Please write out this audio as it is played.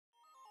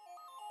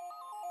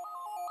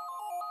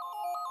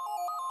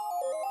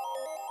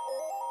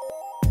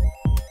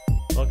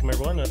Welcome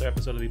everyone to another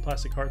episode of the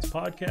Plastic Hearts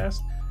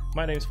podcast.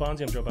 My name is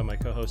Fonzie. I'm joined by my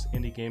co-host,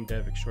 indie game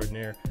dev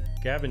extraordinaire,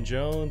 Gavin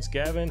Jones.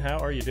 Gavin, how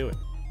are you doing?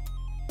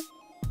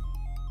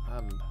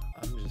 I'm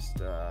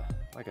just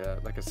like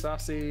a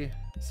saucy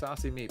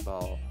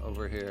meatball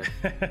over here.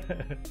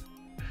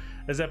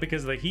 Is that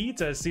because of the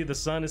heat? I see the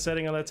sun is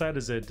setting on that side.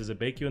 Does it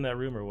bake you in that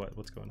room or what?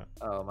 What's going on?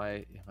 Oh,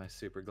 my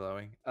super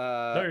glowing.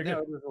 No, you're good.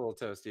 It was a little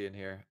toasty in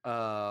here.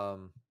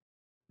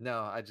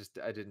 No, I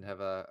didn't have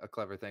a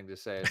clever thing to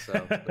say,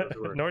 so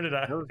Nor did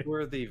I. Those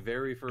were the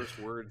very first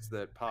words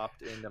that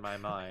popped into my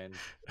mind.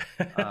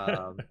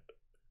 So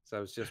I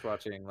was just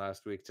watching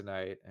Last Week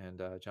Tonight,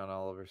 and John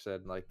Oliver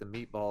said, like, the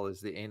meatball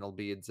is the anal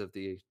beads of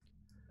the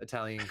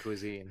Italian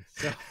cuisine.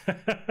 So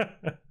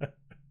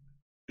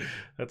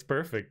that's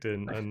perfect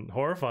and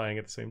horrifying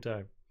at the same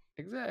time.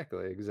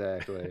 Exactly.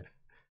 Yeah,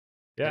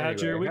 anyway, how'd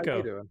your week go? How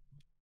you doing?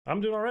 I'm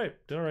doing all right.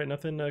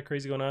 Nothing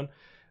crazy going on.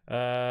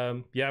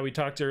 Yeah, we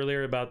talked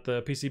earlier about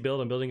the PC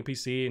build. I'm building a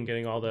PC and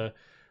getting all the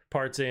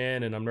parts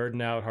in, and I'm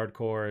nerding out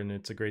hardcore, and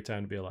it's a great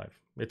time to be alive.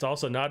 It's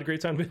also not a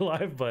great time to be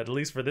alive, but at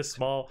least for this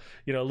small,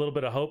 a little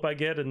bit of hope I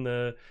get in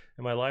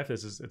my life,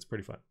 it's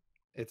pretty fun.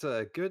 It's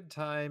a good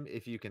time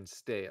if you can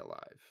stay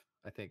alive,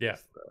 I think. Yeah,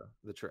 is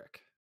the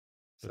trick.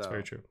 That's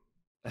very true.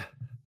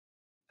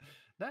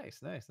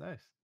 Nice.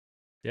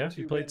 Yeah,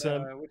 you played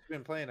some. What you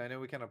been playing? I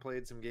know we kind of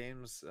played some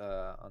games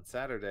on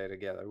Saturday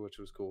together, which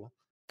was cool.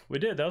 We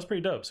did. That was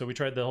pretty dope. So we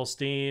tried the whole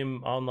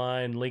Steam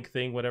online link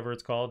thing, whatever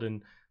it's called,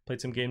 and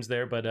played some games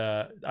there. But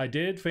I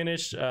did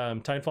finish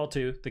Titanfall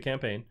 2, the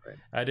campaign. Right.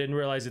 I didn't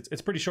realize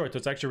it's pretty short, so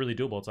it's actually really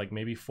doable. It's like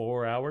maybe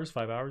 4 hours,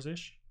 5 hours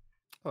ish.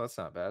 Oh, that's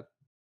not bad.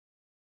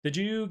 Did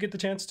you get the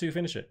chance to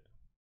finish it?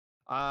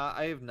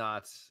 I have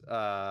not.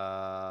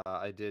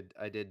 I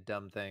did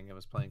dumb thing. I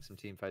was playing some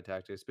Teamfight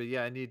Tactics, but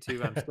yeah, I need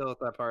to. I'm still at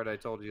that part I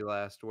told you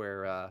last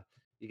where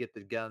you get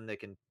the gun that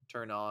can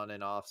turn on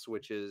and off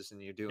switches,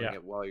 and you're doing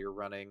it while you're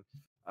running.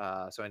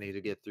 So I need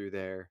to get through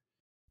there.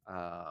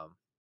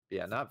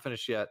 Yeah, not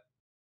finished yet.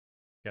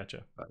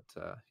 Gotcha. But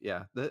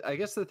yeah, I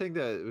guess the thing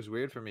that was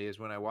weird for me is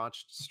when I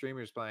watched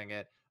streamers playing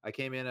it, I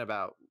came in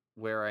about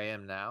where I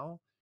am now,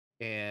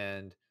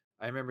 and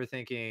I remember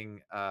thinking,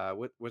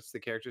 what's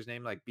the character's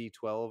name? Like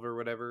B12 or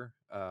whatever?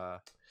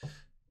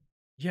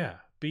 Yeah,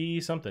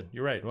 B something.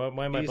 You're right.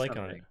 Why am I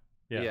blanking on it?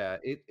 Yeah,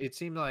 it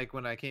seemed like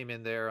when I came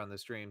in there on the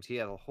streams, he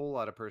had a whole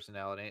lot of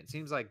personality. It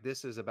seems like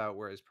this is about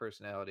where his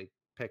personality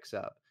picks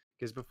up.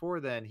 Because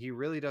before then, he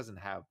really doesn't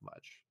have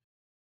much.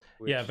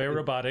 Yeah, very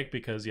robotic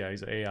because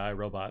he's an AI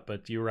robot.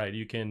 But you're right.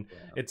 You can. Yeah.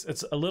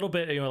 It's a little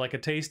bit like a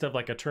taste of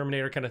like a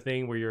Terminator kind of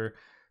thing where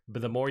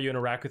but the more you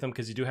interact with him,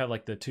 because you do have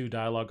like the 2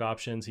 dialogue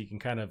options, he can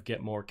kind of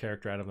get more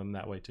character out of him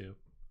that way too.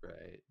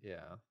 Right.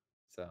 Yeah.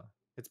 So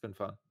it's been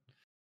fun.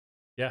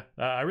 Yeah,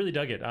 I really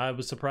dug it. I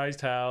was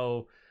surprised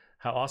how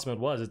awesome it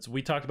was.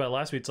 We talked about it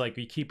last week. It's like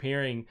we keep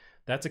hearing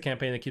that's a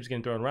campaign that keeps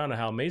getting thrown around and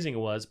how amazing it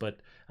was,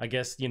 but I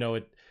guess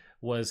it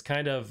was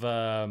kind of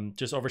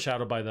just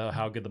overshadowed by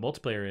how good the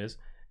multiplayer is.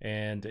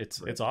 And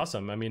it's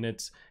awesome. I mean,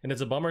 it's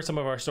a bummer. Some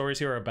of our stories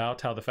here are about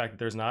how the fact that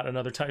there's not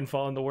another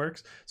Titanfall in the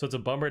works. So it's a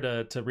bummer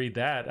to read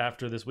that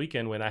after this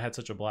weekend when I had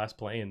such a blast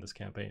playing this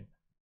campaign.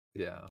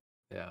 Yeah.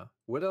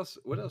 What else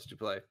did you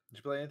play? Did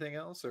you play anything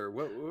else, or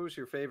what was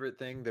your favorite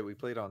thing that we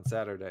played on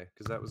Saturday?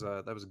 Because that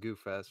was a goof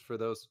fest for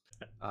those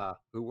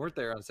who weren't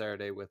there on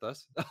Saturday with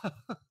us.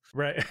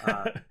 Right.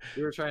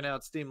 We were trying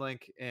out Steam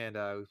Link, and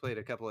we played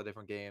a couple of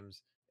different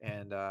games.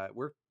 And it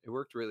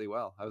worked really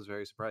well. I was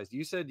very surprised.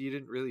 You said you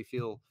didn't really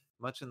feel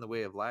much in the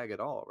way of lag at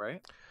all,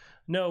 right?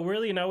 No,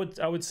 really. And I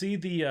would see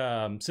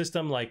the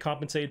system like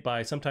compensate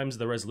by sometimes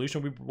the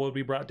resolution would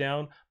be brought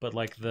down, but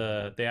like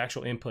the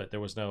actual input, there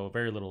was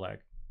very little lag.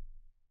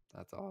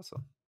 That's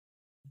awesome.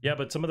 Yeah,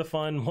 but some of the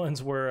fun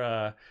ones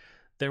were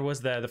there was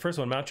the first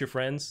one, Mount Your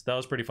Friends. That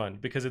was pretty fun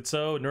because it's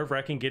so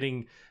nerve-wracking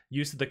getting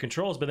used to the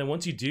controls. But then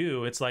once you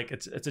do, it's like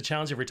it's a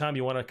challenge every time.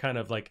 You want to kind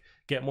of like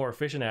get more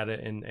efficient at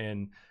it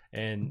and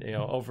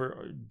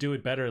do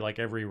it better like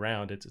every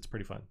round. It's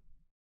pretty fun.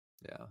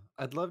 Yeah,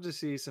 I'd love to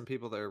see some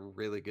people that are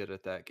really good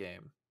at that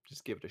game.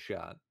 Just give it a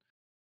shot.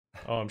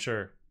 Oh, I'm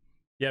sure.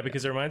 Yeah,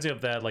 because it reminds me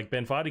of that like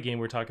Ben Foddy game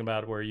we we're talking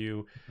about where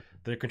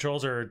the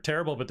controls are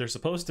terrible, but they're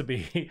supposed to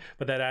be,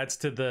 but that adds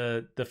to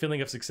the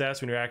feeling of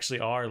success when you actually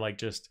are like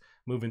just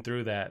moving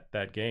through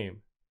that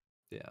game.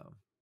 Yeah,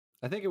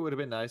 I think it would have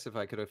been nice if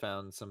I could have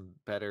found some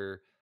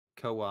better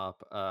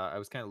co-op. I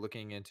was kind of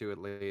looking into it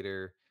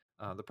later.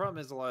 The problem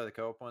is a lot of the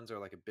co-op ones are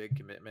like a big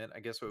commitment. I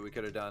guess what we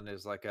could have done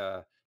is like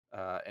an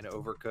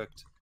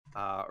Overcooked,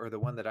 or the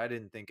one that I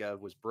didn't think of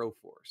was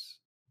Broforce.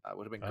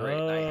 Would have been great.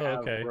 Oh, I have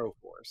okay.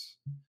 Broforce.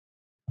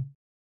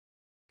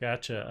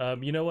 Gotcha.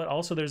 You know what?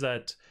 Also, there's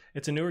that.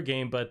 It's a newer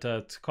game, but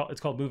it's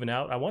called Moving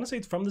Out. I want to say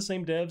it's from the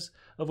same devs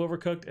of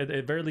Overcooked. It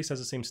at very least has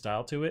the same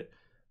style to it.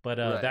 But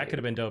Right. that could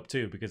have been dope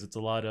too because it's a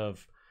lot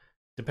of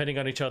depending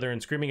on each other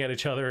and screaming at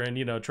each other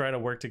and trying to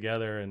work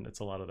together, and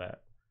it's a lot of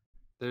that.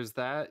 There's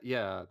that.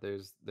 Yeah.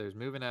 There's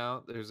Moving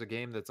Out. There's a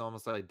game that's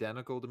almost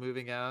identical to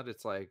Moving Out.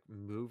 It's like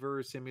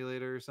Mover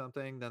Simulator or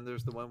something. Then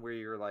there's the one where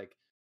you're like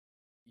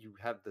you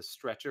have the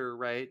stretcher,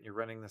 right? You're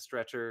running the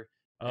stretcher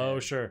Oh,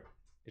 and sure.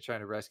 you're trying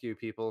to rescue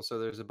people. So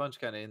there's a bunch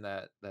kind of in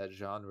that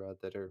genre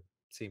that are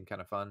seem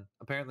kind of fun.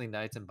 Apparently,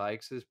 Knights and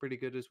Bikes is pretty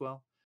good as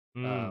well,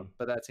 Mm.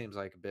 but that seems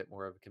like a bit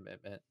more of a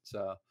commitment.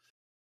 So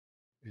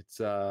it's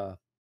a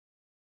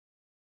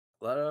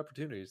lot of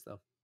opportunities though.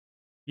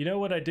 You know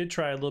what I did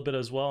try a little bit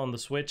as well on the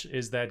Switch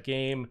is that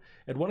game.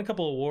 It won a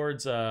couple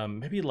awards,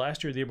 maybe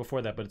last year or the year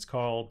before that, but it's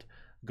called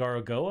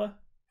Garagoa,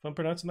 if I'm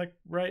pronouncing that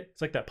right.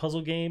 It's like that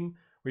puzzle game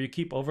where you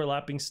keep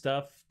overlapping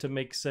stuff to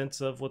make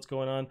sense of what's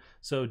going on.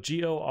 So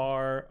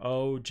Gorogoa,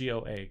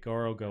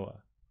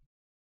 Garagoa.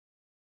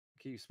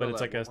 Can you But spell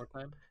it's that like one a more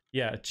time?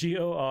 yeah,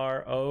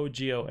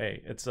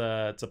 Gorogoa. It's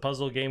a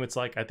puzzle game. It's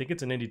like I think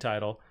it's an indie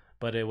title,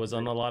 but it was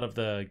on a lot of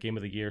the Game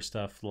of the Year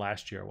stuff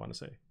last year, I want to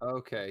say.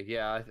 Okay,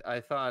 yeah, I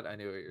thought I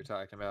knew what you're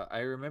talking about. I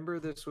remember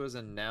this was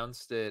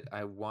announced at,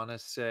 I want to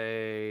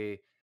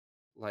say,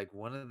 like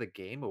one of the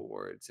Game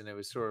Awards, and it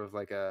was sort of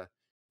like I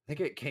think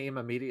it came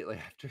immediately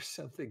after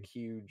something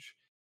huge.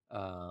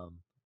 Um,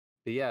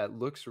 but yeah, it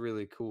looks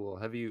really cool.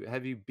 Have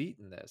you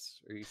beaten this?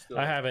 Or are you I still?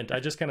 haven't. I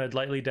just kind of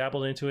lightly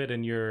dabbled into it,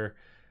 and you're.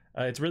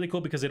 It's really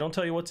cool because they don't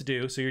tell you what to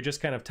do, so you're just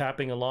kind of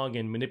tapping along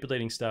and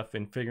manipulating stuff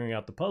and figuring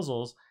out the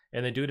puzzles,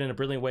 and they do it in a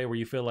brilliant way where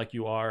you feel like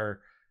you are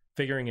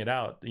figuring it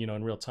out,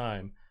 in real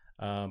time.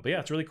 But yeah,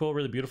 it's really cool,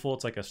 really beautiful.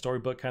 It's like a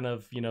storybook kind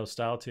of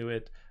style to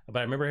it. But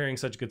I remember hearing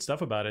such good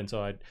stuff about it, and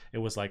so it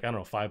was like I don't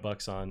know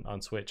 $5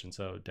 on Switch, and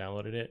so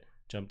downloaded it,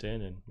 jumped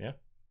in, and yeah.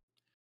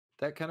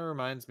 That kind of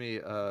reminds me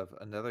of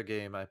another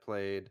game I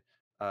played.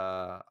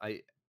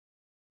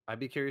 I'd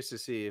be curious to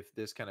see if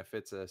this kind of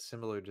fits a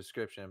similar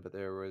description, but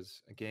there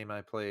was a game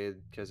I played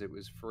because it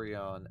was free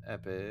on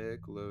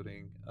Epic.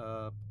 Loading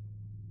up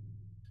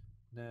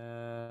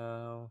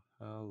now.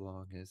 How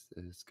long is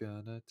this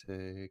gonna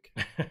take?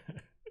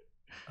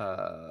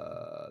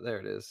 There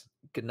it is.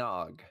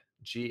 Gnog.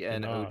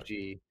 Gnog.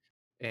 Gnog.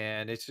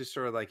 And it's just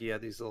sort of like you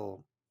have these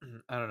little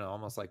I don't know,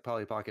 almost like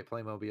Polly Pocket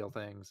Playmobil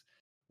things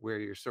where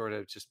you're sort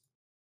of just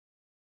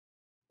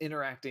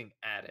interacting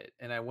at it.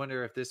 And I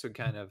wonder if this would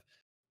kind of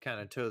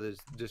toe this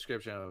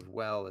description of,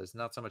 well, is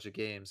not so much a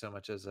game so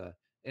much as a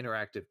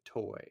interactive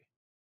toy,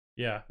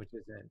 Yeah. which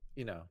isn't,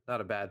 not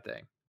a bad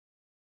thing.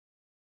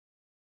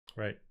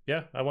 Right.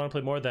 Yeah, I want to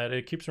play more of that.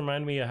 It keeps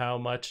reminding me of how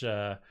much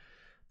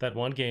that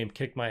one game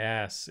kicked my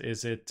ass.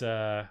 Is it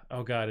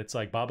oh god, it's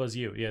like Baba's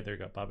You. Yeah, there you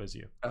go, Baba's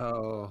You.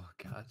 Oh,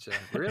 gotcha.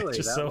 It's Really?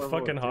 just That so level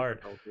fucking of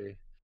hard. difficulty?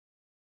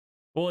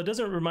 Well, it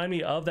doesn't remind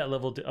me of that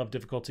level of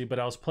difficulty, but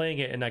I was playing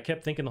it and I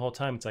kept thinking the whole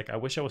time, it's like I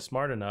wish I was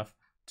smart enough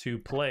to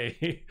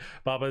play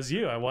Baba's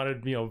You. I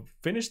wanted,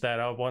 finish that.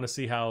 I want to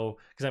see how,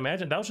 because I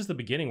imagine that was just the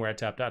beginning where I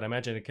tapped out. I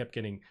imagine it kept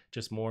getting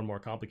just more and more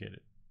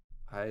complicated.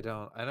 I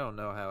don't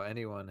know how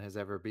anyone has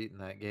ever beaten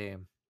that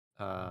game.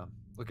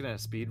 Looking at a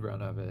speed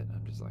run of it,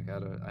 I'm just like, I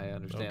Oh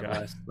understand god.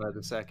 less by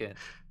the second.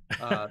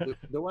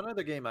 The one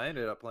other game I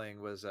ended up playing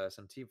was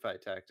some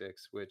Teamfight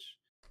Tactics, which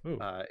Ooh.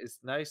 is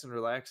nice and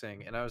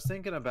relaxing. And I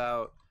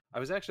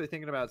was actually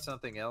thinking about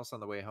something else on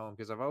the way home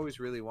because I've always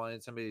really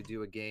wanted somebody to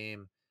do a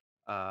game,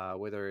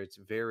 whether it's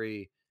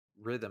very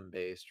rhythm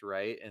based,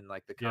 right? And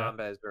like the Yeah.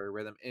 combat is very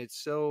rhythm. It's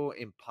so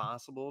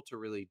impossible to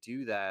really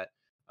do that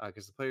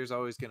because the player's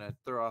always going to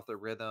throw off the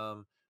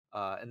rhythm.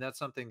 And that's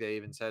something they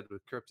even said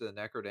with Crypt of the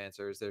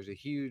Necrodancers. There's a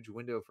huge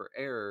window for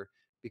error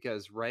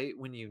because right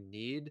when you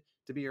need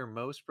to be your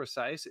most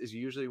precise is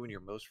usually when you're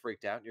most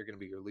freaked out and you're going to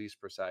be your least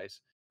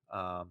precise.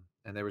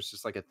 And there was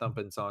just like a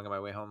thumping song on my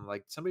way home.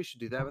 Like somebody should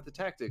do that with the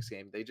tactics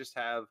game. They just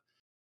have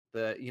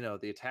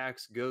the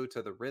attacks go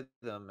to the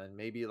rhythm and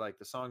maybe like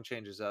the song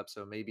changes up.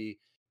 So maybe,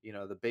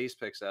 the bass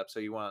picks up. So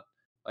you want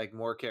like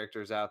more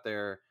characters out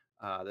there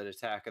that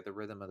attack at the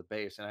rhythm of the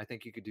bass. And I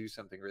think you could do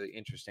something really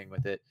interesting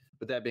with it.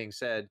 But that being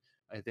said,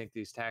 I think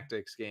these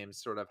tactics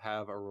games sort of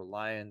have a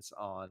reliance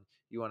on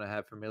you want to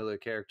have familiar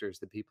characters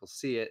that people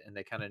see it and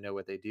they kind of know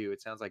what they do.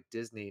 It sounds like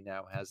Disney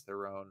now has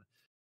their own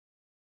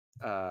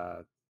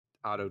uh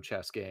auto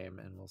chess game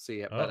and we'll see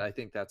it, but Oh, I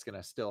think that's going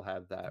to still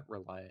have that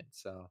reliance.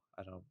 So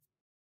I don't,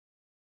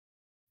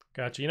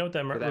 gotcha. You know what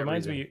that for that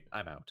reminds reason, me.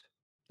 I'm out.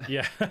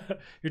 Yeah,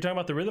 you're talking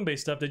about the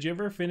rhythm-based stuff. Did you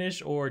ever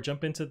finish or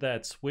jump into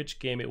that Switch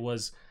game? It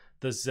was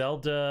the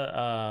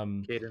Zelda.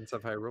 Cadence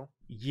of Hyrule.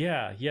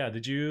 Yeah.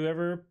 Did you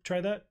ever try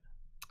that?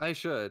 I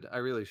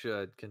really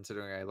should,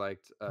 considering I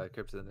liked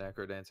Crypt of the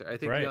Necrodancer. I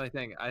think the Right, only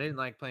thing I didn't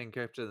like playing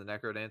Crypt of the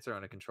Necrodancer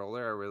on a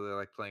controller. I really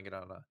like playing it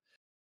on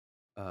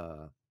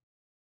a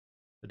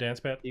the dance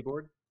pad.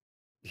 keyboard.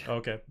 Yeah,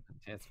 Okay,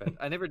 dance pad.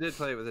 I never did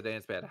play it with a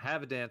dance pad. I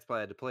have a dance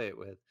pad to play it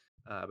with,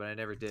 but I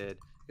never did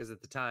because at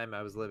the time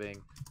I was living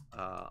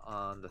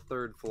on the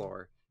third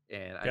floor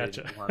and I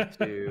gotcha. didn't want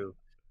to,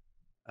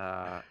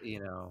 you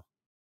know,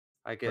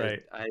 I could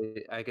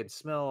Right. I could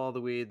smell all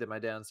the weed that my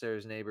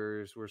downstairs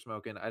neighbors were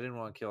smoking. I didn't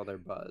want to kill their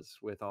buzz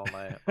with all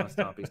my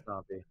stompy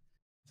stompy.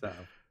 So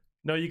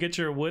No, you get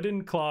your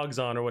wooden clogs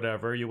on or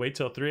whatever. You wait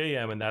till 3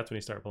 a.m. and that's when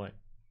you start playing.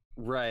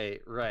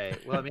 right.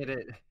 Well, I mean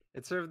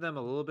it served them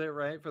a little bit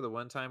right for the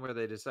one time where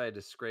they decided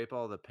to scrape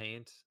all the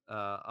paint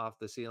off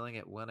the ceiling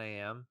at 1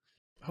 a.m.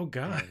 Oh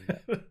God.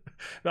 And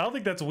I don't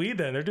think that's weed.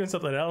 Then they're doing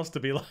something else to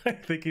be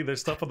like thinking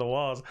there's stuff on the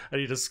walls. I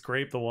need to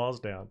scrape the walls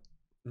down.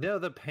 No,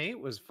 the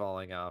paint was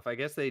falling off. I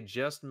guess they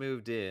just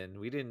moved in.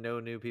 We didn't know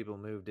new people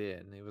moved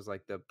in. It was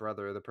like the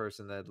brother of the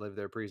person that lived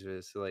there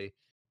previously.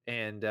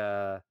 And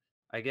I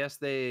guess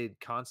they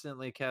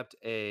constantly kept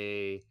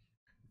a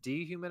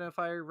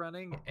dehumidifier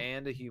running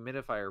and a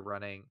humidifier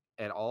running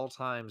at all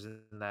times in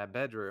that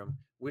bedroom,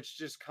 which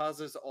just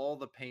causes all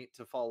the paint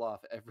to fall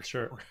off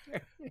Sure.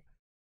 everywhere.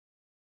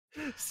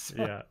 so,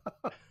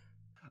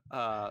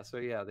 Yeah. so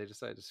yeah, they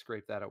decided to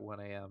scrape that at 1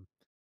 a.m.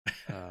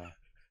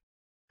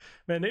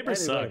 Man,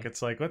 neighbors Anyway. suck.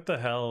 It's like, what the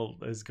hell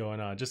is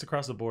going on? Just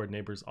across the board,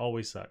 neighbors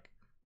always suck.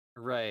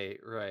 Right.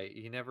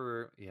 You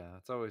never, yeah,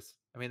 it's always,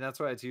 I mean, that's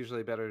why it's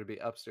usually better to be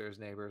upstairs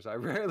neighbors. I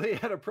rarely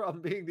had a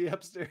problem being the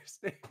upstairs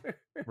neighbor.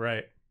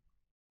 Right.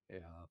 Yeah.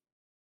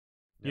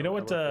 You No know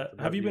what? elephants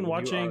Have above you been and you are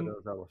watching?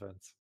 those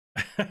elephants.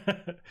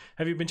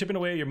 Have you been chipping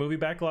away at your movie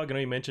backlog? I know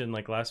you mentioned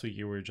like last week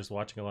you were just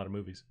watching a lot of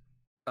movies.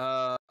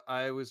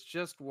 I was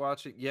just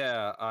watching,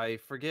 yeah, I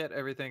forget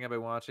everything I've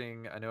been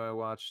watching. I know I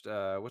watched,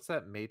 what's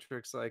that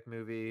Matrix-like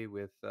movie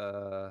with,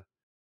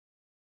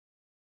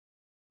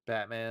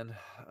 Batman?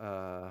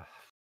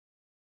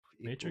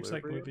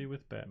 Matrix-like movie Equilibrium?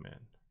 with Batman.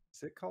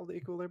 Is it called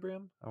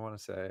Equilibrium? I want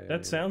to say.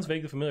 That sounds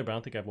vaguely familiar, but I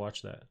don't think I've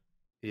watched that.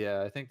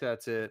 Yeah, I think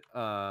that's it.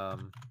 Now,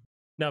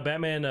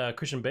 Batman,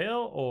 Christian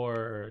Bale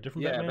or a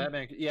different Yeah,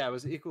 Batman? Yeah, it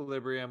was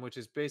Equilibrium, which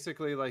is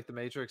basically like the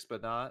Matrix,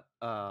 but not.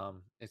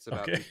 It's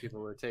about Okay. these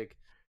people that take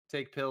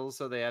pills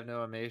so they have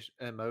no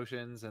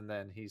emotions, and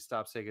then he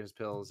stops taking his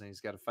pills, and he's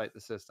got to fight the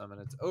system,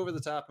 and it's over the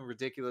top and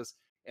ridiculous.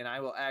 And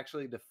I will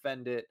actually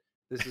defend it.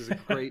 This is a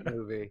great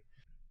movie.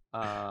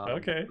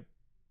 Okay.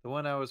 The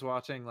one I was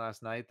watching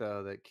last night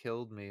though that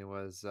killed me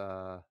was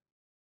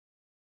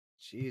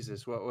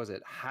Jesus, what was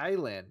it?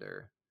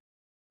 Highlander.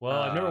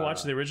 Well, I've never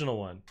watched the original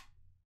one.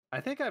 I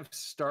think I've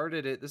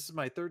started it. This is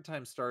my third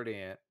time starting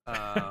it.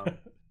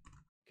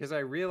 Because I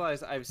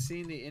realized I've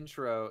seen the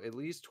intro at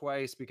least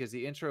twice because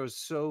the intro is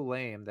so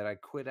lame that I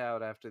quit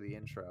out after the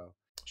intro.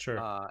 Sure.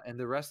 And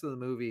the rest of the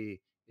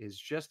movie is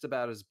just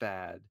about as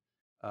bad.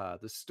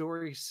 The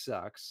story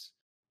sucks.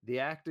 The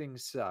acting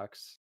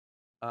sucks.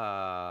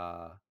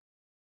 And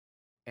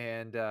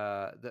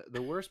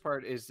the worst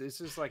part is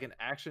this is like an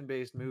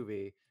action-based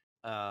movie.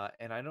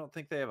 And I don't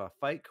think they have a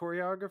fight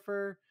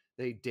choreographer.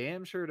 They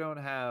damn sure don't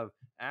have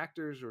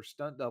actors or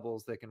stunt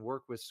doubles that can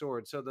work with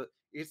swords. So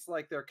it's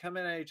like they're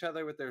coming at each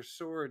other with their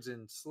swords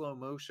in slow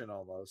motion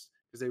almost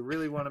because they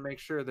really want to make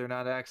sure they're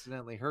not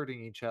accidentally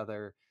hurting each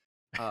other.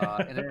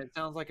 And then it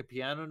sounds like a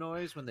piano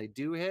noise when they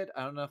do hit.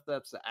 I don't know if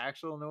that's the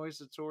actual noise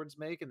that swords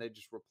make and they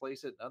just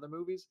replace it in other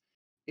movies.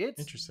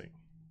 It's Interesting.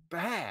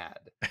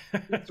 bad.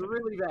 It's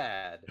really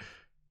bad.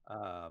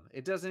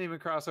 It doesn't even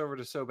cross over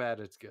to so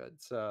bad it's good.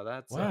 So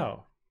that's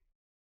wow.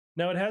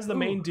 Now it has the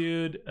main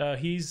dude.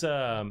 He's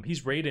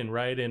Raiden,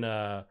 right, in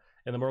the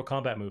Mortal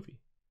Kombat movie.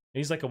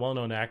 He's like a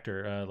well-known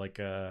actor.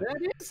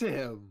 that is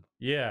him.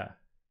 Yeah.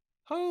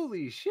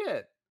 Holy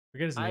shit!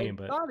 Forget his name,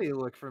 I but thought he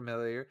looked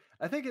familiar.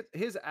 I think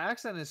his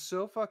accent is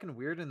so fucking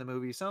weird in the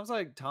movie. He sounds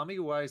like Tommy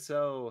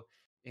Wiseau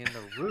in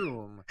The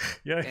Room.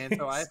 yeah. And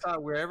so I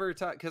thought wherever,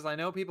 because I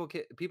know people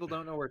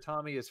don't know where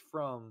Tommy is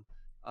from,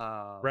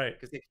 right,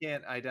 because they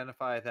can't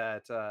identify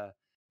that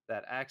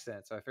that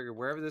accent. So I figured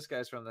wherever this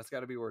guy's from, that's got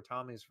to be where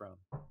Tommy's from.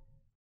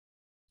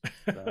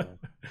 So,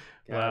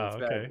 wow.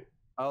 Okay.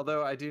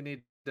 Although I do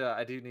need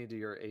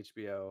your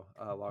HBO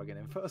login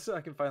info so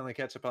I can finally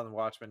catch up on the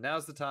Watchmen.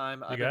 Now's the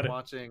time. I've been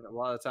watching a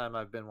lot of time.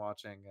 I've been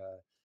watching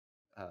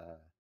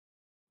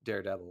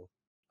Daredevil.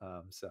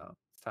 So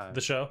it's time.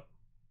 The show.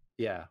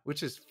 Yeah,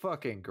 which is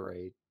fucking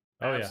great.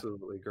 Oh,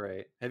 absolutely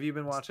great. Have you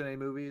been watching any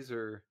movies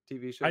or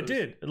TV shows? I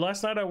did.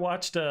 Last night I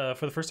watched for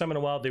the first time in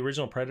a while the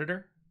original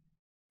Predator.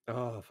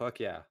 Oh, fuck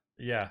yeah.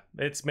 Yeah,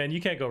 it's, man, you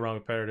can't go wrong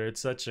with Predator.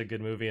 It's such a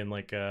good movie, and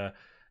like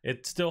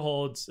it still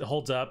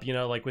holds up, you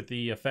know, like with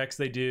the effects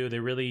they do. They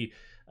really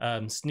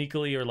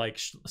sneakily or like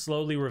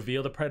slowly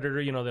reveal the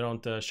Predator, you know, they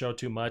don't show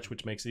too much,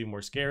 which makes it even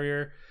more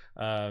scarier.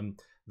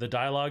 The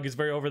dialogue is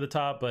very over the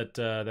top, but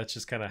that's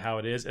just kind of how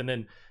it is. And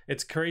then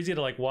it's crazy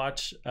to like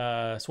watch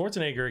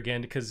Schwarzenegger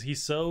again because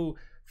he's so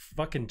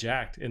fucking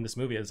jacked in this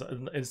movie.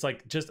 It's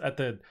like just at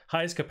the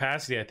highest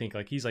capacity, I think.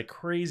 Like he's like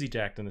crazy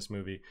jacked in this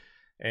movie,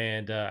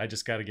 and I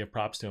just got to give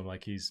props to him.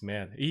 Like he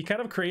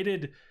kind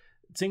of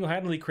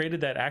single-handedly created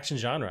that action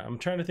genre. I'm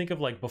trying to think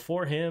of like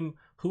before him,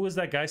 who was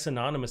that guy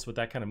synonymous with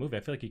that kind of movie? I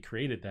feel like he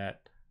created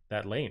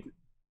that lane.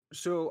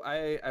 So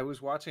I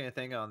was watching a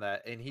thing on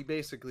that, and he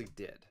basically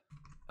did.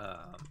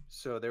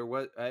 So there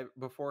was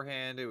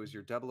beforehand it was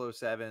your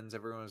 007s.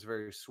 Everyone was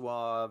very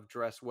suave,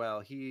 dressed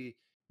well.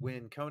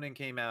 When Conan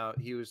came out,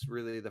 he was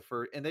really the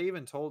first, and they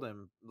even told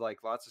him,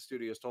 like lots of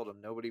studios told him,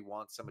 nobody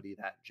wants somebody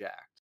that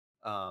jacked.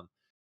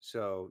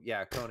 So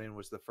yeah, Conan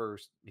was the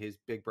first, his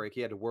big break.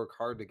 He had to work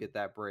hard to get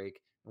that break,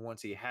 and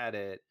once he had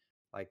it,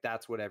 like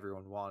that's what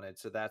everyone wanted.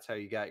 So that's how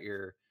you got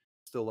your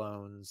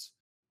Stallones.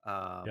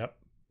 Yep.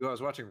 I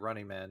was watching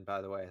Running Man,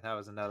 by the way. That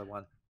was another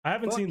one. I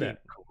haven't seen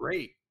that.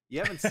 Great. You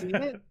haven't seen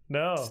it?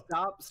 No.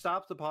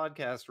 Stop the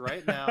podcast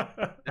right now.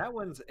 That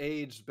one's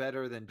aged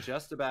better than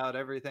just about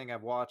everything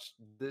I've watched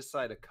this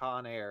side of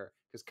Con Air,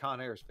 because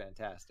Con Air is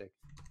fantastic.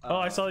 Oh,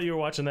 I saw you were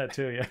watching that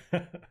too.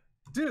 Yeah.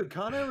 Dude,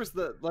 Con Air was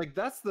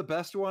that's the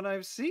best one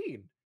I've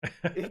seen.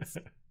 It's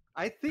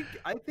I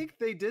think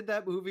they did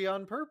that movie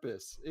on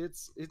purpose.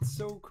 It's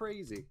so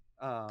crazy.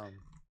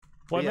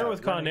 Well, I remember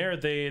with Con Air,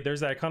 there's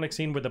that iconic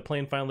scene where the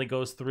plane finally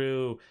goes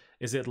through.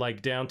 Is it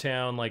like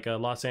downtown, like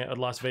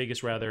Las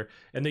Vegas rather?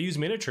 And they use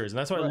miniatures, and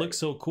that's why it looks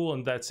so cool.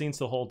 And that scene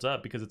still holds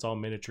up because it's all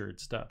miniatured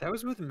stuff. That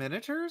was with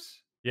miniatures?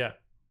 Yeah.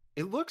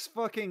 It looks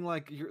fucking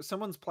like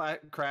someone's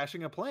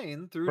crashing a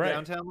plane through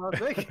downtown Las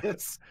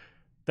Vegas.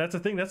 That's the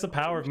thing. That's the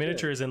power of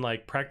miniatures and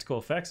like practical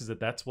effects. Is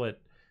that's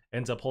what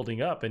ends up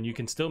holding up, and you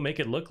can still make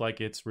it look like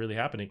it's really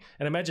happening.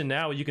 And imagine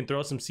now you can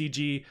throw some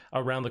CG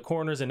around the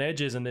corners and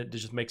edges, and it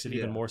just makes it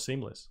even more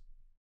seamless.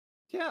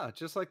 Yeah,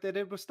 just like they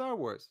did with Star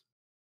Wars.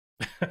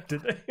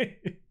 Did they?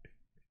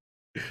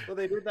 Well,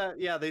 they did that.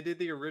 Yeah, they did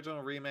the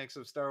original remakes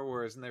of Star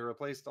Wars, and they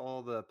replaced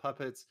all the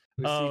puppets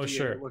with CG.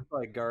 Sure. It looked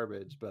like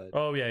garbage, but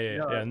no,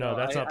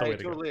 that's not the way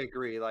to go. I totally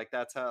agree. Like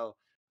that's how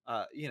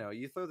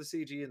you throw the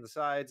CG in the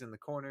sides and the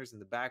corners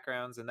and the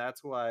backgrounds, and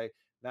that's why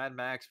Mad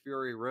Max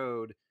Fury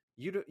Road,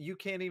 you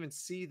can't even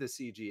see the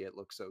CG. It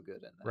looks so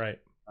good in that. Right.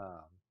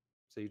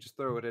 So you just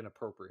throw it in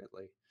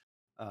appropriately.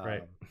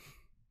 Right.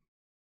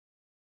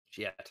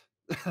 Shit.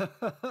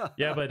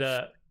 Yeah,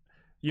 but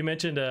you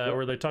mentioned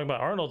where they're talking about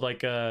Arnold,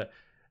 like I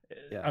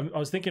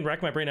was thinking,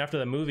 racking my brain after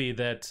the movie,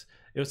 that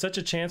it was such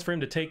a chance for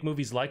him to take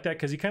movies like that,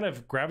 because he kind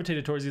of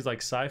gravitated towards these like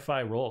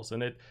sci-fi roles,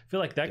 and I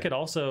feel like that could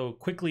also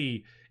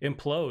quickly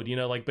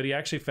implode, but he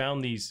actually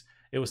found these.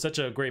 It was such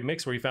a great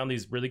mix where he found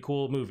these really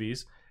cool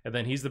movies, and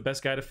then he's the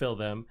best guy to fill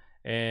them,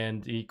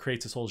 and he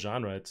creates this whole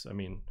genre.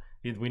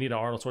 We need an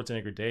Arnold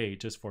Schwarzenegger day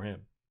just for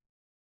him.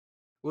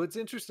 Well, it's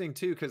interesting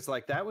too, because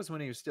like that was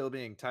when he was still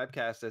being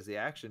typecast as the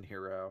action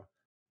hero.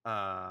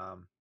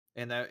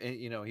 And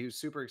he was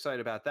super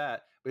excited about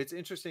that. But it's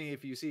interesting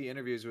if you see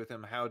interviews with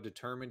him, how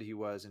determined he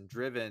was and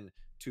driven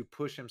to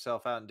push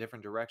himself out in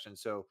different directions.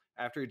 So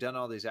after he'd done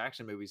all these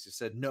action movies, he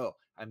said, "No,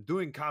 I'm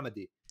doing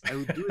comedy. I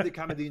will do the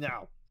comedy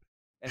now."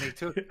 And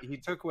he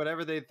took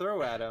whatever they'd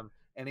throw at him,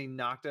 and he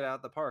knocked it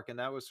out the park. And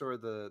that was sort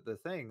of the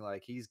thing.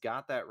 Like he's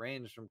got that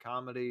range from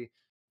comedy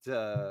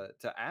to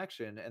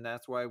action, and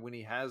that's why when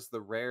he has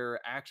the rare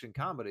action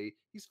comedy,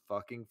 he's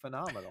fucking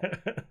phenomenal.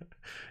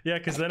 Yeah,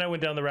 because then I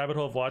went down the rabbit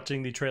hole of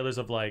watching the trailers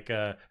of like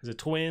is it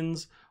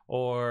Twins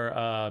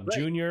or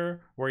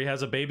Junior, where he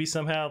has a baby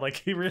somehow. Like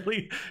he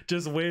really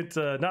just went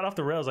not off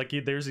the rails. Like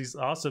there's these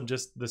awesome,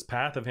 just this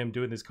path of him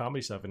doing this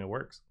comedy stuff, and it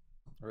works.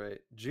 Right.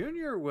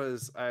 Junior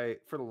was,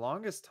 for the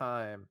longest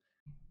time,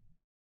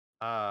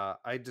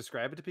 I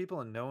described it to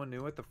people and no one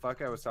knew what the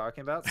fuck I was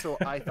talking about, so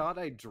I thought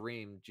I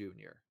dreamed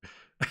Junior.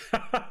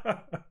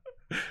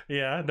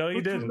 Yeah, no,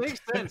 you didn't. It makes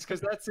sense, because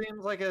that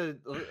seems like a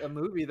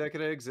movie that could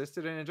have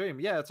existed in a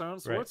dream. Yeah, it's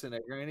Arnold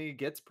Schwarzenegger and he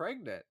gets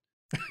pregnant.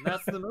 And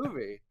that's the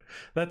movie.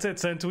 That's it.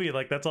 Send tweet.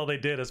 Like that's all they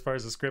did as far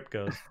as the script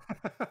goes.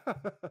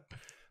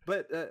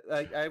 But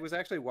I was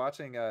actually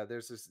watching.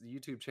 There's this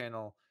YouTube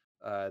channel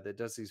that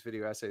does these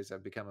video essays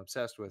I've become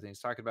obsessed with, and he's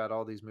talking about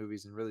all these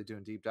movies and really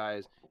doing deep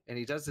dives. And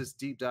he does this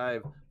deep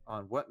dive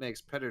on what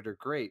makes Predator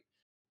great.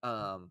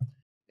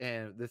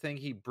 And the thing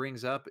he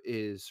brings up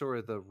is sort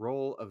of the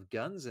role of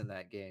guns in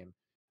that game,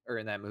 or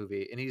in that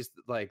movie. And he's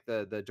like,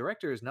 the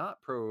director is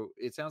not pro.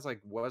 It sounds like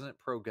wasn't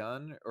pro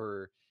gun,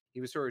 or he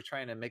was sort of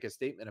trying to make a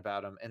statement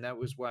about him. And that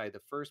was why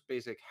the first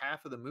basic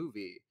half of the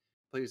movie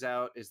plays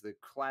out is the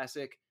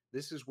classic.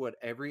 This is what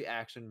every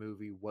action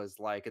movie was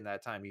like in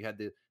that time. You had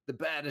the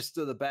baddest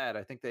of the bad.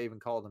 I think they even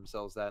called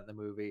themselves that in the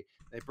movie.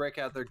 They break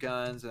out their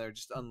guns and they're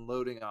just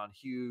unloading on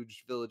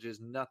huge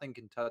villages. Nothing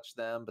can touch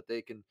them, but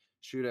they can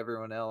shoot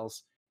everyone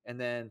else. And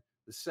then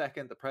the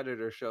second the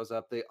Predator shows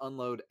up, they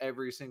unload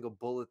every single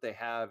bullet they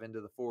have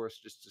into the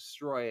forest, just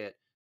destroy it.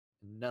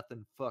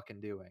 Nothing fucking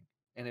doing.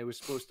 And it was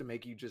supposed to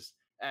make you just,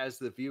 as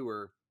the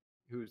viewer,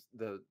 who's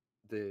the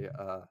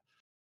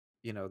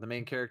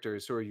main character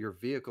is sort of your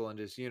vehicle in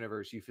this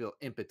universe, you feel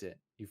impotent,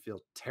 you feel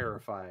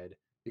terrified,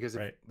 because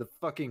if the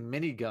fucking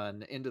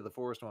minigun into the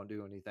forest won't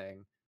do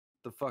anything,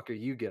 the fuck are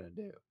you gonna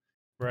do?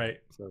 Right.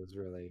 So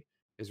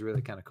it's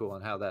really kind of cool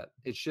on how that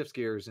it shifts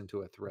gears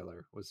into a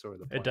thriller was sort of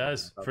the point. It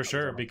does, for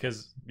sure,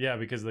 because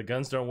the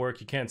guns don't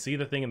work, you can't see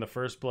the thing in the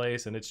first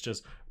place, and it's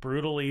just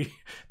brutally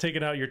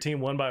taking out your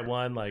team one by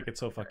one. Like it's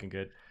so fucking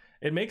good.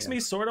 It makes me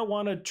sort of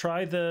want to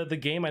try the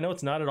game. I know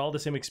it's not at all the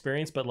same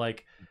experience, but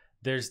like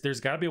there's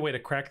got to be a way to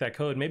crack that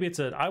code. Maybe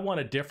I want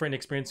a different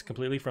experience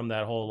completely from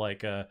that whole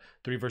like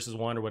 3 versus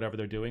 1 or whatever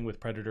they're doing with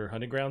Predator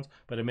Hunting Grounds,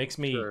 but it makes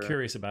me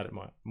curious about it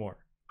more.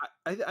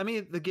 I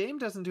mean, the game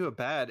doesn't do it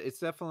bad. It's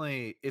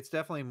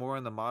definitely more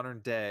in the modern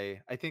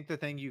day. I think the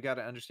thing you got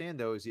to understand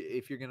though is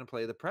if you're going to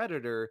play the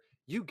Predator,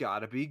 you got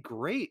to be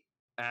great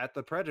at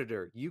the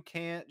Predator. You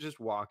can't just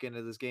walk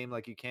into this game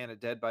like you can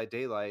at Dead by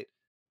Daylight.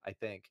 I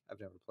think I've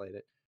never played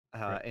it.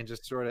 And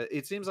just sort of,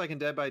 it seems like in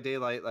Dead by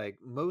Daylight, like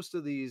most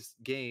of these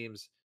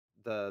games,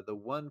 the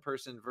one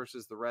person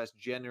versus the rest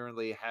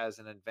generally has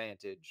an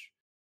advantage,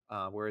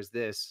 whereas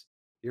this,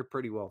 you're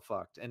pretty well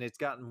fucked, and it's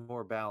gotten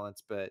more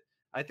balanced. But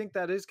I think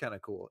that is kind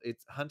of cool.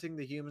 It's hunting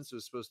the humans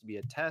was supposed to be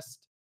a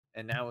test,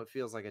 and now it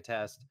feels like a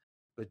test.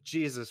 But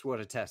Jesus, what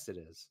a test it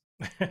is!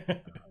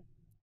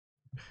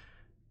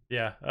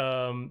 Yeah.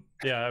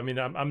 Yeah. I mean,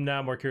 I'm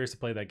now more curious to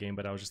play that game,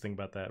 but I was just thinking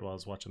about that while I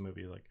was watching the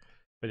movie. Like,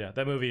 but yeah,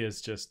 that movie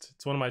is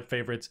it's one of my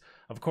favorites.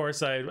 Of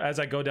course, as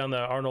I go down the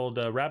Arnold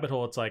rabbit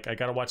hole, it's like I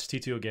gotta watch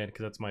T2 again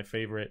because that's my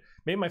favorite,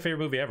 maybe my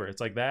favorite movie ever.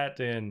 It's like that,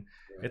 and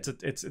Right.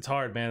 it's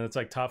hard, man. It's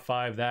like top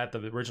 5. That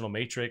the original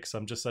Matrix.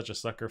 I'm just such a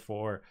sucker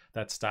for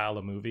that style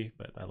of movie,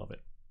 but I love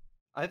it.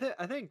 I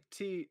think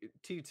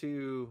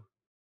T2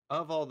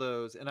 of all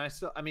those, and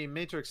I mean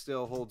Matrix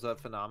still holds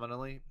up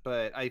phenomenally,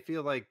 but I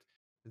feel like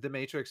the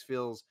Matrix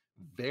feels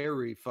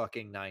very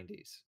fucking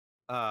 90s.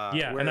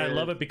 Yeah, and I Whereas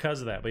love it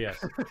because of that. But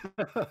yes,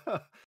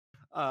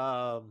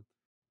 um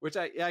which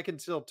I can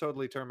still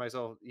totally turn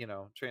myself,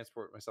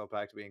 transport myself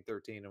back to being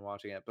 13 and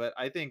watching it. But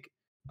I think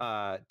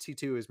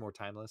T2 is more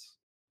timeless.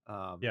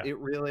 yeah. It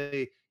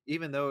really,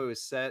 even though it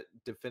was set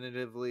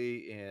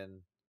definitively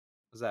in,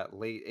 was that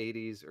late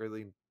 80s,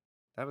 early,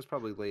 that was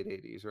probably late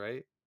 80s,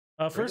 right?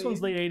 First Early one's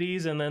 80s? late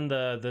 80s, and then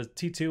the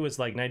T2 is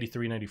like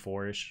 93,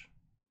 94 ish.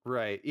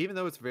 Right. Even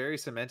though it's very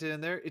cemented in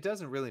there, it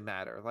doesn't really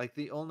matter. Like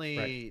the Right.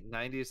 only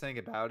 90s thing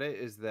about it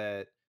is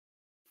that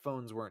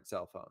phones weren't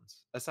cell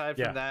phones. Aside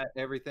from Yeah. that,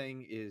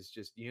 everything is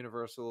just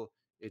universal.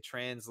 It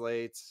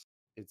translates.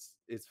 It's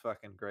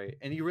fucking great.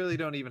 And you really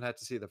don't even have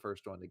to see the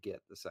first one to get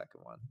the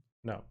second one.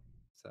 No.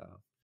 So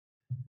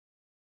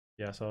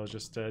Yeah, so I was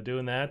just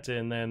doing that,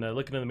 and then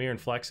looking in the mirror and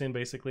flexing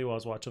basically while I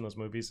was watching those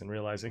movies and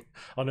realizing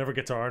I'll never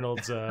get to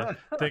Arnold's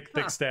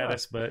thick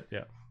status. But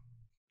yeah,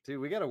 dude,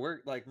 we gotta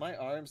work. Like my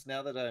arms,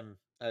 now that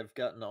I've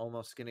gotten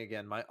almost skinny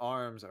again, my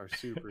arms are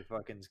super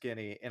fucking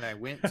skinny. And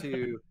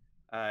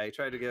I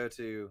tried to go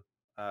to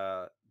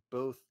uh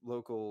both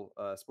local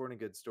sporting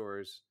goods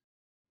stores,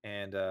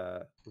 and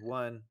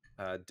one,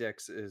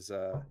 Dick's is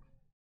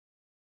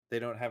they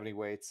don't have any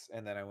weights.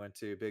 And then I went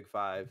to Big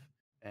Five,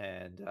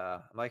 and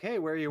I'm like, hey,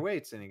 where are your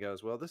weights? And he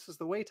goes, well, this is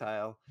the weight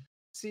aisle.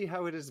 See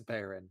how it is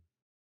barren.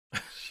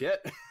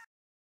 Shit.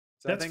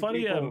 So I that's think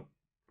funny.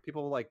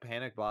 people like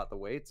panic bought the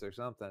weights or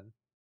something.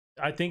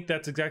 I think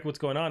that's exactly what's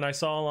going on. I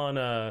saw on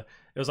it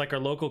was like our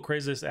local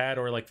Craigslist ad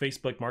or like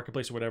Facebook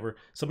Marketplace or whatever.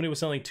 Somebody was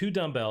selling 2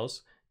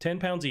 dumbbells, 10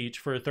 pounds each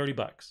for $30.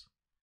 It's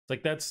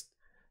like that's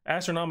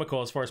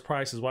astronomical as far as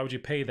prices. Why would you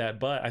pay that?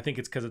 But I think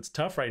it's because it's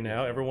tough right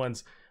now. Yeah.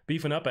 Everyone's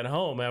beefing up at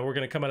home, and we're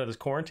gonna come out of this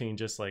quarantine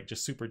just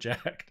super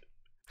jacked.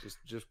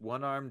 Just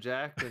one arm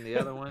jacked and the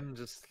other one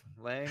just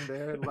laying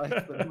there like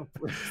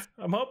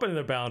I'm hoping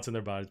they're balancing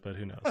their bodies, but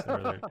who knows?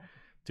 They're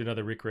doing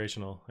other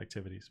recreational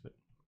activities, but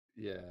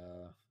yeah,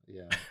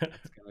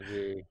 it's gonna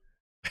be.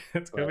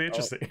 it's gonna But be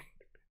interesting.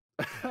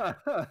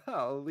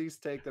 I'll at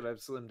least take that I've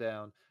slimmed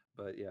down.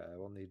 But yeah, I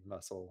will need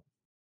muscle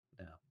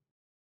now.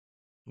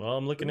 Well,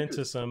 I'm The looking into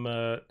news. some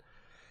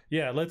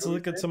yeah, let's What were you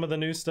look at saying? some of the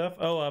new stuff.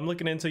 Oh, I'm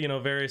looking into,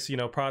 various,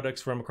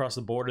 products from across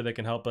the border that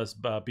can help us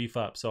beef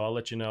up. So I'll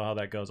let you know how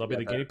that goes. I'll You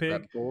be the got guinea pig.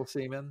 that bull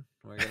semen.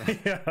 We're gonna.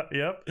 Yeah,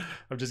 yep.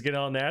 I'm just getting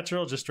all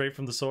natural, just straight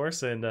from the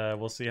source, and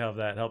we'll see how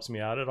that helps me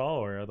out at all,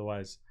 or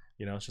otherwise,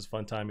 it's just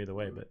fun time either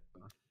way. But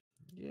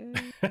Yeah.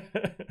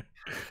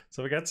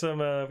 so we got some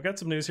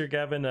news here,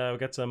 Gavin. We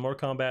got some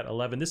Mortal Kombat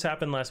 11. This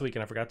happened last week,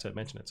 and I forgot to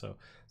mention it. So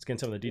let's get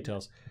into some of the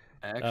details.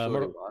 I actually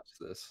Mortal, watched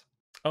this.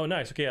 Oh,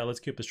 nice. Okay, yeah, let's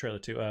keep this trailer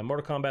too.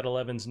 Mortal Kombat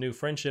 11's new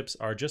friendships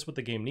are just what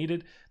the game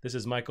needed. This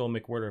is Michael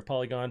McWhirter of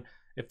Polygon.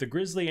 If the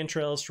grisly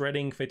entrails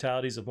shredding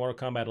fatalities of Mortal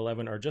Kombat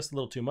 11 are just a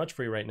little too much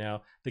for you right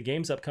now, the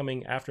game's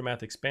upcoming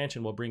Aftermath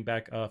expansion will bring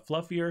back a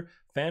fluffier,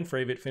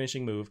 fan-favorite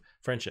finishing move,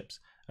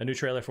 Friendships. A new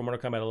trailer for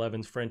Mortal Kombat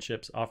 11's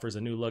Friendships offers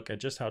a new look at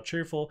just how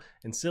cheerful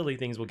and silly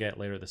things will get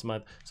later this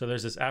month. So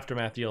there's this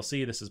Aftermath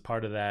DLC. This is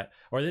part of that.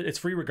 Or it's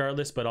free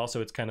regardless, but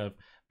also it's kind of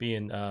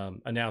being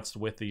announced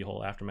with the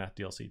whole Aftermath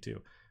DLC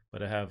too.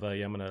 But I have,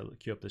 I'm gonna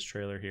queue up this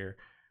trailer here.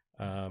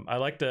 I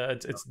like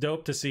it's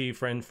dope to see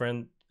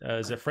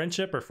is it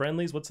Friendship or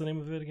Friendlies? What's the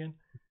name of it again?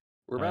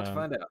 We're about to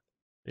find out.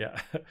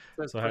 Yeah. It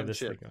says So I have this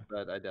thing friendship,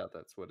 on. but I doubt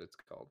that's what it's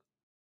called.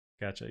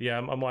 Gotcha. Yeah,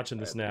 I'm watching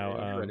this now.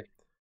 Are you ready?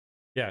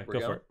 Yeah, We're go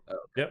going? for it. Oh,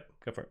 okay. Yep,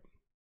 go for it.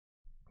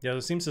 Yeah,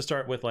 this seems to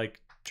start with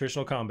like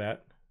traditional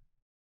combat.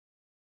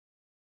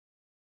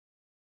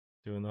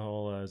 Doing the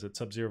whole, is it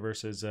Sub-Zero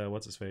versus,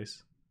 what's his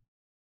face?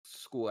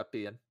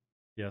 Scorpion.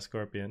 Yeah,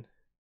 Scorpion.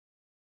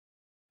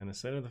 And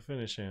instead of to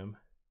finish him,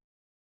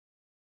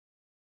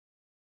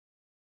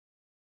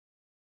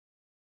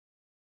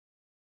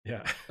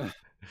 yeah.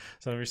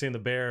 So you're seeing the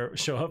bear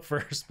show up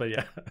first, but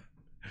yeah.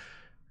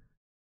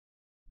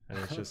 And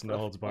it's just no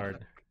holds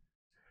barred.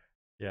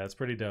 Yeah, it's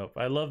pretty dope.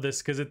 I love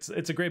this because it's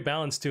a great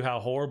balance to how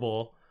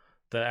horrible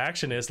the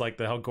action is, like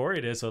how gory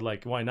it is. So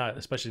like, why not?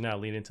 Especially now,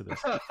 lean into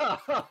this.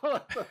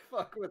 What the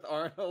fuck with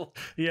Arnold?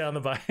 Yeah, on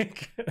the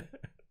bike.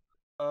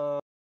 Oh,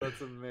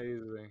 that's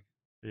amazing.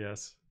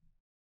 Yes.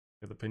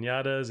 Got the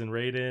pinatas and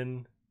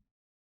Raiden.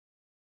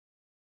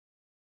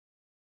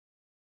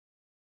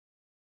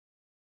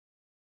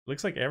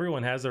 Looks like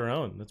everyone has their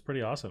own. That's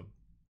pretty awesome.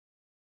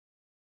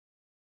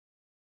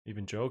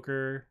 Even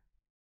Joker.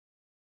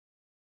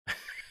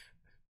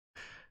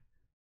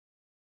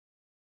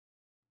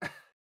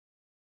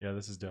 Yeah,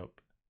 this is dope.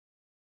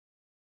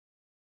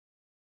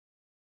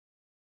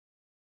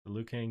 The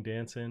Liu Kang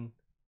dancing.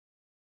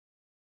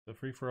 The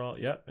free for all.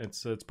 Yep,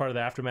 it's part of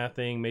the Aftermath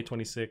thing, May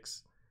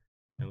 26th.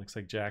 It looks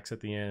like Jax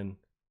at the end,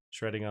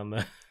 shredding on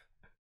the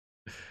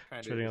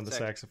shredding on the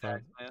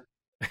saxophone.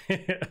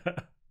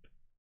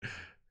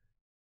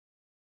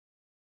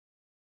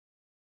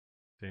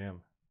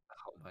 Damn,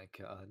 Oh my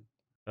god.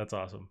 that's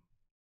awesome.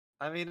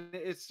 I mean,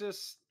 it's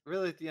just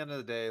really at the end of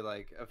the day,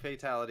 like a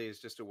fatality is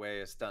just a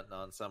way of stunting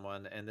on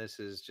someone, and this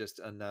is just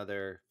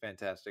another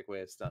fantastic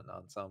way of stunting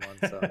on someone.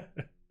 So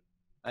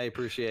I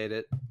appreciate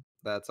it.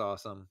 That's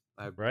awesome.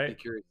 I'd be Right.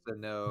 curious to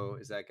know,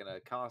 is that going to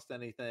cost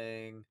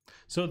anything?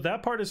 So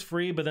that part is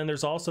free, but then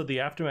there's also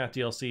the Aftermath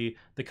DLC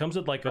that comes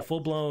with like a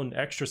full-blown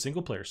extra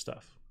single-player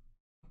stuff.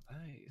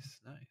 Nice,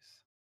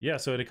 nice. Yeah,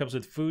 so it comes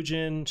with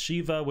Fujin,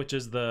 Shiva, which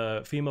is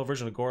the female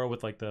version of Goro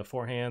with like the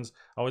 4 hands.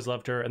 Always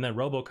loved her. And then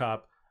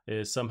RoboCop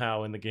is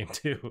somehow in the game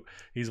too.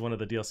 He's one of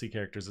the DLC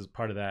characters as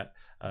part of that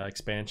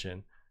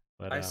expansion.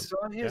 But I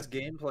saw his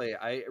gameplay.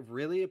 I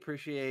really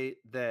appreciate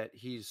that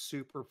he's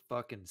super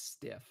fucking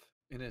stiff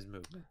in his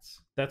movements.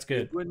 That's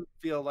good. It wouldn't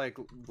feel like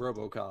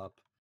RoboCop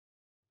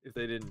if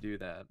they didn't do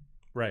that.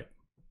 Right.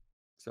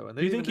 So, and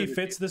do you think he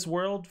fits this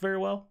world very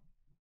well?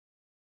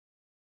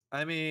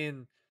 I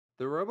mean,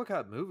 the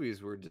RoboCop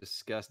movies were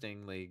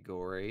disgustingly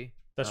gory.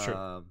 That's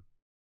true.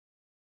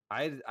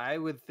 I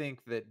would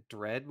think that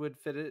Dredd would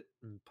fit it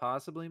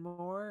possibly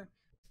more.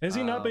 Has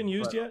he not been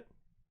used yet?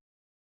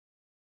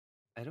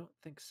 I don't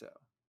think so.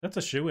 That's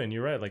a shoe-in.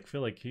 You're right. Like,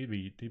 feel like he'd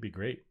be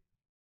great.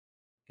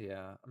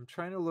 Yeah, I'm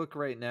trying to look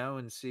right now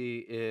and see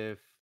if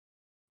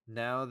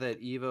now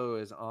that Evo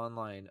is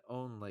online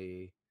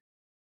only,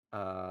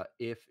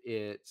 if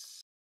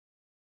it's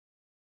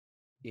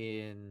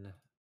in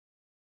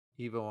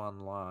Evo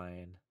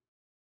Online.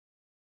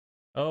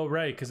 Oh,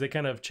 right, because they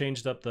kind of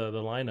changed up the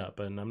lineup,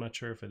 and I'm not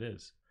sure if it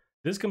is.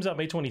 This comes out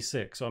May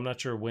 26th, so I'm not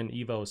sure when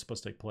Evo is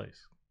supposed to take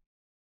place.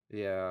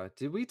 Yeah,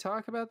 did we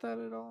talk about that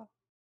at all?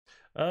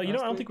 I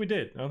don't think we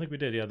did. I don't think we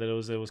did. Yeah, that it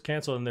was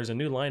canceled, and there's a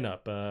new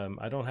lineup.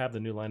 I don't have the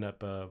new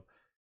lineup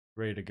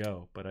ready to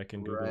go, but I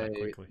can Google that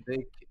quickly.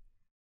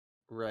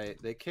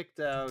 They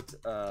kicked out.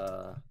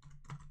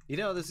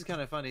 This is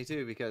kind of funny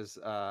too because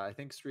I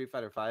think Street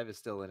Fighter V is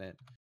still in it,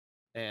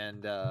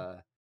 and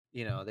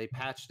they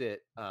patched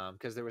it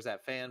because there was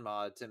that fan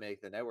mod to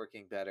make the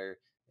networking better,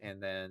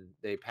 and then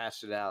they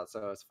patched it out.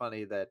 So it's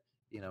funny that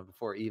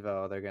before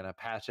Evo they're gonna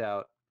patch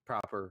out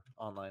proper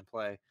online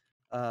play.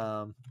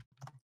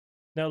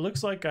 Now it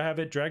looks like I have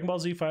it: Dragon Ball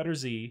Z Fighter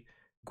Z,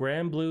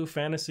 Grand Blue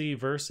Fantasy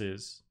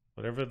Versus,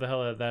 whatever the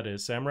hell that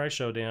is, Samurai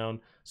Showdown,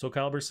 Soul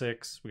Calibur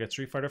 6. We got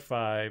Street Fighter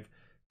 5,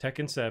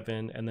 Tekken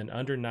 7, and then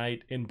Under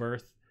Night, In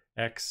Birth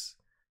X,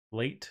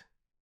 Late.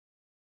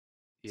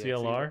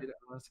 CLR.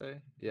 I want to say,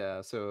 yeah.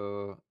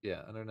 So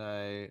yeah, Under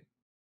Night.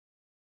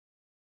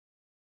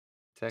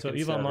 Tekken so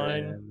EVE 7.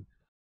 Online.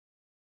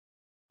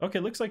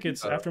 Okay, looks like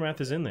it's Aftermath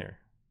is in there.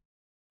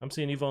 I'm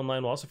seeing EVE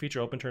Online will also feature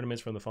open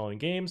tournaments from the following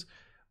games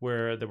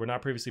where they were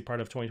not previously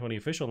part of 2020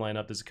 official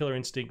lineup. There's Killer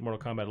Instinct,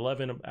 Mortal Kombat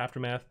 11,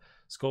 Aftermath,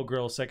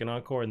 Skullgirls Second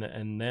Encore,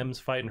 and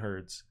Them's Fighting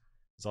Herds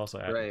is also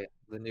added. Right,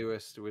 the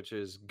newest, which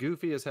is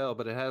goofy as hell,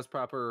 but it has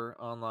proper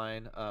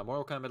online.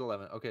 Mortal Kombat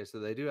 11. Okay, so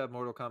they do have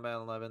Mortal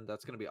Kombat 11.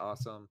 That's going to be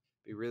awesome.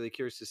 Be really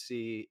curious to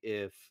see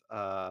if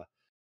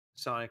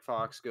Sonic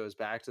Fox goes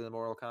back to the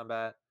Mortal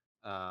Kombat.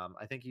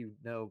 I think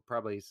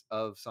probably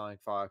of Sonic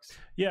Fox.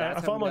 Yeah,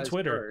 I follow him on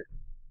Twitter. Start.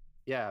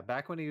 Yeah,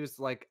 back when he was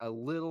like a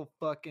little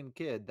fucking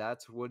kid,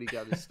 that's what he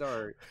got to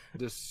start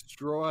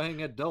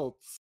destroying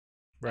adults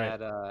at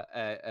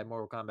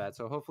Mortal Kombat.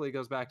 So hopefully he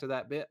goes back to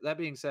that. That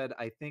being said,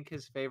 I think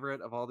his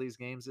favorite of all these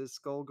games is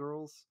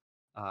Skullgirls.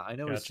 I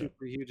know he's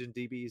super huge in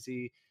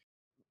DBZ,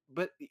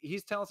 but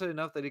he's talented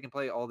enough that he can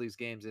play all these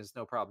games and it's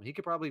no problem. He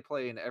could probably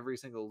play in every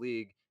single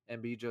league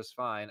and be just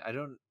fine.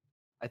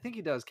 I think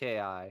he does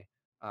KI.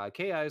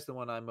 KI is the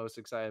one I'm most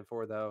excited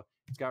for, though.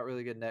 It's got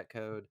really good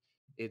netcode.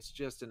 It's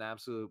just an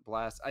absolute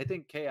blast. I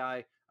think KI,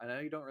 I know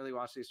you don't really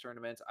watch these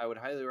tournaments. I would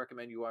highly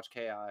recommend you watch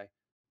KI.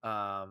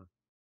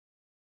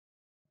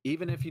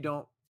 Even if you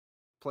don't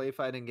play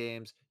fighting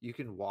games, you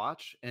can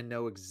watch and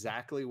know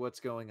exactly what's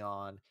going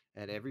on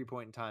at every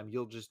point in time.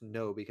 You'll just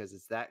know because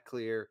it's that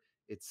clear.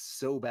 It's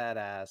so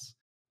badass.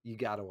 You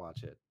got to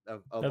watch it.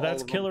 Now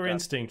that's Killer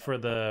Instinct for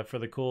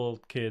the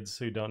cool kids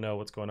who don't know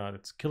what's going on.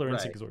 It's Killer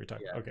Instinct is what you're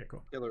talking about. Okay,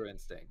 cool. Killer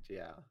Instinct,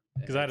 yeah.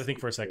 Because I had to think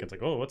for a second. It's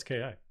like, oh, what's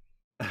KI?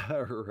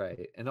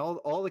 Right. And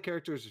all the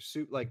characters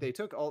are like they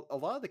took a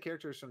lot of the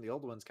characters from the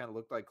old ones kind of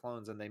looked like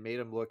clones and they made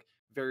them look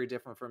very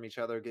different from each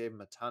other, gave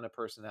them a ton of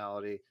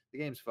personality. The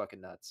game's fucking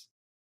nuts.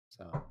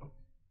 So,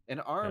 and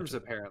ARMS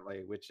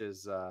apparently, which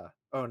is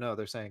oh no,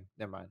 they're saying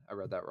never mind. I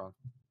read that wrong.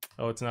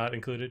 Oh, it's not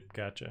included?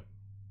 Gotcha.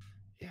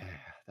 Yeah,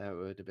 that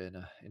would have been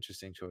an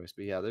interesting choice.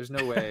 But yeah, there's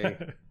no way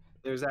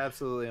There's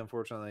absolutely,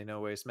 unfortunately,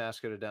 no way Smash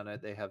could have done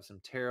it. They have some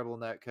terrible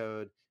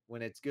netcode.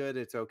 When it's good,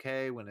 it's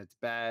okay. When it's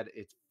bad,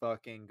 it's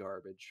fucking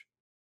garbage.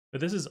 But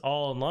this is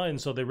all online,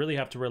 so they really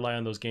have to rely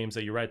on those games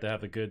that you're right that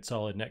have a good,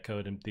 solid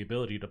netcode and the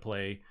ability to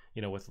play,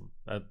 with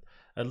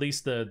at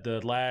least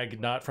the lag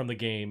not from the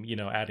game,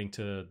 adding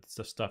to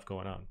the stuff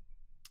going on.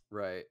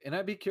 Right. And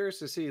I'd be curious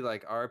to see,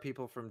 like, are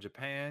people from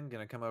Japan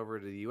going to come over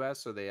to the US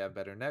so they have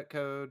better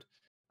netcode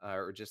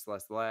or just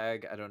less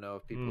lag? I don't know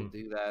if people Mm,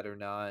 do that or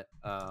not.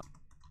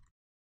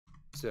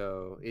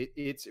 So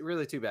it's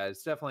really too bad.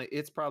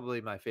 It's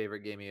probably my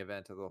favorite gaming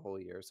event of the whole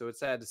year. So it's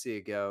sad to see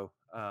it go.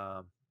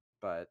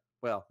 But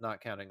well,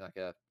 not counting like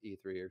a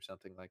E3 or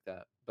something like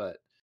that. But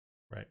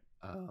right.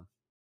 um,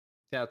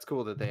 yeah, it's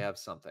cool that they have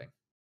something.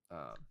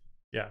 Um,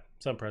 Yeah,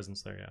 some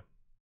presence there. Yeah.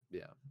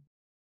 yeah.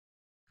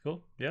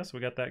 Cool. Yeah, so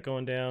we got that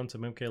going down,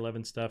 some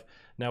MK11 stuff.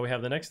 Now we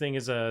have the next thing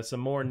is some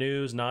more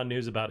news,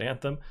 non-news about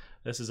Anthem.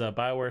 This is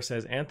BioWare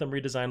says Anthem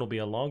redesign will be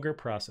a longer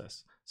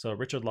process. So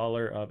Richard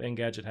Lawler of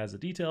Engadget has the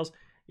details.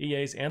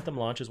 EA's Anthem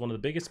launch is one of the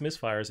biggest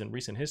misfires in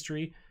recent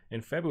history.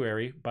 In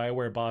February,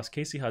 BioWare boss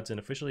Casey Hudson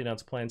officially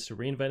announced plans to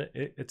reinvent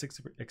its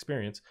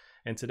experience,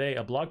 and today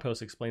a blog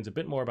post explains a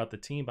bit more about the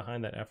team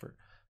behind that effort.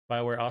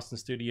 BioWare Austin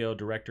Studio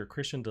director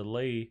Christian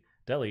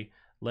Deli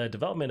led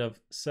development of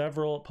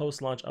several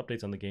post-launch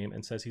updates on the game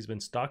and says he's been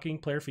stalking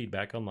player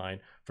feedback online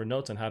for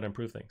notes on how to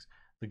improve things.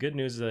 The good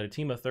news is that a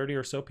team of 30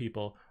 or so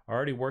people are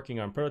already working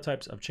on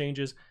prototypes of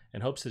changes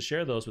and hopes to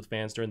share those with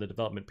fans during the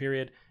development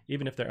period,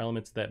 even if they're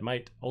elements that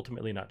might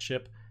ultimately not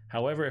ship.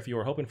 However, if you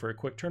are hoping for a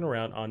quick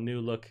turnaround on a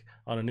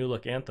new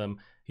look Anthem,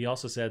 he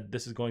also said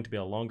this is going to be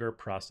a longer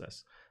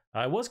process.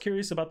 I was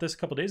curious about this a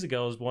couple days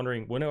ago. I was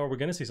wondering when are we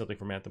going to see something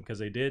from Anthem, because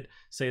they did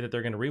say that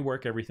they're going to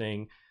rework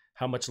everything.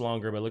 How much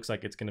longer? But it looks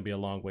like it's going to be a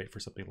long wait for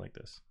something like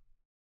this.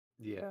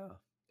 Yeah.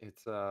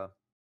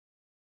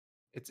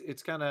 It's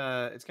it's kind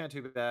of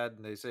too bad.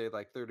 And they say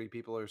like 30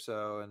 people or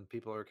so, and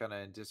people are kind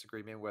of in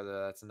disagreement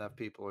whether that's enough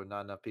people or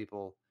not enough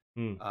people.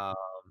 Hmm. Um,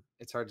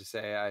 it's hard to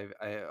say.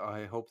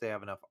 I hope they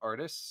have enough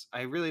artists.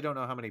 I really don't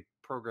know how many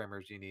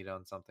programmers you need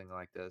on something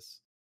like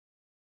this.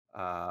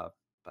 Uh,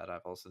 but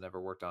I've also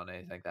never worked on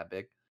anything that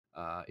big,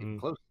 even Hmm.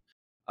 close.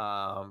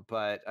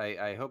 But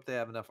I hope they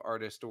have enough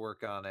artists to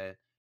work on it.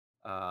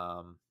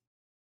 Um,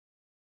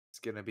 it's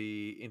going to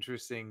be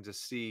interesting to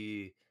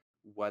see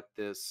what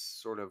this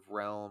sort of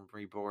realm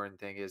reborn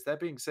thing is. That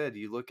being said,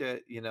 you look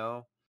at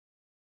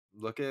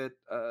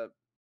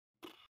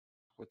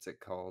what's it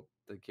called?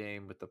 The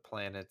game with the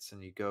planets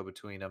and you go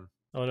between them.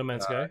 Oh, No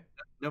Man's Uh, Sky.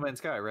 No Man's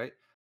Sky, right?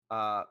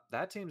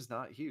 That team's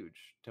not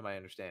huge, to my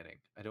understanding.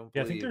 I don't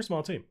Yeah, I think they're believe. a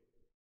small team.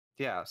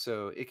 Yeah,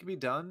 so it can be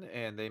done,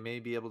 and they may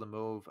be able to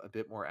move a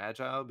bit more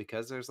agile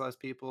because there's less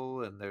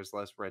people and there's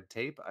less red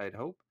tape. I'd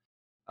hope,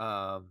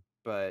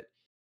 but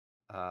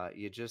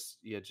you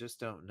just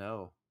don't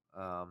know.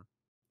 Um,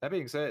 that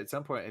being said, at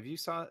some point, have you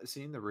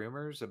seen the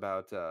rumors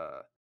about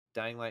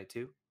Dying Light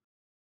 2?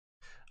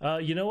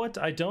 You know what?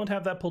 I don't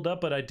have that pulled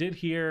up, but I did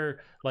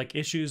hear like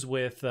issues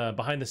with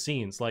behind the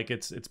scenes. Like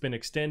it's been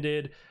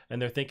extended,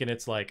 and they're thinking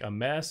it's like a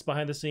mess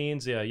behind the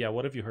scenes. Yeah, yeah.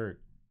 What have you heard?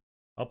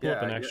 I'll pull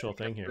up Yeah, an yeah, actual I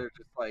guess thing here. they're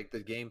just like the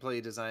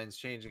gameplay design's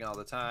changing all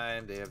the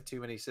time. They have too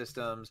many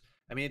systems.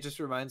 I mean, it just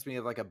reminds me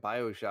of like a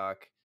BioShock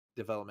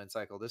development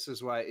cycle. This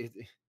is why it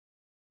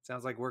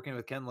sounds like working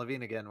with Ken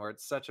Levine again, where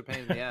it's such a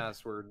pain in the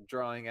ass. We're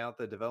drawing out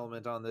the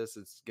development on this.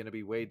 It's going to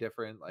be way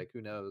different. Like,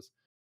 who knows?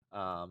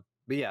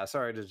 But yeah,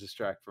 sorry to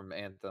distract from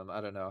Anthem.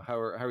 I don't know. How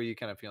are you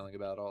kind of feeling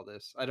about all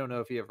this? I don't know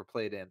if you ever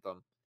played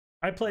Anthem.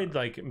 I Uh, played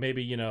like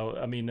maybe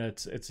I mean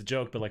it's a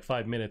joke, but like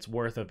 5 minutes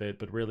worth of it,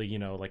 but really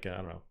like I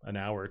don't know, an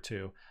hour or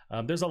two.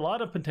 There's a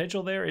lot of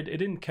potential there. It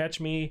didn't catch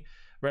me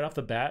right off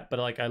the bat, but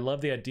like I love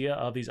the idea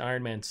of these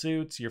Iron Man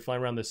suits. You're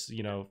flying around this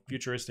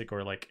futuristic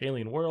or like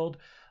alien world.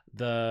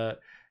 The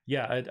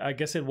Yeah, I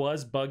guess it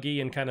was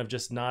buggy and kind of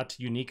just not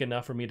unique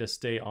enough for me to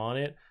stay on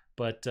it.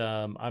 But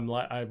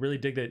I really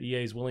dig that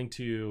EA is willing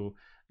to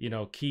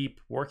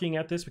keep working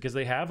at this because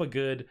they have a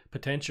good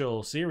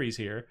potential series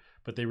here,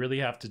 but they really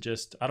have to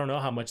just I don't know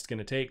how much it's going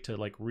to take to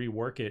like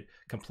rework it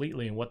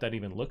completely and what that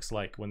even looks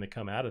like when they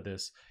come out of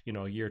this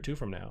a year or two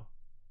from now.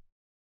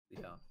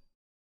 yeah,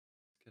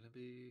 it's gonna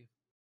be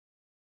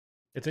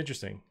It's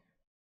interesting.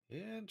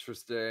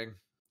 interesting.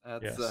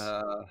 That's Yes.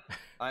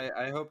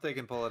 I hope they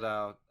can pull it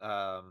out.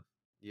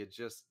 You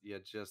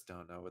just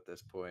don't know at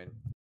this point.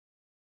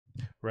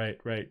 Right.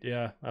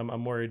 Yeah,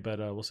 I'm worried, but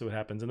we'll see what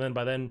happens. And then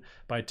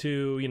by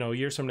two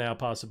years from now,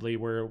 possibly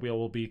where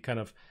we'll be kind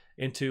of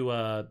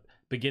into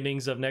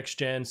beginnings of next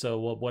gen. So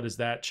what does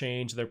that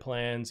change their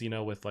plans?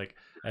 With like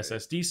Right.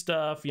 SSD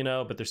stuff,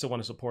 but they still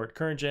want to support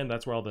current gen.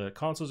 That's where all the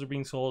consoles are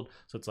being sold.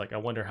 So it's like I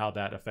wonder how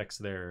that affects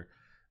their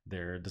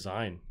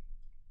design.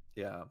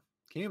 Yeah.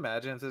 Can you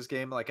imagine if this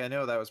game, like, I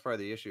know that was part of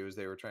the issue is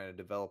they were trying to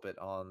develop it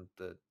on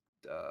the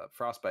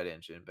Frostbite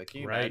engine, but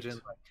can you Right. imagine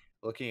like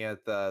looking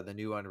at the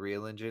new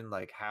Unreal engine,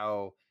 like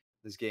how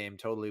this game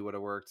totally would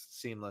have worked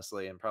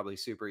seamlessly and probably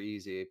super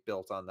easy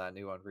built on that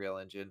new Unreal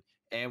engine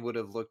and would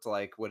have looked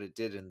like what it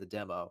did in the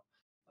demo.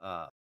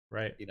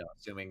 Right.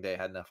 Assuming they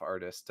had enough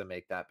artists to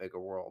make that big a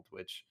world,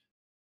 which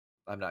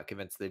I'm not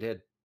convinced they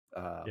did.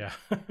 Yeah.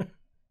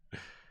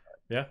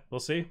 Yeah, we'll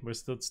see. We're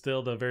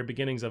still the very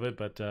beginnings of it,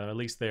 but at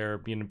least they're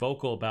being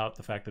vocal about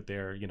the fact that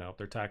they're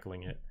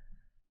tackling it.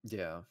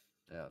 Yeah,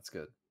 yeah, it's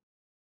good.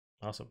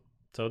 Awesome.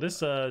 So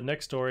this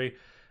next story,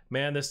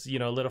 man, this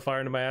lit a fire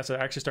into my ass. I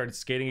actually started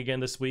skating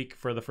again this week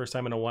for the first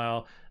time in a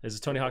while. This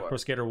is Tony Hawk Pro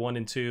Skater 1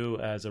 and 2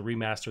 as a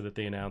remaster that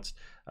they announced.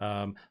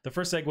 The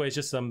first segue is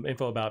just some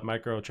info about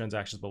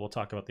microtransactions, but we'll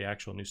talk about the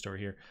actual news story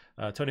here.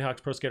 Tony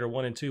Hawk's Pro Skater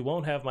 1 and 2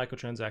 won't have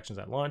microtransactions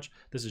at launch.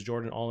 This is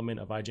Jordan Alleman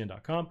of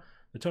IGN.com.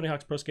 The Tony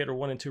Hawk's Pro Skater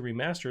 1 and 2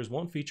 remasters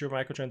won't feature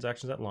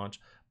microtransactions at launch,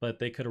 but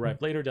they could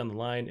arrive later down the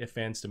line if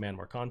fans demand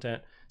more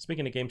content.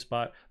 Speaking of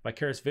GameSpot,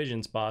 Vicarious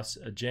Visions boss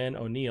Jen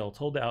O'Neill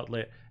told the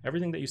outlet,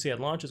 "Everything that you see at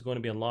launch is going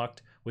to be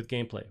unlocked with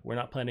gameplay. We're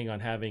not planning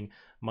on having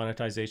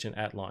monetization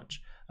at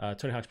launch."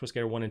 Tony Hawk's Pro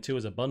Skater 1 and 2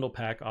 is a bundle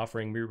pack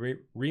offering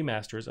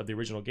remasters of the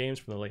original games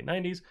from the late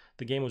 90s.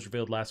 The game was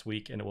revealed last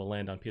week and it will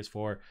land on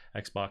PS4,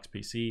 Xbox,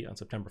 PC on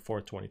September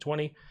 4th,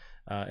 2020.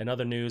 In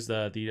other news,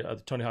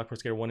 the Tony Hawk Pro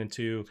Skater 1 and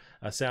 2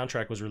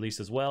 soundtrack was released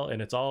as well,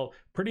 and it's all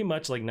pretty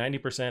much like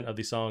 90% of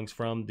the songs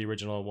from the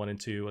original 1 and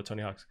 2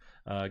 Tony Hawk's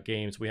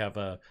games. We have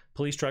a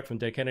police truck from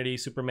Dead Kennedy,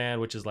 Superman,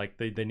 which is like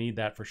they need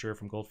that for sure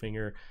from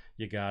Goldfinger.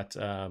 You got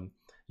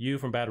You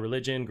from Bad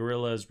Religion,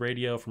 Gorillaz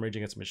Radio from Rage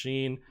Against the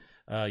Machine.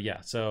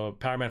 Yeah, so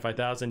Power Man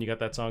 5000, you got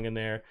that song in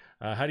there.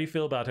 How do you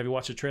feel about, have you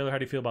watched the trailer? How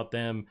do you feel about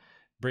them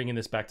bringing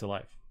this back to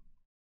life?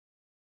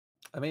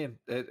 I mean,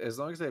 as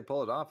long as they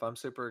pull it off, I'm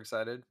super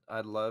excited.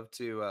 I'd love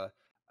to.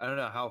 I don't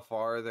know how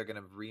far they're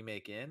gonna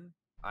remake in.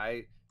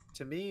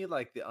 To me,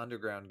 like the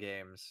underground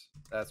games,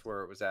 that's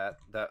where it was at.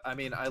 I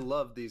mean, I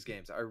love these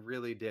games, I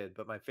really did.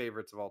 But my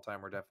favorites of all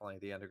time were definitely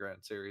the underground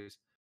series.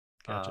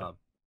 Gotcha. Um,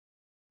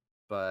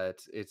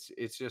 but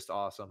it's just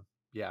awesome,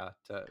 yeah,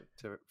 to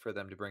for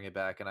them to bring it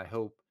back, and I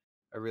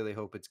really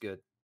hope it's good.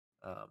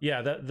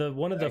 Yeah, the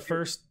one of I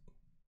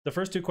the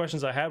first two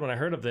questions I had when I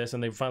heard of this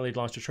and they finally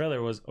launched a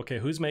trailer was, okay,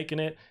 who's making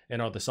it and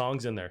are the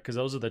songs in there? Because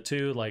those are the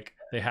two, like,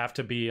 they have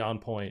to be on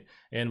point.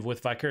 And with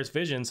Vicarious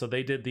Vision, so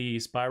they did the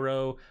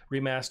Spyro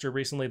remaster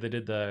recently. They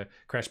did the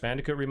Crash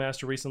Bandicoot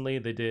remaster recently.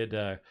 They did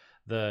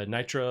the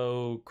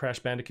Nitro Crash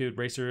Bandicoot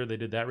Racer. They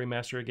did that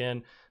remaster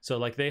again. So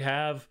like they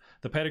have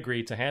the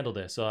pedigree to handle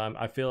this. So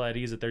I feel at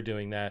ease that they're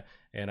doing that.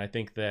 And I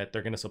think that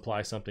they're going to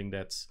supply something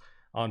that's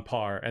on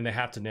par, and they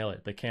have to nail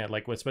it. They can't,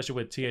 like, especially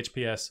with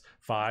THPS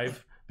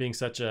 5 being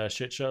such a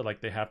shit show,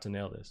 like they have to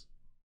nail this.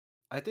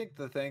 I think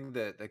the thing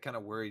that kind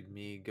of worried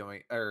me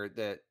going, or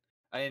that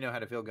I didn't know how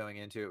to feel going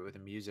into it with the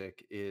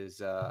music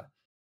is I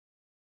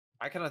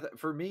kind of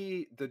for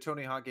me the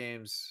Tony Hawk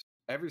games,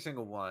 every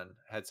single one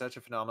had such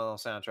a phenomenal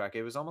soundtrack.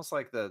 It was almost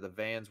like the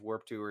Vans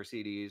Warp Tour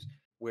CDs,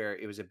 where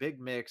it was a big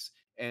mix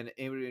and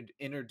it would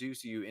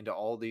introduce you into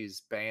all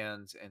these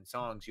bands and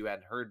songs you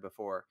hadn't heard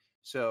before.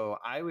 So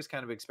I was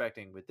kind of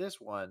expecting with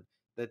this one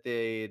that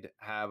they'd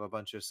have a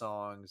bunch of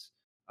songs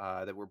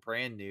that were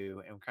brand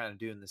new and kind of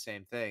doing the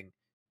same thing.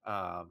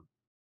 Um,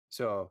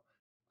 so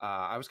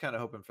I was kind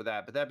of hoping for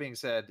that. But that being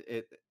said,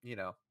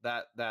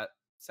 that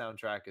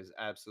soundtrack is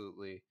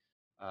absolutely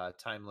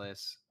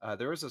timeless.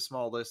 There was a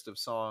small list of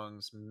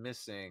songs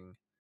missing.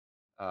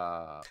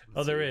 Oh,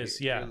 Let's there see. is,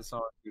 Here yeah. are the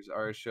songs whose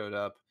art showed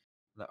up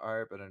in the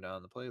art, but are not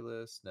on the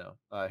playlist. No.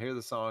 Here are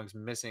the songs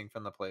missing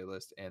from the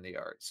playlist and the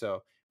art.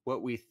 So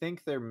what we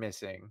think they're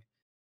missing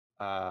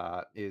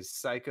is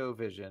Psycho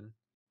Vision,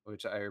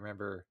 which I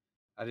remember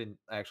I didn't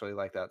actually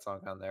like that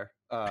song on there.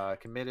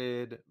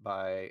 Committed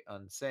by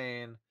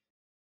Unsane,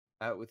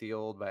 Out with the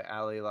Old by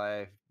Alley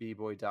Life,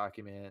 B-Boy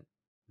Document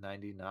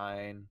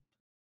 99,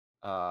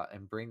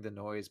 and Bring the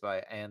Noise by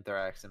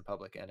Anthrax and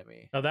Public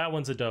Enemy. Oh, that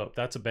one's a dope.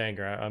 That's a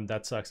banger.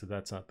 That sucks that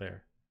that's not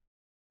there.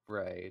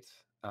 Right.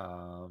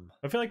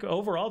 I feel like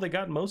overall they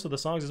got most of the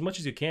songs as much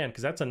as you can,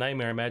 because that's a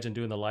nightmare. I imagine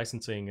doing the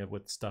licensing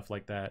with stuff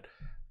like that.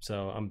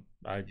 So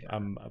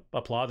I'm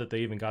applaud that they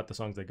even got the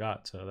songs they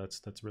got. So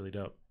that's really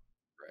dope.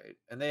 Right.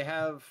 And they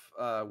have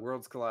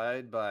Worlds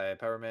Collide by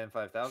Power Man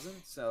 5000.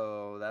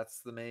 So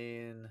that's the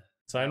main.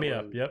 Sign me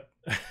up. Yep.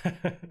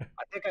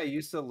 I think I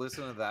used to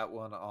listen to that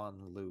one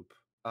on loop.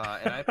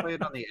 And I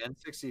played on the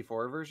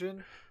N64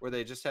 version where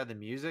they just had the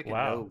music and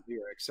Wow. no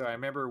lyrics. So I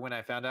remember when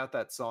I found out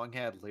that song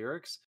had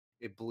lyrics,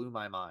 it blew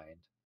my mind.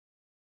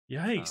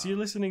 Yikes!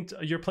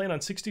 You're playing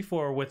on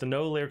 64 with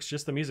no lyrics,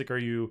 just the music. Were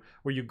you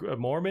a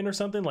Mormon or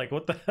something? Like,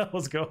 what the hell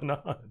is going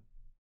on?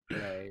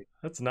 Right.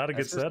 That's not a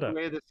good That's just setup. the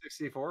way the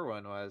 64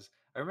 one was.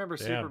 I remember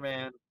Damn.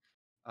 Superman.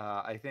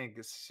 I think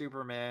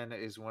Superman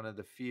is one of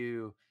the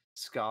few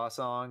ska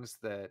songs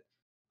that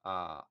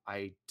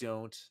I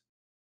don't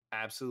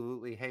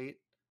absolutely hate.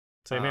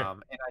 Same here.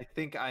 And I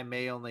think I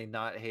may only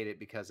not hate it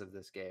because of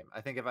this game.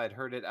 I think if I'd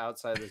heard it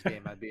outside of this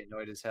game, I'd be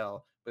annoyed as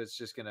hell. But it's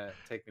just gonna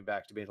take me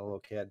back to being a little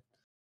kid.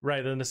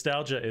 Right, the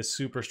nostalgia is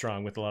super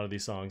strong with a lot of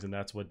these songs, and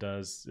that's what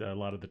does a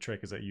lot of the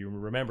trick is that you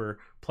remember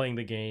playing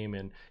the game.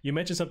 And you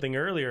mentioned something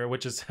earlier,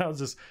 which is sounds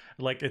just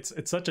like it's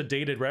such a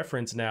dated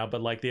reference now,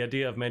 but like the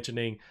idea of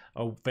mentioning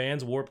a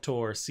Vans Warped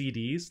Tour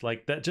CDs,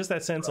 like that, just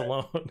that sense Right.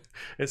 alone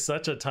is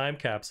such a time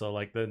capsule.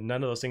 Like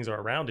none of those things are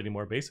around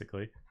anymore,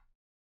 basically.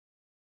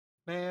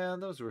 Man,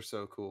 those were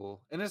so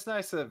cool. And it's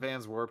nice that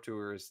Vans Warped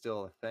Tour is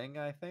still a thing,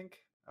 I think.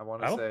 I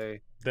want to I don't.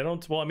 say. They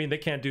don't. Well, I mean, they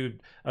can't do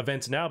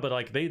events now, but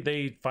like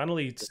they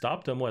finally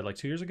stopped them. What, like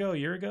 2 years ago, a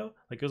year ago?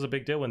 Like it was a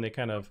big deal when they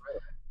kind of,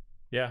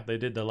 yeah, they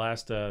did the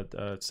last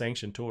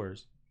sanctioned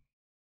tours.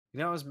 You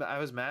know, I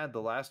was mad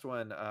the last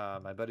one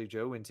my buddy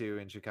Joe went to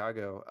in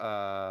Chicago.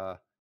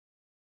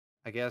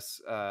 I guess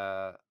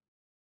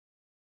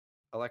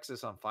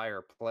Alexis on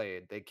Fire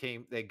played. They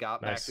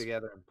got back Nice.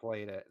 together and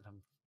played it, and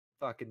I'm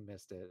fucking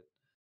missed it.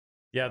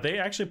 Yeah, they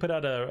actually put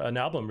out an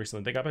album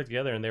recently. They got back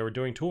together and they were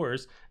doing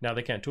tours. Now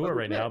they can't Oh, tour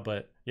right now, legit.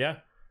 but yeah.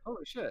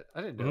 Holy shit.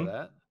 I didn't know hmm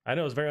that. I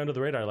know it was very under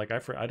the radar. Like I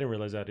didn't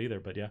realize that either,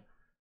 but yeah,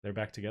 they're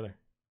back together.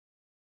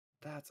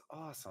 That's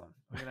awesome.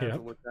 I'm gonna have to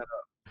Yep. look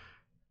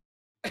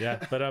that Yeah,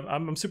 up. but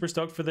I'm super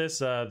stoked for this.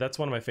 That's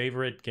one of my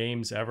favorite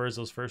games ever. Is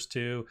those first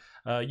two.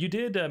 You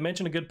did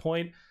mention a good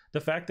point. The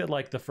fact that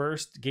like the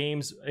first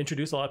games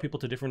introduced a lot of people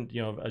to different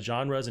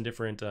genres and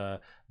different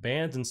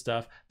bands and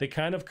stuff. They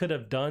kind of could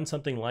have done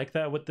something like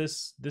that with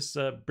this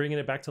bringing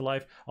it back to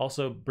life.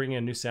 Also bringing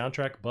a new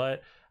soundtrack.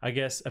 But I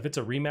guess if it's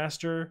a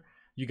remaster,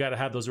 you got to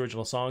have those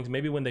original songs.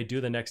 Maybe when they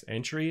do the next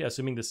entry,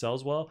 assuming this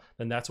sells well,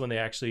 then that's when they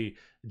actually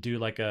do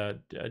like a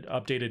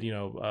updated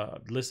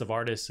list of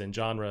artists and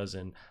genres.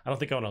 And I don't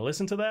think I want to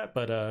listen to that,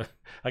 but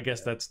I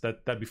guess Yeah.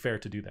 that'd be fair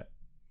to do that.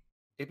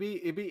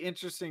 It'd be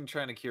interesting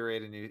trying to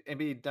curate a new. It'd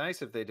be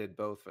nice if they did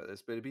both for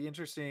this, but it'd be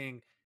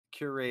interesting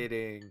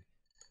curating,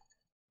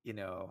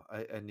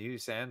 a new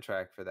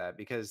soundtrack for that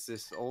because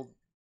this old.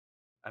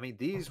 I mean,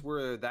 these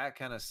were that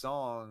kind of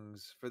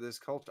songs for this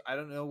culture. I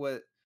don't know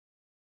what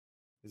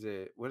is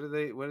it. What are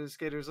they? What do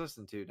skaters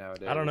listen to I don't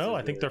nowadays? know.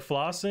 Is I think it they're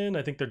flossing.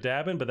 I think they're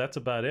dabbing, but that's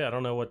about it. I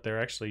don't know what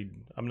they're actually.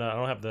 I'm not. I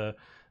don't have the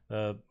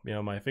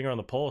my finger on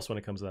the pulse when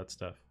it comes to that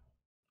stuff.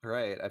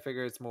 right? I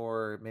figure it's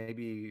more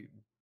maybe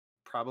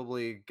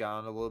probably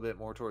gone a little bit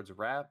more towards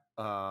rap.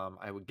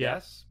 I would Yeah.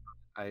 guess.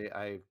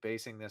 I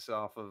basing this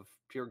off of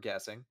pure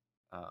guessing.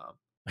 Um,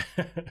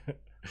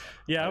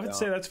 Yeah, I I would don't.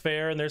 say that's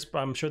fair. And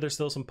I'm sure there's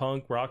still some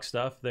punk rock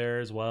stuff there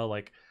as well,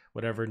 like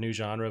whatever new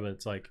genre. But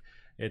it's like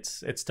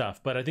it's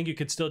tough. But I think you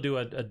could still do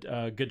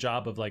a good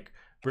job of like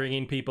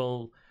bringing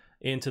people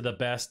into the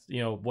best,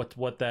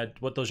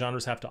 what those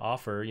genres have to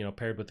offer,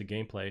 paired with the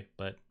gameplay.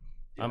 But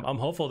Yeah. I'm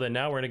hopeful that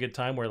now we're in a good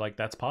time where like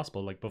that's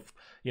possible. Like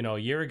a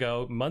year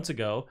ago, months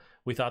ago,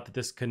 we thought that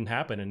this couldn't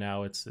happen, and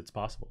now it's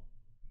possible.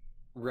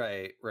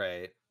 Right.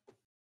 Right.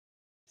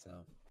 So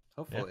Yeah,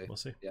 hopefully, we'll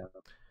see. yeah.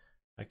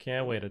 I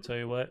can't wait. I tell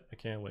you what, I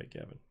can't wait,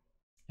 Gavin.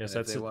 Yes,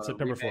 And if that's they want to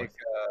September remake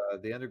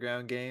 4th. the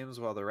underground games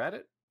while they're at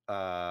it,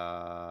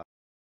 of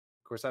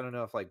course, I don't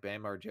know if like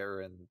Bam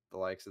Margera and the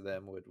likes of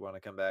them would want to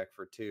come back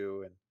for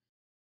two and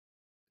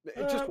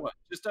just Uh, one,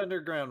 just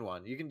underground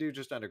one. You can do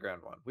just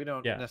underground one. We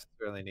don't yeah.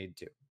 necessarily need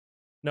two.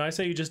 No, I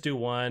say you just do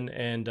one,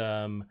 and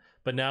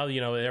but now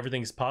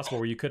everything's possible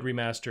where you could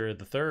remaster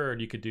the third,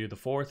 you could do the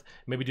fourth,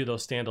 maybe do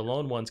those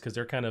standalone ones because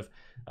they're kind of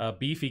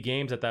beefy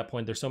games at that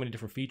point. There's so many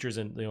different features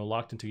and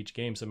locked into each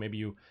game, so maybe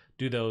you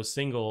do those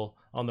single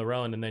on their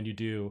own, and then you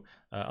do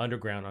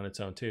underground on its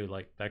own too.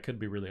 Like that could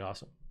be really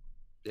awesome.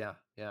 Yeah,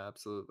 yeah,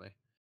 absolutely.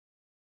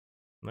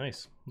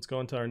 Nice. Let's go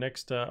into our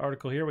next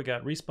article here. We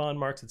got Respawn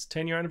marks its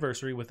 10-year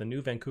anniversary with a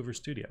new Vancouver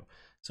studio.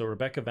 So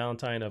Rebecca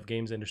Valentine of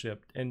Games Industry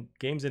and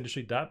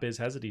GamesIndustry.biz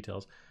has the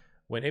details.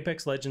 When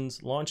Apex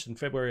Legends launched in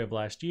February of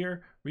last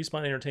year,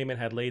 Respawn Entertainment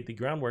had laid the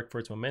groundwork for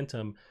its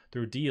momentum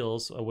through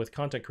deals with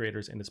content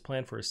creators and its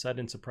plan for a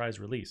sudden surprise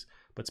release.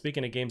 But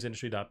speaking of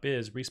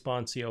GamesIndustry.biz,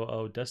 Respawn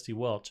COO Dusty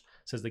Welch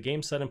says the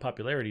game's sudden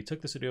popularity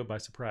took the studio by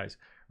surprise,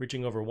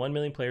 reaching over 1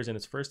 million players in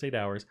its first 8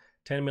 hours,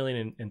 10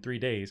 million in 3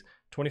 days,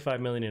 25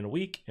 million in a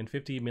week, and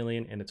 50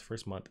 million in its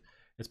first month.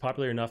 It's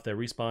popular enough that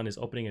Respawn is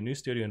opening a new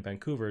studio in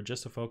Vancouver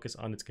just to focus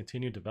on its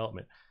continued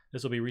development.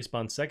 This will be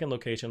Respawn's second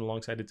location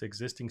alongside its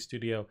existing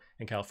studio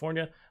in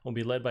California and will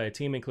be led by a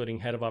team including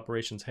Head of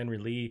Operations Henry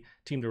Lee,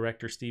 Team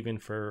Director Stephen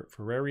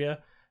Ferreria.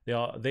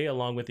 They,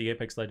 along with the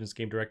Apex Legends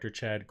game director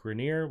Chad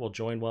Grenier, will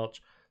join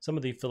Welch. Some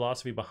of the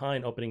philosophy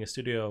behind opening a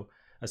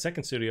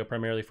second studio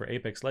primarily for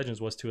Apex Legends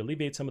was to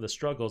alleviate some of the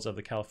struggles of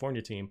the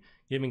California team,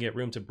 giving it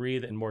room to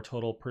breathe and more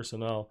total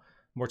personnel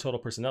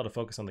to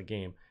focus on the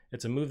game.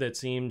 It's a move that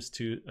seems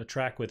to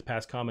track with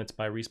past comments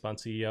by Respawn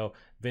CEO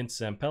Vince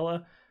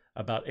Zampella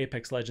about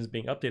Apex Legends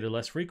being updated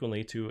less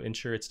frequently to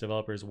ensure its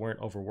developers weren't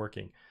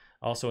overworking.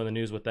 Also in the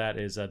news with that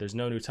is there's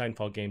no new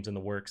Titanfall games in the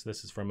works.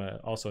 This is from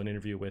also an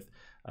interview with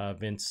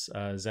Vince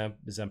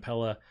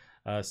Zampella,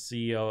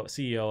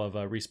 CEO of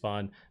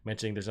Respawn,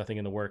 mentioning there's nothing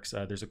in the works.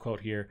 There's a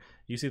quote here.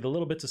 You see the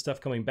little bits of stuff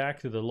coming back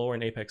through the lore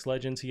in Apex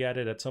Legends. He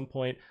added, at some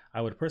point,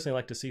 I would personally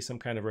like to see some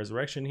kind of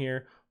resurrection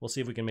here. We'll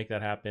see if we can make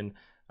that happen,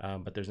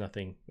 but there's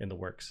nothing in the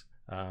works.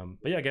 But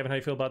yeah, Gavin, how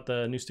you feel about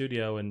the new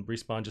studio and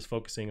Respawn just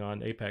focusing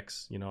on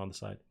Apex, on the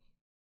side?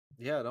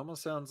 Yeah, it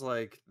almost sounds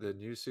like the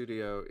new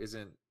studio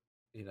isn't,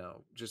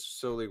 just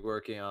solely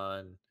working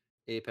on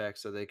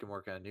Apex so they can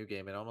work on a new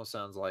game. It almost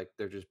sounds like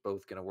they're just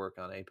both going to work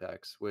on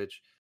Apex,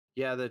 which,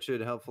 yeah, that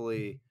should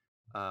hopefully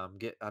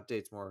get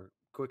updates more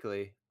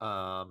quickly.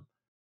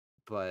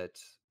 But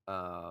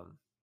um,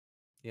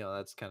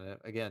 that's kind of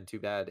again too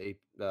bad.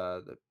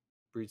 The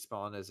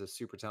Respawn is a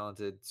super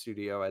talented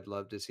studio. I'd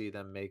love to see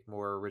them make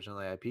more original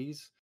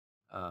IPs,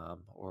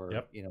 or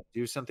Yep.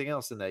 do something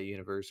else in that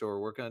universe, or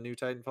work on a new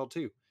Titanfall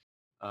 2.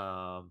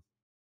 Um,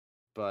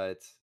 but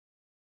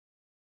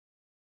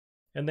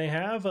And they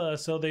have,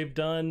 so they've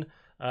done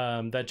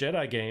that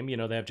Jedi game.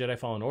 They have Jedi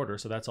Fallen Order,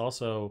 so that's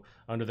also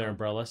under their uh,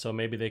 umbrella. So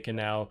maybe they can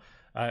now.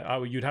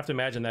 You'd have to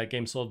imagine that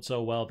game sold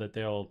so well that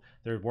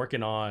they're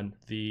working on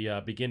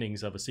the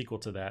beginnings of a sequel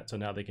to that. So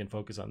now they can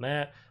focus on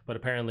that. But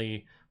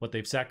apparently, what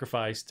they've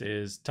sacrificed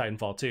is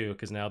Titanfall 2,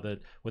 because now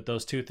that with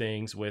those two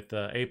things, with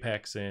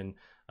Apex and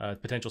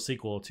potential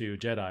sequel to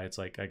Jedi, it's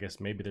like I guess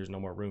maybe there's no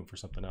more room for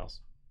something else.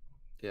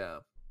 yeah,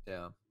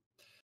 yeah.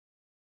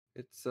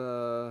 It's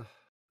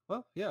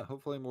well, yeah,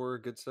 hopefully more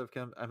good stuff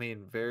come. I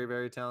mean, very,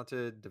 very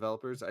talented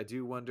developers. I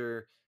do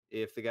wonder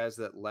if the guys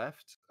that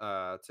left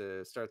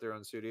to start their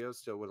own studios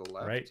still would have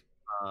Right. left.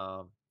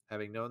 Um,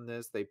 Having known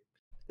this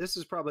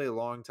is probably a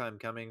long time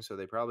coming, so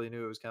they probably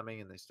knew it was coming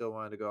and they still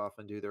wanted to go off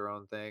and do their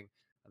own thing.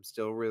 I'm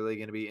still really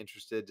going to be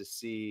interested to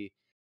see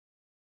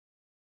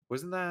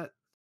wasn't that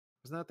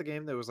wasn't that the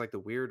game that was like the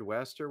Weird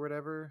West or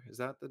whatever? Is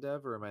that the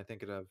dev, or am I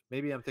thinking of?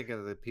 Maybe I'm thinking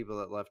of the people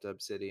that left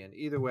Obsidian.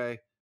 Either way,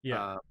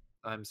 Yeah. uh,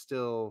 I'm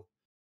still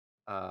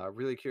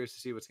really curious to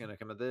see what's going to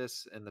come of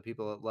this and the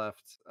people that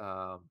left.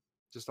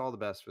 Just all the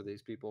best for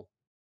these people,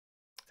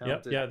 Yep.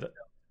 talented, Yeah. talented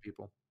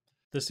people.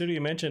 The studio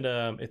you mentioned,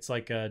 it's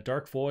like a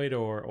Dark Void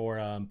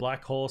or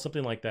Black Hole,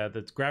 something like that.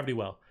 That's Gravity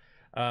Well.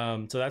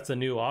 So that's a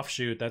new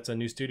offshoot. That's a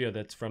new studio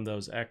that's from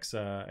those ex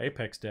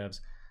Apex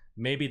devs.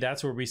 Maybe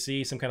that's where we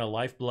see some kind of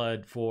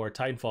lifeblood for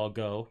Titanfall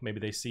go. Maybe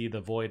they see the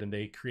void and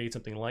they create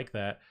something like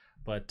that,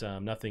 but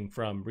nothing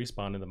from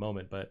Respawn in the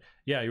moment. But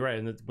yeah, you're right.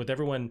 And with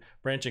everyone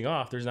branching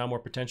off, there's now more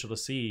potential to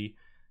see,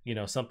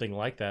 something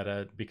like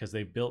that because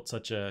they built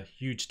such a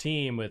huge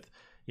team with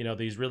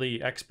these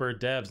really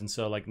expert devs, and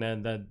so like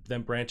then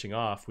them branching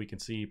off, we can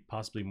see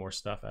possibly more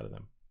stuff out of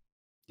them.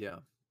 Yeah,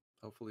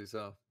 hopefully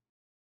so.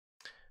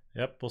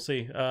 Yep, we'll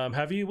see.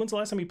 Have you? When's the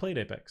last time you played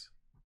Apex?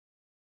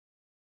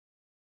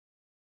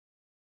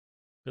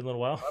 Been a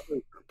little while.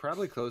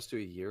 Probably close to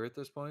a year at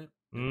this point.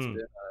 It's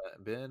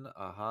Mm, been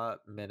a hot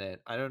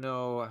minute. I don't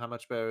know how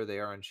much better they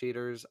are on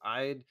cheaters.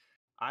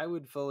 I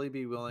would fully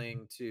be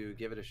willing to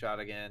give it a shot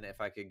again if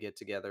I could get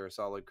together a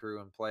solid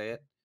crew and play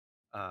it.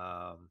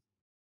 Um,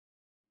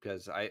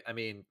 because I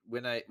mean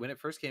when it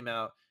first came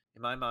out,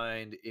 in my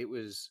mind it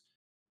was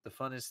the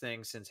funnest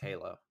thing since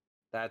Halo.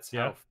 That's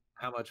yeah.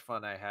 how much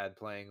fun I had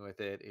playing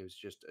with it. It was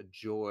just a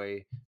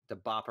joy to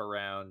bop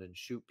around and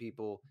shoot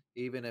people.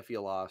 Even if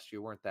you lost,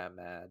 you weren't that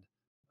mad,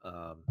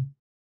 um,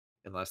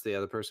 unless the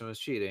other person was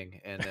cheating.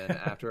 And then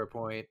after a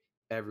point,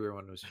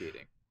 everyone was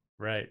cheating.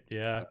 Right.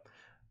 Yeah.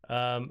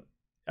 Um,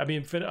 I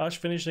mean, us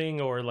finishing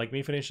or like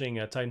me finishing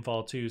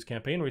Titanfall 2's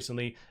campaign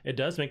recently, it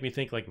does make me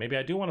think like maybe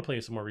I do want to play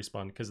some more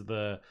Respawn because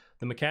the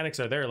mechanics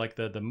are there, like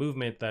the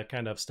movement, that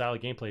kind of style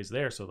of gameplay is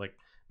there. So like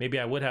maybe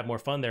I would have more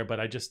fun there, but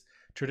I just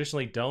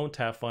traditionally don't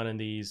have fun in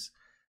these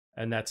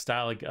and that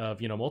style of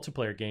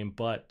multiplayer game.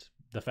 But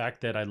the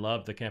fact that I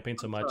love the campaign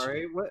so much.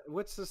 Sorry,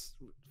 what's this?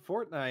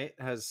 Fortnite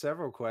has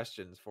several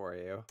questions for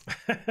you.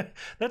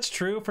 That's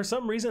true for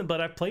some reason,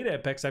 but I've played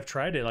Apex. I've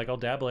tried it. Like I'll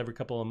dabble every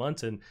couple of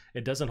months, and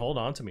it doesn't hold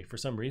on to me for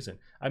some reason.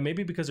 I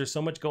maybe because there's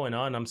so much going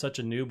on. I'm such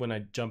a noob when I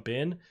jump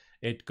in,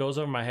 it goes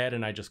over my head,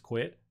 and I just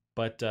quit.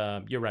 But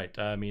you're right.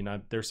 I mean,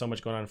 there's so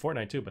much going on in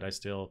Fortnite too, but I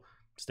still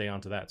stay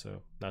onto that.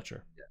 So not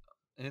sure.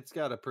 And it's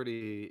got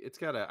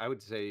a, I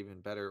would say,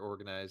 even better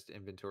organized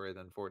inventory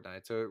than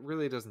Fortnite. So it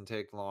really doesn't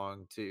take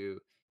long to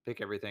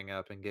pick everything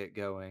up and get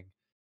going.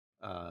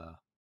 Uh,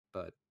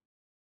 but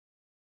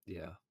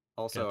yeah.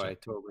 Also, Gotcha. I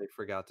totally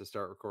forgot to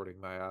start recording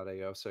my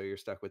audio, so you're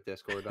stuck with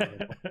Discord on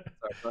this one.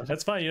 Sorry, bud.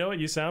 That's fine. You know what?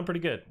 You sound pretty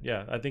good.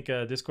 Yeah, I think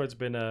Discord's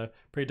been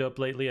pretty dope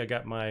lately. I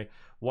got my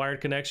wired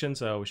connection,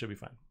 so we should be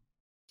fine.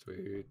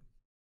 Sweet.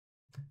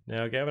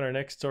 Now, Gavin, our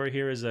next story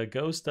here is a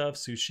Ghost of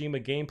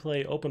Tsushima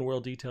gameplay, open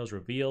world details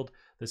revealed.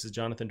 This is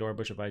Jonathan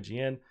Dornbush of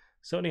IGN.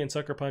 Sony and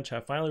Sucker Punch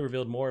have finally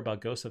revealed more about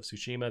Ghost of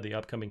Tsushima, the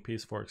upcoming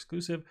PS4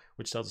 exclusive,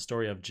 which tells the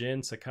story of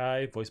Jin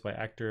Sakai, voiced by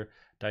actor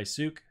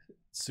Daisuke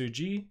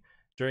Tsuji,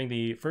 during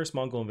the first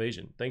Mongol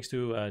invasion. Thanks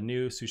to a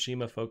new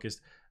Tsushima-focused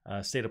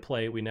state of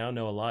play, we now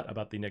know a lot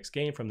about the next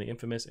game from the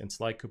infamous and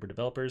Sly Cooper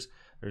developers.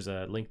 There's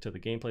a link to the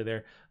gameplay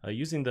there.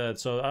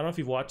 So I don't know if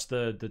you've watched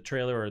the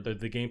trailer or the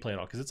gameplay at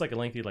all, because it's like a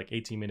lengthy, like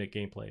 18-minute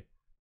gameplay.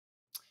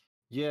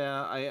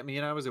 Yeah, I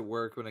mean, I was at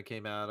work when it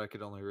came out. I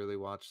could only really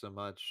watch so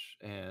much,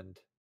 and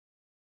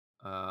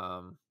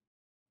um,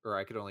 or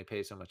I could only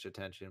pay so much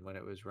attention when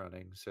it was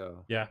running.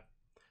 So Yeah.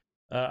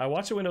 I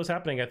watched it when it was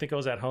happening. I think I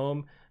was at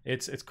home.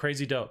 It's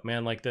crazy dope,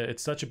 man. Like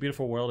it's such a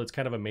beautiful world. It's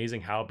kind of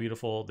amazing how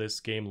beautiful this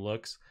game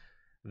looks.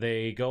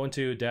 They go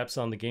into depths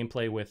on the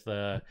gameplay with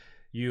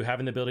you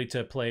having the ability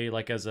to play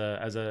like as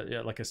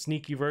a like a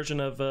sneaky version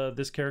of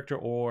this character,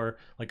 or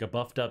like a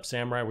buffed up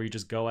samurai where you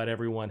just go at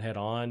everyone head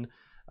on.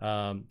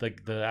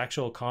 The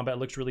actual combat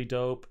looks really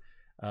dope.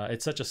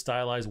 It's such a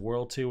stylized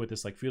world too, with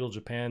this like feudal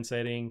Japan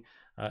setting.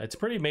 It's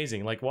pretty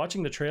amazing. Like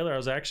watching the trailer, I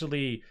was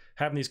actually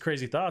having these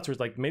crazy thoughts where it's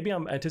like maybe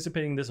I'm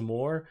anticipating this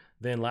more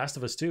than Last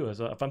of Us 2.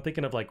 So if I'm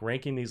thinking of like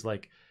ranking these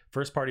like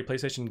first party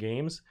PlayStation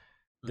games,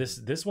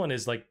 this one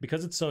is like,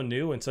 because it's so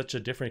new and such a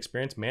different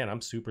experience, man, I'm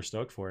super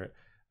stoked for it.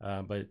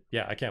 But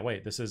yeah, I can't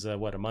wait. This is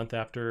what, a month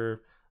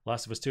after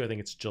Last of Us 2. I think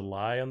it's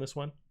July on this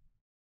one.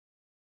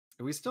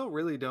 We still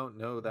really don't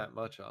know that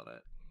much on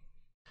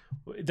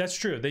it. That's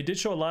true. They did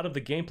show a lot of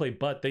the gameplay,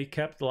 but they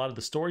kept a lot of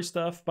the story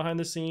stuff behind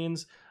the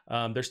scenes.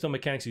 There's still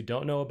mechanics you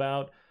don't know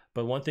about.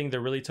 But one thing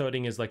they're really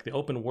toting is like the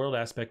open world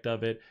aspect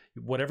of it.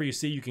 Whatever you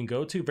see, you can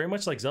go to. Very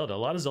much like Zelda. A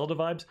lot of Zelda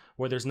vibes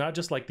where there's not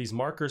just like these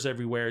markers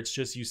everywhere. It's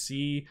just you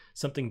see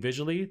something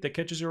visually that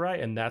catches your eye,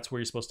 and that's where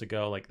you're supposed to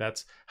go. Like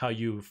that's how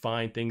you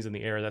find things in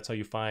the air. That's how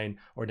you find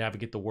or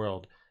navigate the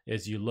world,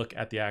 is you look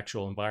at the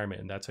actual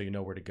environment, and that's how you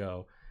know where to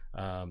go.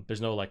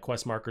 There's no like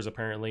quest markers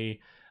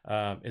apparently.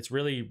 It's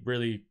really,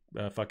 really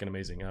fucking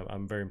amazing.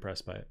 I'm very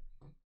impressed by it.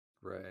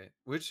 Right.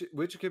 Which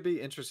could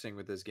be interesting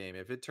with this game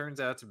if it turns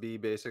out to be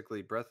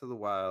basically Breath of the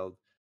Wild,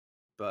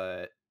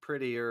 but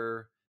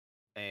prettier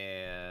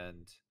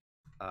and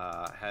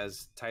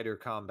has tighter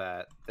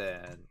combat.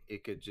 Then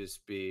it could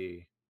just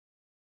be,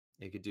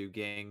 it could do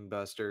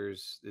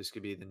gangbusters. This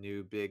could be the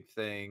new big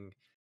thing.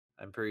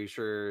 I'm pretty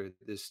sure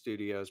this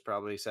studio is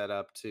probably set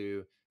up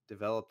to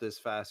develop this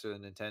faster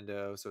than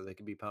Nintendo, so they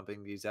could be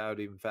pumping these out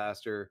even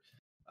faster.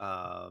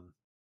 Um,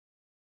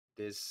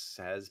 this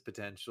has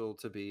potential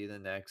to be the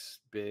next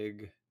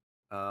big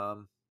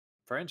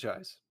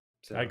franchise.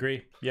 I So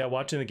agree. Yeah,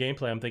 watching the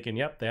gameplay, I'm thinking,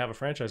 yep, they have a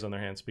franchise on their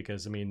hands,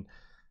 because I mean,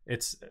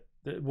 it's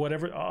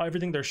whatever,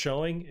 everything they're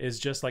showing is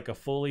just like a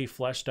fully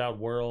fleshed out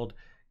world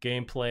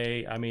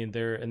gameplay. I mean,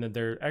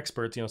 they're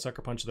experts. You know,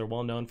 Sucker Punch, they're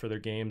well known for their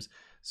games,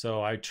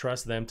 so I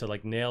trust them to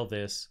like nail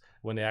this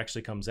when it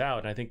actually comes out.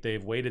 And I think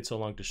they've waited so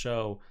long to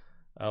show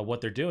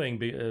what they're doing,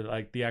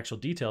 like the actual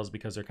details,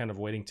 because they're kind of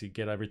waiting to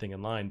get everything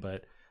in line.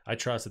 But I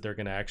trust that they're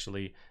going to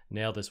actually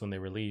nail this when they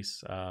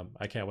release.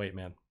 I can't wait,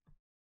 man.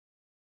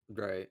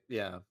 right,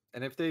 yeah.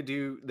 And if they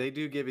do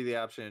give you the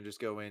option to just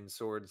go in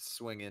swords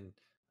swinging.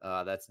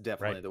 That's Right.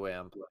 definitely the way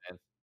I'm playing.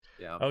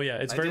 Yeah, Oh yeah,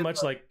 it's I very did.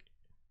 much like,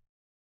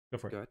 go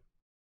for it. Go ahead.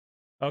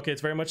 Okay,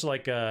 it's very much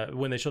like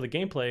when they show the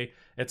gameplay,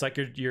 it's like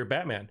you're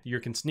Batman. You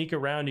can sneak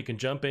around, you can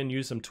jump in,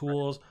 use some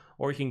tools,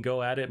 or you can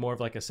go at it more of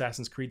like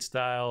Assassin's Creed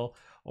style,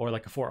 or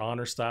like a For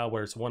Honor style,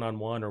 where it's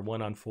 1-on-1 or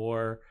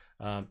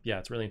 1-on-4. Yeah,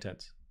 it's really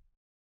intense.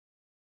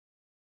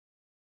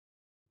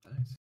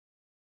 Nice.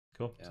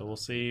 Cool. Yeah. So we'll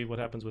see what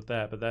happens with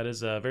that. But that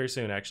is very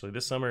soon, actually.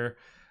 This summer,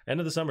 end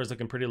of the summer is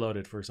looking pretty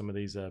loaded for some of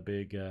these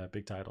big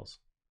titles.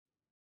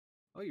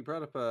 Oh, you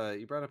brought up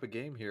a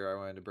game here I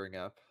wanted to bring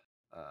up.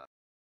 Uh,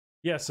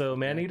 Yeah. So okay.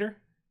 Maneater.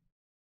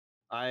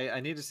 I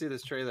need to see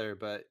this trailer,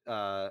 but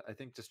I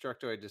think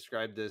Destructoid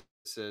described this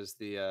as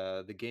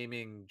the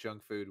gaming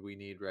junk food we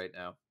need right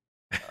now.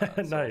 So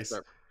I'll Nice.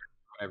 start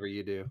whenever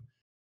you do.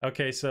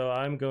 Okay, so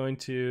I'm going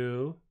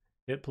to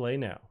hit play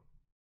now.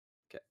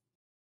 Okay.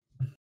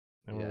 And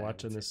Yeah, we're I haven't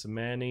watching seen this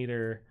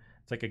Maneater.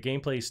 It's like a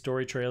gameplay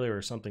story trailer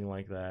or something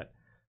like that.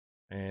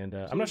 And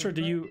it. I'm not sure.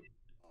 Even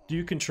Do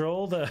you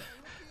control the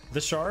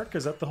the shark?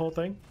 Is that the whole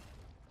thing?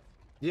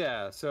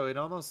 Yeah, so it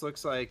almost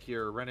looks like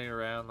you're running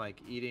around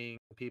like eating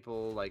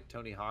people like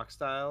Tony Hawk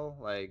style,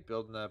 like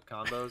building up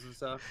combos and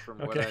stuff from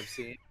what Okay, I've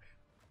seen.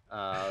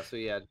 So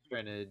yeah, just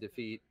trying to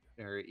defeat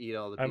or eat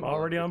all the I'm people on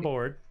already your on team.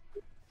 board.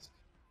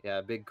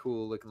 Yeah, big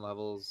cool looking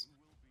levels.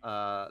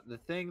 The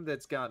thing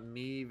that's got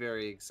me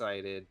very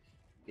excited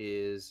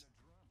is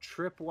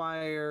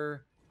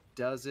Tripwire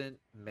doesn't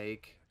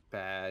make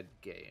bad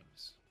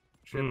games.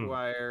 Mm.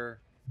 Tripwire,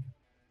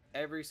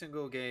 every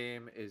single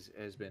game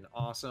has been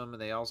awesome,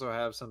 and they also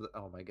have some.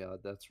 Oh my god,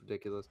 that's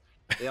ridiculous.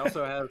 They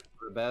also have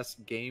the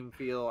best game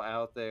feel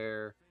out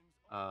there.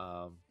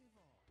 I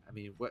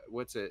mean,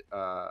 what's it?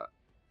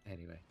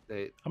 Anyway,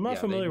 I'm not yeah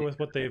they familiar with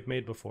what they've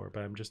made before,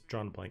 but I'm just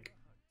drawing a blank.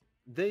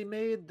 they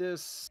made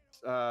this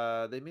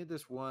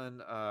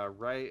one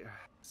right,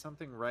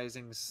 something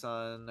Rising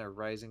Sun or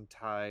Rising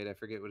Tide, I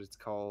forget what it's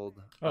called.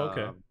 Oh,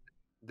 okay.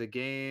 The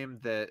game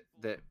that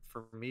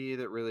for me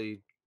that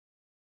really,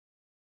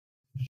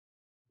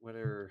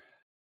 whatever,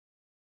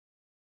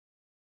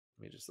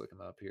 let me just look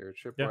them up here.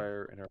 Yeah.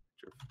 Tripwire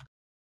Interactive.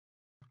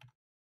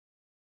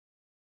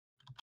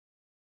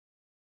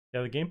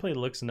 Yeah, the gameplay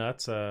looks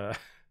nuts.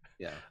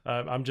 Yeah.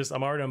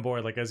 I'm already on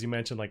board. Like as you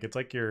mentioned, like it's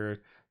like your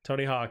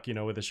Tony Hawk, you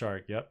know, with a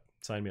shark. Yep,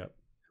 sign me up.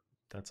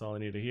 That's all I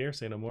need to hear.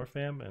 Say no more,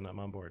 fam, and I'm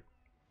on board.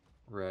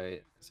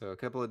 Right. So a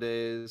couple of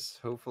days,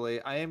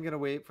 hopefully. I am gonna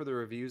wait for the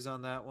reviews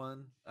on that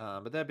one.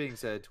 But that being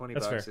said, 20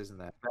 That's bucks fair. isn't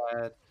that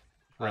bad.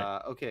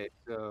 Right. Okay,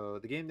 so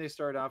the game they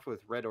started off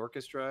with Red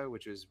Orchestra,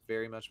 which was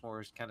very much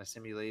more kind of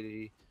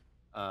simulated.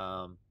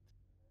 Um,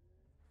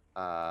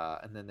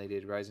 and then they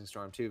did Rising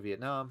Storm 2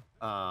 Vietnam.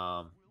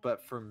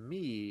 But for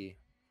me,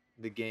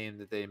 the game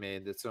that they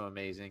made that's so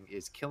amazing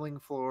is Killing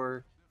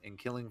Floor and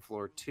Killing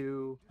Floor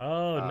 2.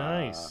 Oh, Uh,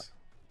 nice.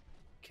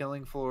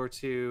 Killing Floor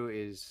 2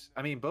 is,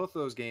 I mean, both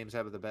those games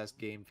have the best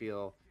game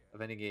feel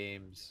of any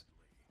games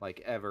like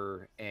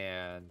ever.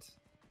 And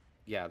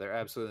yeah, they're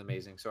absolutely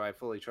amazing. So I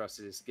fully trust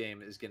this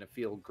game is going to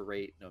feel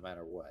great no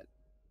matter what.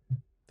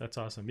 That's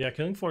awesome. Yeah,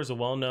 Killing Floor is a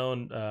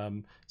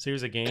well-known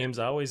series of games.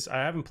 I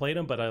haven't played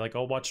them, but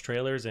I'll watch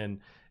trailers, and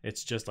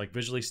it's just like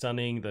visually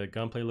stunning. The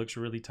gunplay looks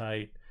really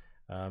tight.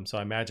 So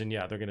I imagine,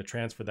 yeah, they're going to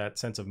transfer that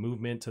sense of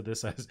movement to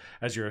this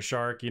as you're a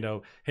shark,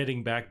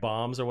 hitting back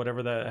bombs or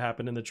whatever that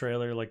happened in the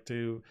trailer, like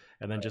to,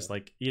 and then just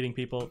like eating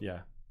people. Yeah,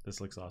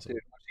 this looks awesome.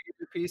 Dude, once you get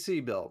your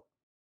PC built,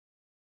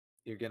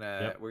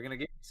 Yep. we're gonna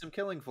get you some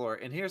Killing Floor.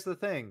 And here's the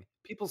thing: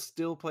 people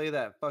still play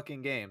that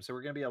fucking game, so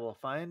we're gonna be able to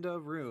find a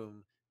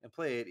room and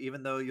play it,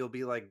 even though you'll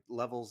be like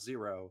level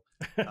 0.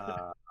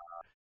 Uh,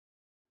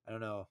 I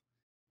don't know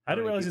I how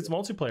didn't many realize it's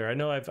people. multiplayer. I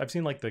know I've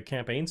seen like the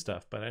campaign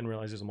stuff, but I didn't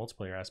realize there's a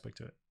multiplayer aspect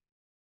to it.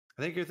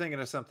 I think you're thinking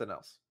of something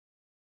else.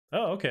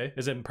 Oh, okay.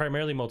 Is it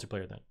primarily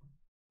multiplayer then?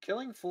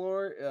 Killing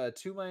Floor,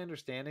 to my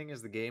understanding,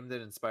 is the game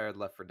that inspired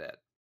Left 4 Dead.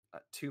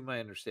 To my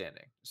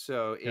understanding,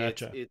 so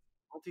Gotcha. it's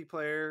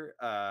multiplayer.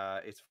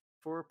 It's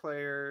 4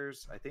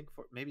 players. I think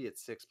maybe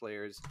it's 6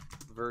 players.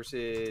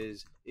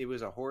 Versus, it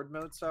was a horde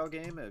mode style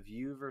game of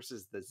you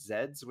versus the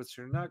Zeds, which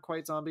are not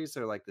quite zombies.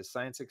 They're like the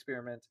science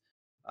experiment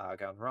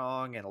gone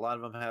wrong, and a lot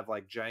of them have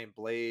like giant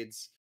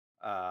blades,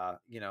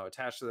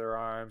 attached to their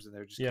arms, and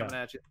they're just Yeah. coming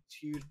at you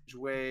in huge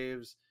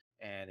waves,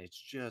 and it's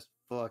just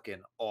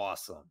fucking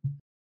awesome.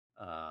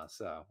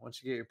 So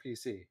once you get your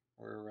PC,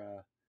 we're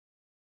gonna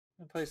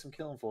play some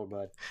Killing Floor,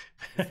 bud.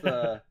 It's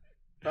the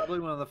probably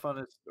one of the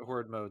funnest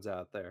horde modes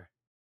out there.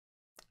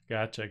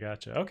 Gotcha,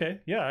 gotcha.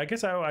 Okay, yeah. I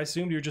guess I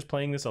assumed you were just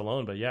playing this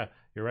alone, but yeah,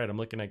 you're right. I'm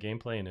looking at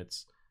gameplay, and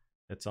it's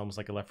almost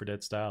like a Left 4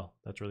 Dead style.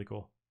 That's really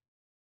cool.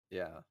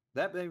 Yeah.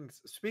 That being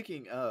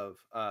speaking of,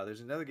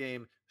 there's another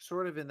game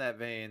sort of in that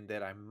vein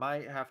that I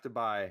might have to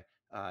buy.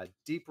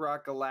 Deep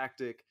Rock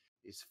Galactic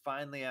is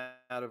finally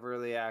out of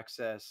early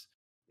access.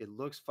 It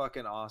looks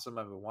fucking awesome.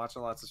 I've been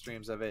watching lots of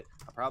streams of it.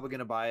 I'm probably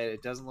gonna buy it.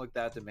 It doesn't look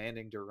that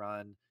demanding to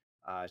run.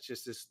 It's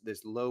just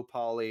this low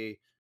poly,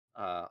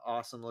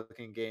 awesome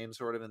looking game,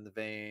 sort of in the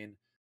vein.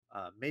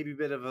 Maybe a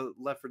bit of a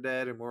Left 4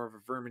 Dead or more of a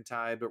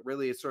Vermintide, but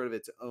really it's sort of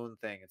its own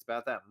thing. It's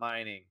about that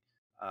mining,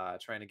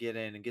 trying to get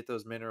in and get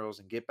those minerals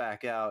and get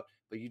back out.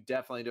 But you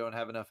definitely don't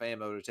have enough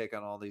ammo to take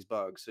on all these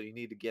bugs, so you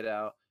need to get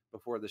out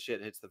before the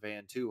shit hits the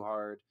fan too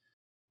hard.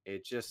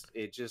 It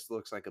just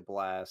looks like a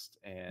blast,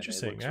 and it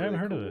Interesting. looks I haven't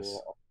really heard of this.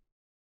 cool.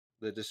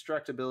 The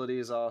destructibility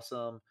is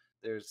awesome.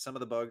 There's some of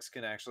the bugs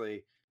can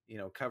actually,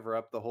 cover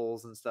up the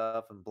holes and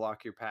stuff and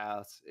block your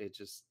paths.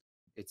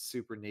 It's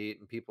super neat,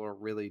 and people are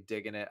really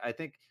digging it. I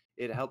think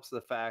it helps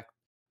the fact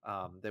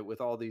that with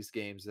all these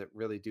games that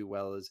really do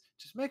well is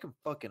just make them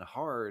fucking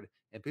hard,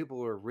 and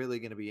people are really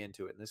going to be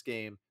into it. And this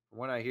game, from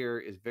what I hear,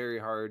 is very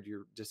hard.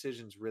 Your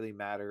decisions really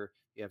matter.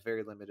 You have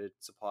very limited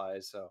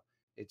supplies, so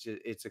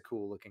it's a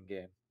cool looking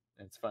game,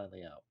 and it's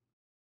finally out.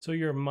 So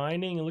you're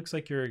mining. It looks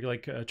like you're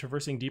like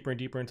traversing deeper and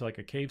deeper into like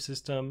a cave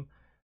system,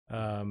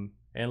 and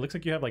it looks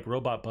like you have like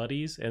robot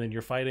buddies, and then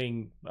you're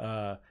fighting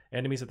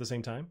enemies at the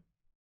same time.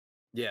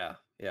 Yeah,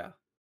 yeah.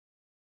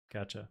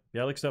 Gotcha.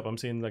 Yeah, it looks up. I'm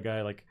seeing the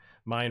guy like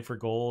mine for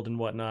gold and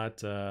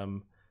whatnot.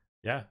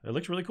 Yeah, it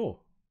looks really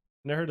cool.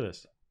 Never heard of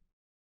this.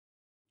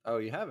 Oh,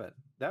 you haven't?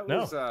 No.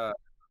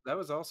 That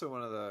was also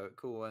one of the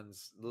cool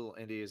ones, little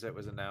indies that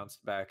was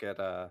announced back at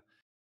uh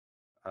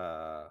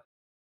uh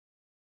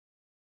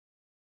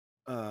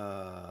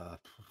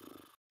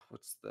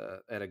what's the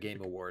at a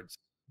Game Awards.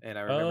 And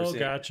I remember Oh, seeing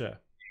gotcha.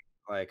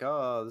 like,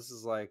 oh, this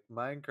is like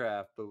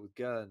Minecraft but with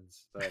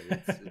guns, but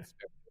it's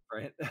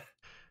very different. But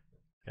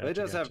it Gotcha,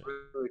 does have gotcha.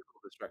 really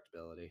cool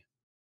destructibility.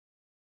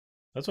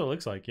 That's what it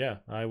looks like. Yeah,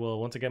 I will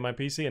once I get my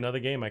PC. Another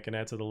game I can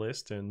add to the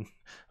list and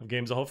of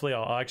games. Hopefully,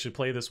 I'll actually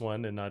play this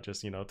one and not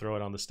just throw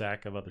it on the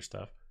stack of other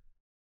stuff.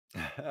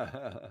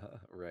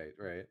 Right,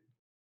 right.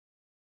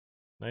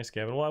 Nice,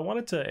 Gavin. Well, I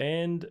wanted to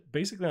end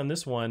basically on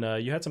this one.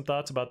 You had some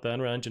thoughts about the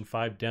Unreal Engine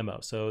 5 demo.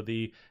 So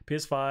the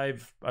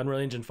PS5 Unreal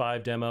Engine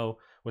 5 demo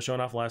was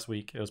shown off last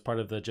week. It was part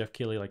of the Jeff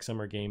Keighley like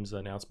Summer Games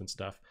announcement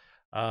stuff.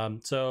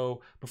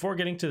 So before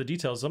getting to the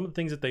details, some of the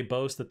things that they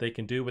boast that they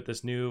can do with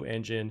this new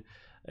engine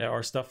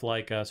are stuff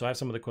like, so I have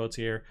some of the quotes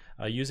here,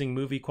 using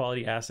movie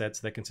quality assets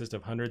that consist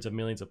of hundreds of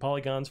millions of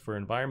polygons for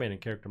environment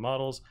and character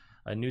models,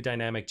 a new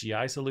dynamic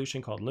GI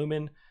solution called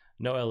Lumen,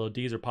 no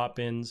LODs or pop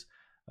ins.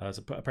 It's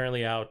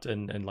apparently out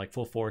and like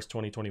full force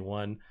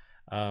 2021.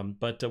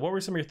 But what were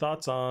some of your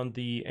thoughts on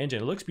the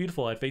engine? It looks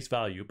beautiful at face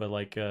value, but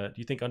like, do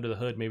you think under the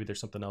hood maybe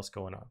there's something else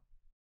going on?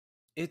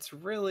 It's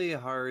really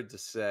hard to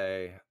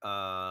say.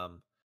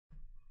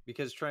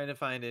 because trying to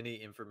find any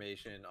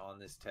information on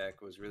this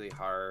tech was really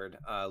hard.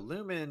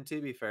 Lumen,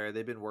 to be fair,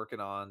 they've been working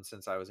on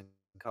since I was in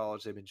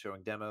college. They've been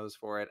showing demos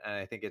for it, and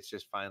I think it's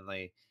just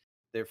finally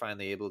they're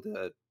finally able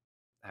to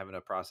have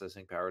enough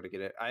processing power to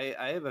get it. I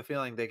have a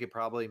feeling they could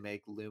probably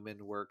make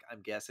Lumen work.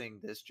 I'm guessing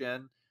this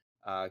gen,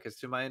 because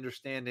to my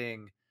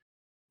understanding,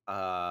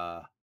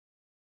 uh,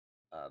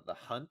 the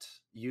Hunt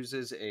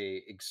uses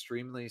a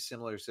extremely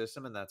similar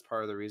system, and that's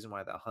part of the reason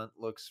why the Hunt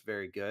looks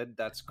very good.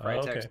 That's Oh,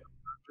 Crytek's okay.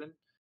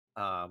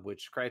 version,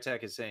 which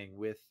Crytek is saying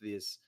with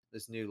this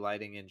new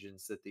lighting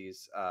engines that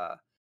these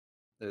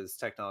this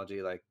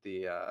technology like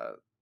the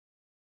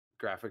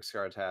graphics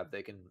cards have,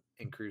 they can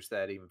increase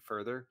that even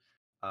further.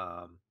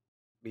 Um,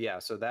 but yeah,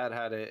 so that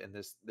had it, and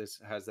this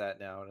has that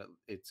now, and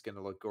it's going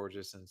to look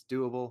gorgeous and it's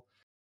doable.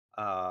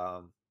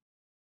 Um,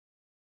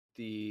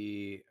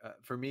 the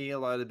for me, a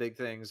lot of the big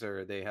things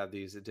are they have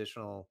these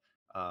additional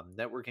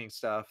networking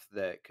stuff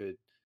that could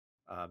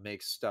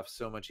make stuff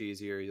so much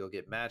easier. You'll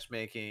get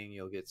matchmaking,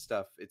 you'll get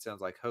stuff. It sounds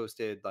like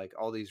hosted, like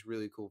all these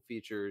really cool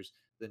features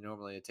that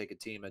normally would take a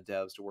team of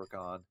devs to work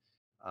on.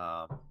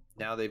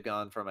 Now they've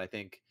gone from, I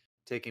think,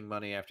 taking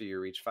money after you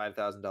reach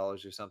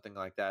 $5,000 or something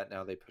like that.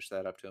 Now they push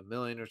that up to 1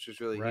 million, which is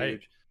really Right.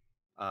 huge.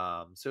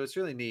 So it's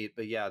really neat.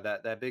 But yeah,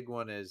 that big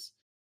one is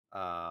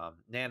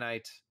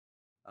nanite.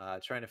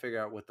 Trying to figure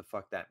out what the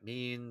fuck that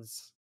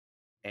means,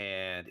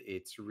 and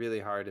it's really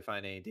hard to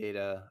find any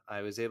data.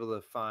 I was able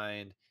to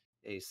find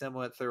a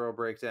somewhat thorough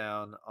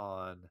breakdown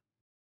on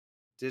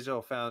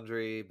Digital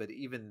Foundry, but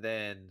even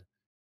then,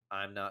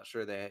 I'm not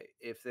sure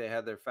if they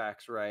had their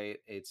facts right.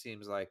 It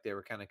seems like they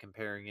were kind of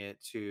comparing it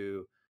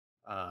to,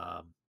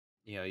 um,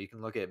 you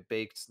can look at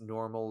baked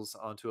normals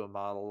onto a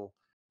model,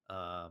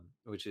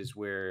 which is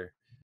where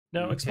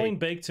Now you take explain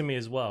bake to me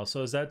as well.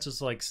 So is that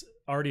just like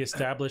already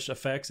established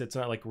effects? It's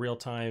not like real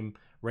time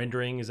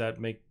rendering. Does that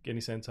make any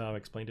sense how I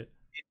explained it?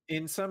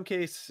 in some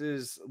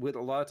cases, with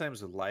a lot of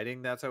times with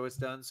lighting, that's how it's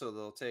done. So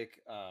they'll take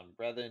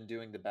rather than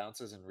doing the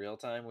bounces in real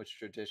time, which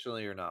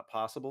traditionally are not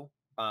possible.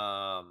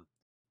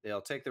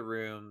 They'll take the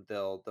room,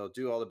 they'll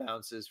do all the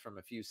bounces from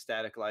a few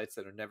static lights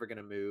that are never going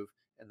to move,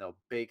 and they'll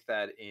bake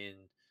that in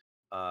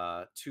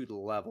to the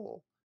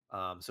level.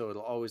 So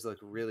it'll always look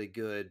really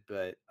good,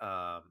 but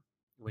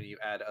when you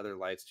add other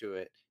lights to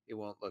it, it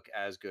won't look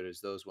as good as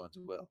those ones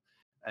will.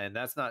 And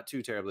that's not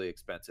too terribly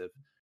expensive.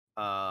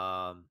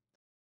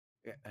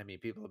 I mean,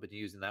 people have been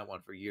using that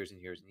one for years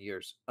and years and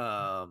years.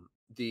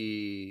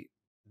 The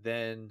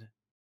then,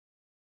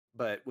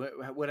 but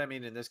what I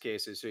mean in this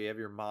case is, so you have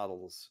your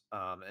models,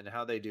 and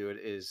how they do it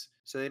is,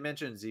 so they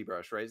mentioned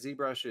ZBrush, right?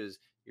 ZBrush is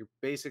you're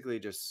basically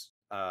just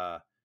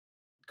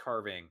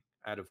carving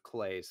out of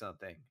clay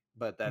something,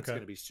 but that's Okay.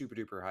 going to be super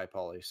duper high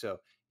poly. So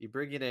you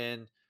bring it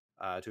in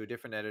to a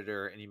different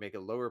editor and you make a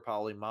lower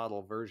poly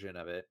model version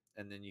of it,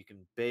 and then you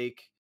can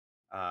bake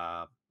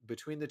uh,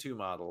 between the two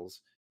models.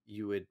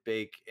 You would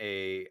bake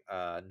a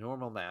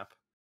normal map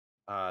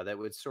that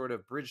would sort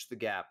of bridge the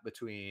gap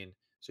between.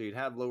 So you'd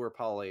have lower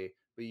poly,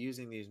 but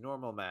using these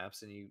normal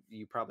maps, and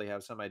you probably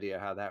have some idea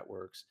how that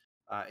works.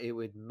 It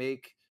would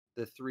make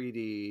the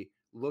 3D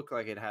look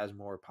like it has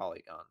more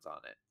polygons on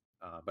it.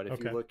 But if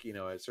you Okay. look,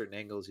 at certain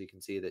angles, you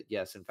can see that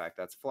yes, in fact,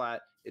 that's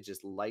flat. It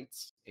just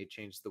lights. It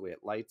changes the way it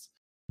lights,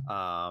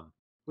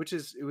 which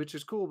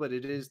is cool, but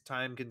it is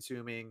time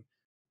consuming.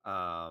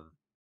 Um,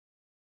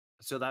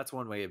 so that's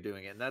one way of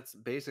doing it, and that's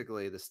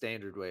basically the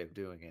standard way of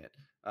doing it.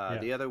 Yeah.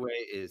 The other way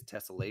is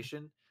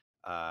tessellation,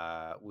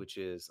 which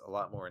is a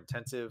lot more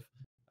intensive.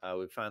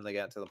 We've finally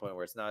gotten to the point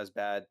where it's not as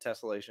bad.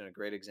 Tessellation, a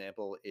great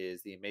example,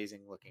 is the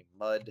amazing looking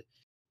mud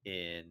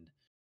in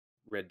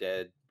Red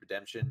Dead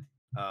Redemption.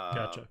 Um,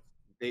 Gotcha.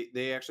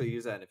 they actually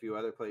use that in a few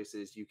other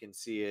places. You can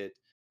see it,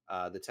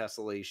 the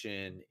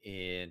tessellation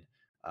in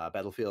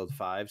Battlefield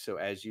 5. So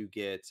as you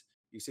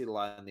see it a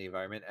lot in the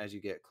environment. As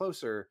you get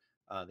closer,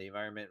 the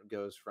environment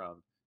goes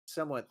from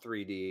somewhat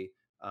 3D,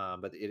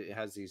 but it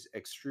has these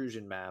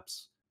extrusion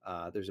maps.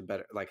 There's a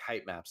better, like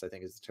height maps, I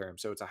think is the term.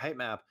 So it's a height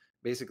map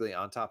basically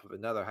on top of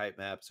another height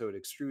map. So it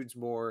extrudes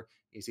more.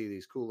 You see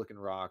these cool looking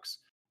rocks.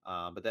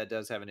 But that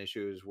does have an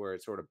issue where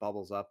it sort of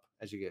bubbles up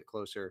as you get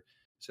closer.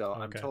 So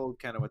I'm Okay. told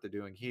kind of what they're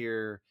doing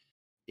here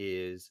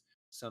is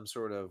some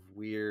sort of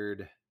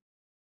weird.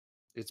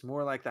 It's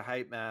more like the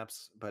hype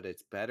maps, but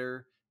it's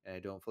better, and I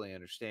don't fully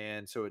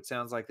understand. So it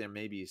sounds like there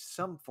may be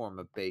some form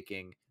of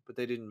baking, but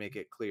they didn't make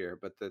it clear.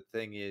 But the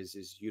thing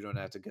is you don't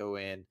have to go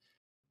in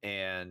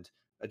and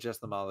adjust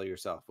the model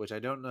yourself, which I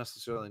don't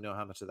necessarily know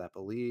how much of that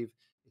believe.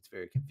 It's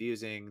very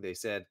confusing. They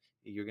said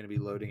you're going to be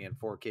loading in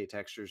 4K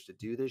textures to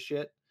do this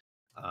shit.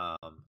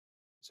 Um,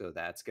 so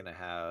that's going to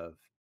have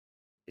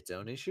its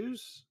own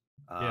issues.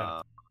 Yeah.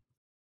 Um,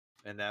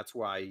 and that's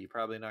why you're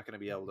probably not going to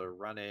be able to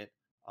run it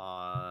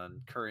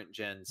on current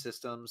gen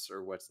systems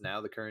or what's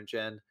now the current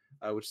gen,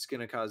 which is going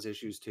to cause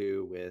issues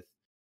too with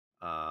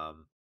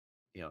um,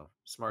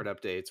 smart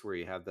updates where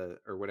you have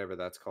or whatever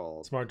that's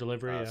called, Smart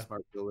delivery. Yeah.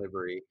 smart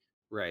delivery,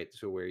 right?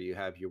 So where you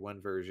have your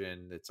one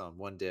version that's on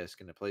one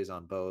disk and it plays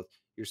on both,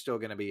 you're still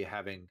going to be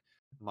having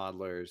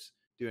modelers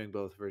doing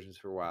both versions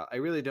for a while. I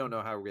really don't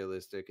know how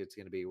realistic it's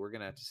going to be. We're going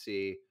to have to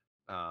see.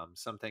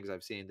 Some things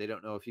I've seen, they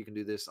don't know if you can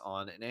do this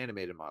on an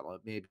animated model.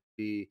 It may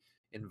be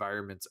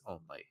environments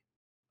only.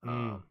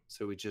 Mm,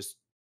 So we just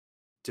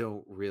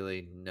don't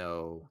really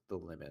know the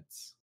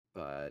limits,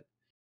 but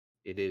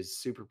it is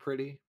super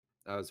pretty.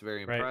 I was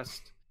very right.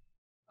 impressed.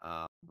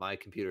 My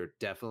computer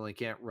definitely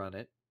can't run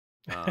it.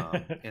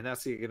 And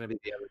that's going to be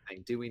the other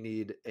thing. Do we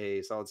need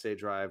a solid state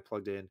drive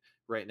plugged in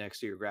right next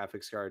to your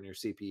graphics card and your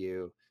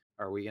CPU?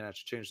 Are we going to have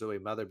to change the way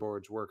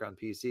motherboards work on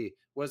PC?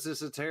 Was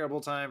this a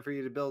terrible time for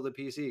you to build a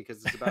PC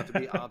because it's about to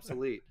be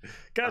obsolete?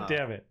 God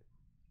damn it.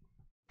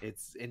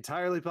 It's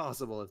entirely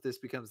possible if this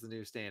becomes the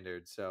new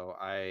standard. So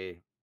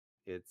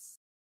it's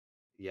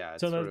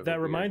So sort of a that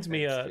weird reminds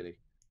me, thing, Skitty.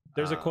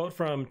 there's a quote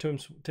from Tim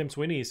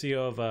Sweeney,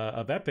 CEO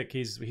of Epic.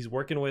 He's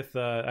working with,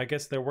 I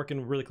guess they're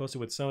working really closely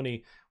with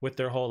Sony with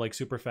their whole like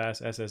super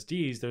fast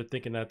SSDs. They're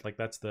thinking that like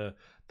that's the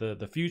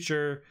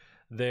future.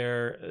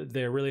 They're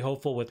really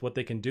hopeful with what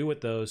they can do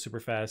with those super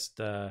fast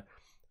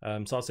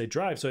solid state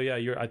drives. So yeah,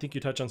 I think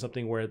you touch on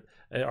something where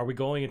are we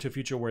going into a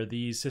future where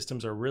these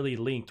systems are really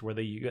linked, where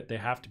they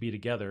have to be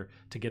together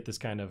to get this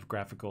kind of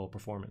graphical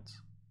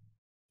performance.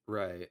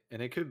 Right.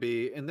 And it could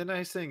be. And the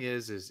nice thing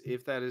is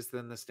if that is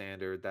then the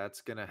standard, that's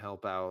going to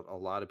help out a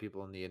lot of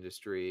people in the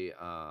industry,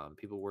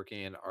 people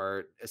working in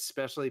art,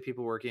 especially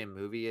people working in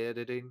movie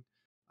editing,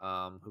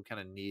 who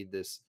kind of need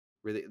this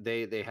really,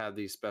 they have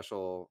these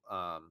special,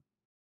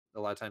 a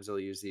lot of times they'll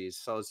use these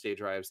solid state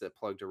drives that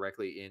plug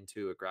directly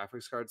into a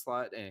graphics card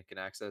slot and it can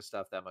access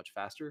stuff that much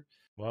faster.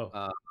 Whoa.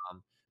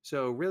 Um,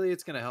 so really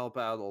it's going to help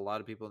out a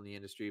lot of people in the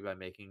industry by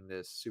making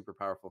this super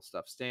powerful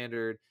stuff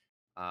standard.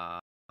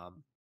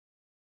 Um,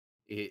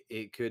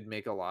 it could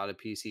make a lot of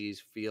PCs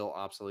feel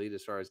obsolete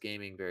as far as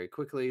gaming very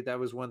quickly. That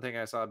was one thing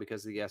I saw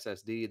because of the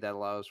SSD that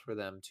allows for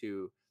them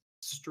to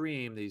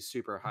stream these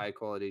super high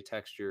quality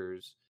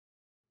textures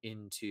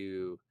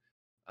into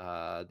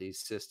these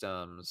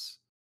systems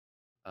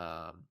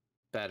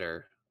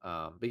better.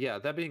 But yeah,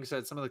 that being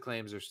said, some of the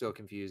claims are still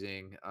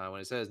confusing.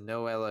 When it says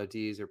no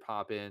LODs or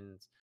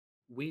pop-ins,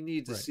 we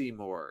need to Right. see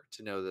more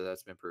to know that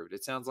that's been proved.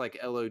 It sounds like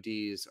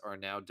LODs are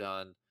now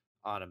done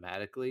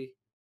automatically,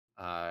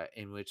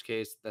 in which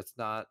case that's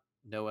not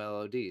no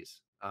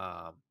LODs.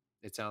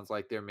 It sounds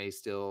like there may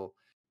still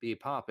be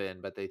pop-in,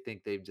 but they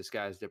think they've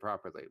disguised it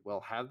properly. Well,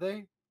 have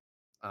they?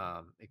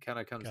 It kind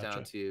of comes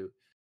down Gotcha. to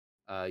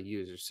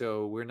users.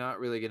 So we're not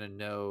really going to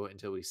know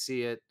until we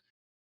see it.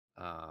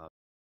 Um,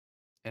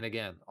 and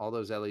again, all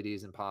those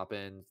LEDs and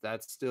pop-ins,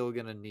 that's still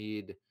going to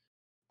need,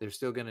 they're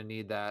still going to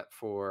need that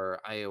for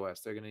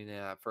iOS. They're going to need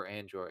that for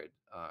Android.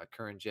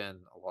 Current gen,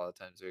 a lot of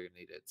times they're going to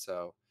need it.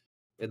 So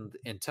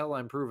until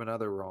I'm proven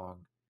wrong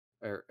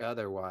or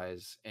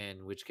otherwise,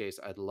 in which case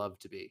I would love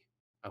to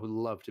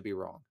be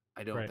wrong.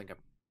 I don't Right. think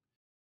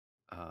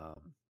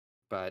um,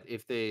 but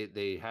if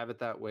they have it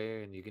that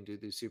way and you can do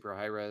the super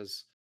high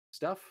res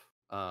stuff,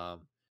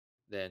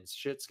 then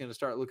shit's going to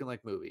start looking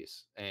like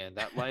movies. And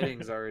that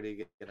lighting's already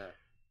going to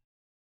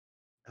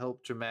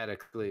help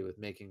dramatically with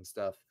making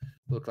stuff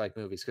look like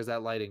movies because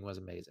that lighting was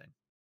amazing.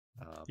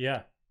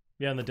 Yeah.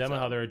 Yeah, in the demo,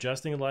 how So they're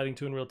adjusting the lighting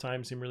to in real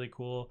time seemed really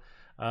cool.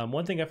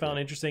 One thing I yeah, found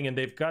interesting, and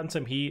they've gotten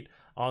some heat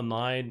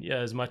online, yeah,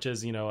 as much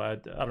as, I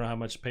don't know how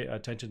much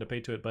attention to pay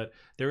to it, but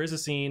there is a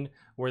scene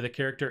where the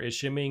character is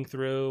shimmying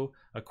through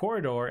a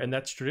corridor, and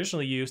that's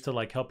traditionally used to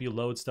like help you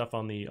load stuff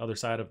on the other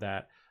side of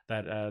the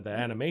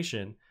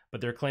animation. But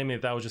they're claiming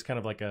that was just kind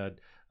of like a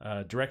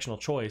directional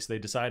choice. They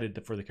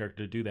decided for the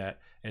character to do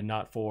that, and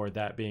not for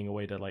that being a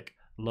way to like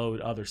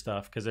load other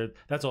stuff, because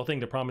that's the whole thing.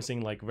 They're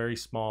promising like very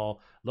small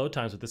load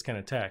times with this kind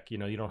of tech. You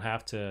don't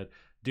have to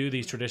do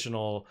these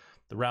traditional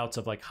the routes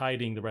of like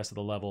hiding the rest of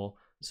the level.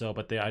 So,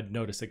 but I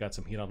noticed they got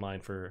some heat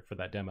online for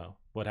that demo.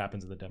 What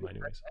happens in the demo,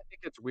 anyways? I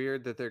think it's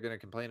weird that they're going to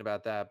complain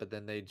about that, but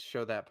then they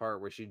show that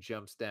part where she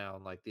jumps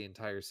down like the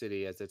entire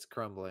city as it's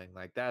crumbling.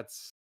 Like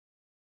that's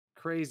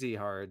crazy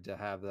hard to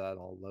have that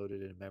all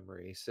loaded in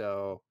memory.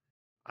 So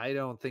I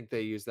don't think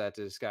they use that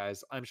to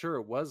disguise. I'm sure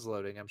it was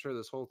loading. I'm sure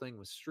this whole thing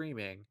was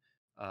streaming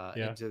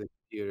Yeah, into the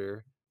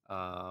computer.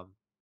 Um,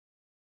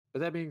 but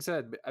that being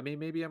said, I mean,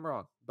 maybe I'm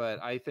wrong,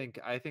 but I think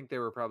they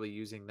were probably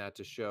using that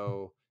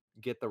to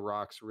get the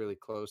rocks really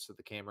close to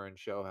the camera and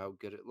show how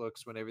good it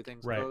looks when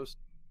everything's right. close.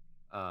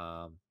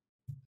 Um,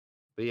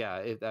 but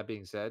yeah, that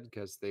being said,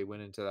 because they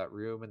went into that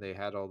room and they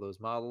had all those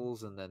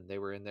models, and then they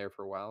were in there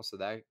for a while, so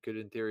that could,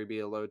 in theory, be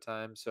a load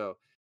time. So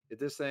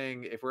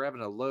if we're having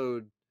to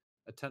load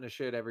a ton of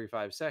shit every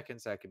 5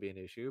 seconds, that could be an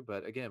issue.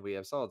 But again, we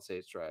have solid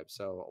state drives,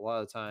 so a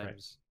lot of Right.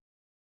 times,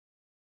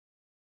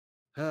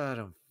 I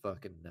don't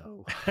fucking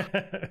know.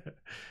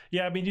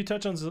 Yeah, I mean, you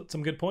touch on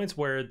some good points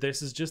where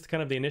this is just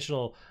kind of the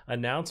initial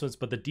announcements,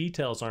 but the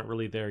details aren't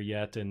really there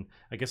yet. And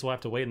I guess we'll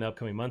have to wait in the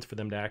upcoming months for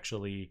them to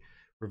actually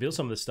reveal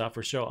some of this stuff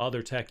or show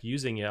other tech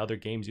using it, other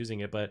games using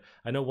it. But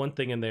I know one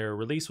thing in their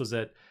release was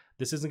that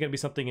this isn't going to be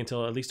something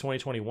until at least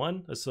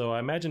 2021. So I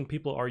imagine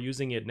people are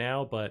using it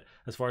now, but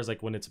as far as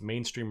like when it's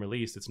mainstream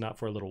released, it's not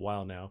for a little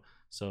while now.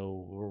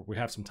 So we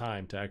have some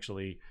time to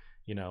actually,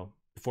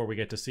 before we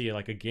get to see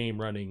like a game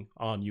running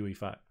on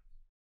UE5.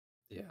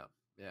 Yeah,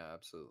 yeah,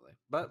 absolutely.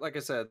 But like I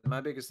said,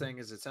 my biggest thing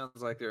is it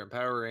sounds like they're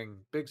empowering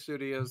big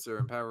studios, they're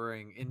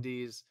empowering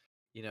indies.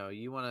 You know,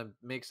 you want to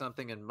make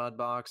something in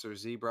Mudbox or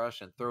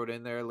ZBrush and throw it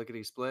in there,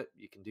 lickety split.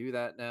 You can do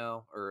that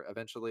now, or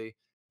eventually.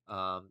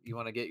 You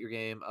want to get your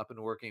game up and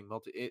working.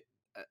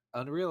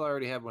 Unreal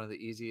already had one of the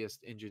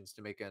easiest engines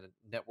to make a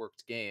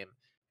networked game,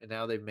 and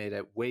now they've made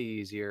it way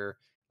easier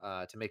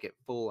to make it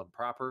full and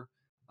proper.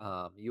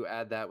 You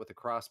add that with the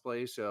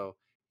crossplay, so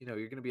you know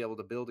you're going to be able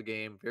to build a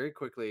game very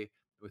quickly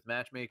with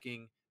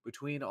matchmaking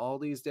between all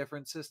these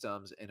different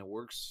systems, and it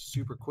works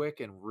super quick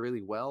and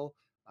really well.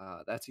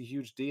 That's a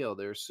huge deal.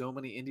 There's so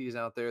many indies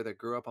out there that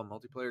grew up on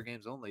multiplayer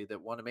games only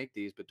that want to make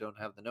these but don't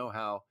have the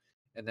know-how,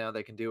 and now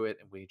they can do it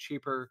and way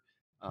cheaper.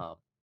 Um,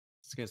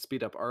 it's going to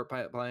speed up art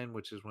pipeline,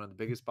 which is one of the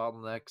biggest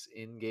bottlenecks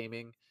in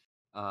gaming.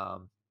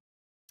 Um,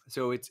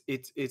 so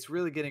it's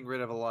really getting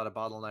rid of a lot of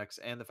bottlenecks,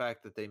 and the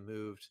fact that they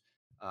moved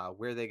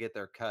where they get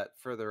their cut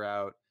further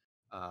out,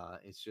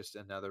 it's just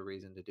another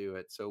reason to do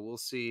it. So we'll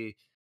see.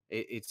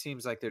 It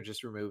seems like they're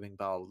just removing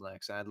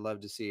bottlenecks. I'd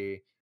love to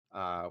see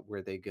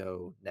where they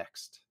go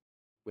next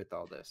with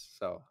all this.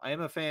 So I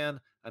am a fan.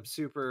 I'm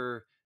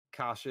super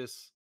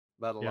cautious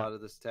about a Yeah, lot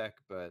of this tech,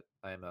 but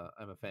I'm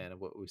a fan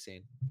of what we've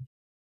seen.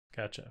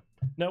 gotcha.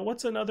 Now,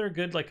 what's another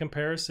good like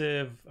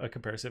comparison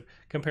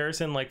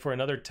like for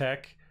another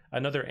tech,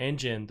 another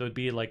engine that would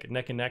be like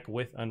neck and neck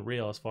with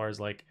Unreal as far as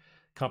like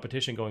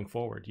competition going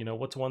forward? You know,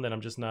 what's one that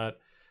I'm just not,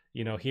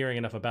 hearing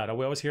enough about?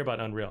 We always hear about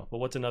Unreal, but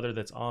what's another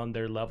that's on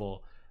their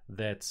level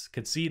that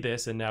could see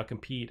this and now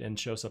compete and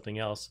show something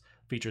else,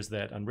 features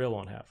that Unreal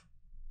won't have?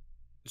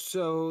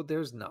 So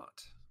there's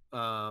not.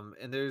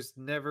 And there's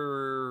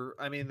never,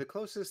 I mean, the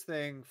closest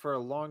thing for a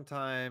long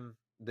time,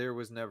 there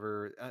was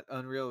never,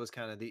 Unreal was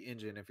kind of the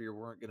engine if you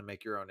weren't going to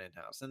make your own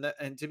in-house.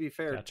 And to be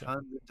fair, Gotcha.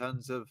 tons and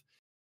tons of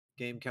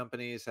game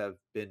companies have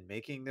been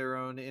making their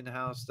own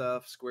in-house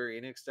stuff. Square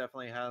Enix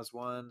definitely has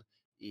one.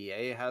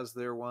 EA has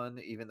their one,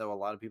 even though a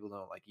lot of people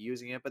don't like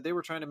using it, but they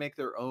were trying to make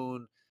their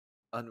own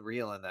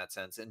Unreal in that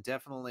sense. And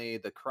definitely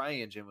the Cry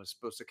engine was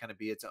supposed to kind of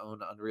be its own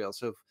Unreal.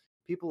 So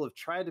people have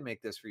tried to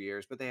make this for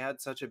years, but they had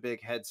such a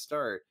big head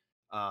start.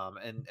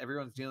 And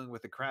everyone's dealing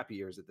with the crappy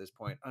years at this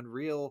point.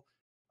 Unreal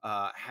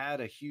had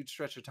a huge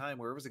stretch of time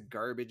where it was a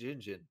garbage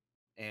engine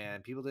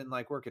and people didn't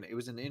like working. It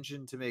was an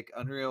engine to make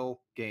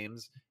Unreal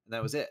games, and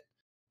that was it.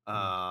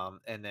 Hmm.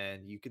 And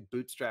then you could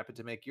bootstrap it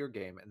to make your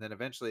game. And then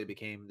eventually it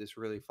became this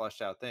really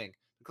fleshed out thing.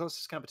 The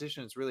closest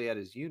competition it's really at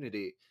is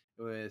Unity.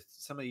 With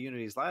some of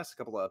Unity's last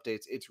couple of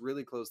updates, it's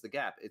really closed the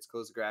gap. It's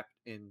closed the gap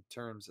in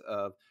terms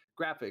of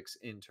graphics,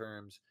 in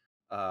terms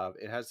of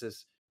it has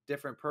this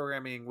different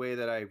programming way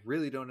that I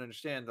really don't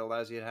understand that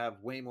allows you to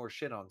have way more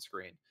shit on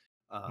screen.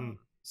 Hmm.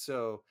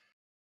 So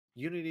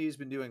Unity's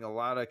been doing a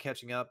lot of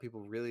catching up.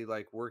 People really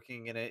like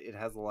working in it. It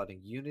has a lot of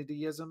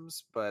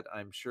Unityisms, but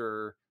I'm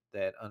sure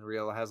that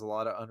Unreal has a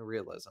lot of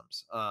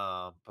Unrealisms.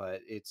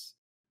 But it's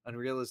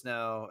Unreal is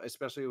now,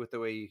 especially with the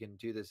way you can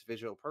do this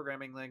visual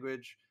programming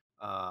language.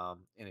 And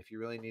if you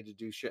really need to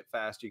do shit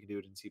fast, you can do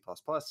it in C++.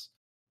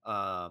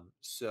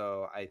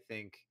 So I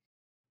think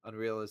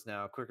Unreal is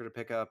now quicker to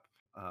pick up.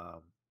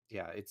 Um,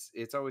 yeah,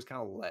 it's always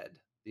kind of led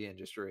the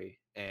industry,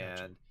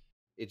 Gotcha. and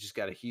it just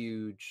got a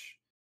huge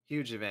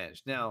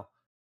advantage. Now,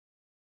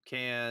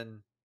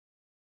 can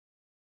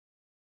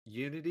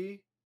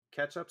Unity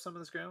catch up some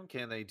of this ground?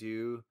 Can they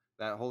do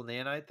that whole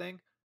nanite thing?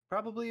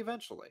 Probably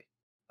eventually.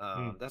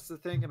 Hmm. That's the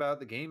thing about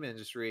the game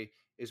industry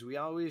is we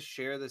always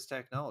share this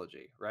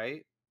technology,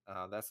 right?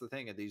 That's the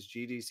thing at these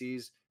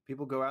GDCs.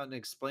 People go out and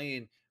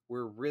explain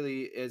we're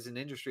really, as an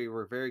industry,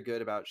 we're very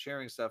good about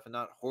sharing stuff and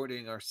not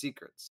hoarding our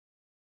secrets.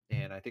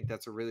 And I think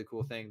that's a really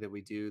cool thing that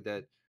we do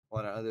that a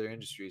lot of other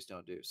industries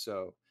don't do.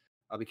 So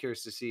I'll be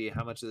curious to see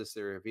how much of this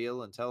they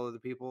reveal and tell other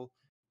people.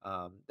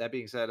 That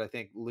being said, I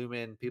think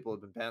Lumen, people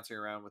have been bouncing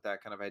around with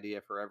that kind of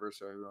idea forever.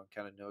 So everyone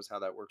kind of knows how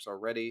that works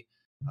already.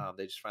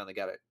 They just finally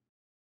got it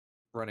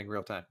running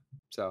real time.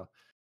 So,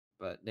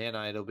 but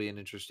Nanite will be an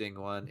interesting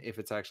one if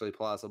it's actually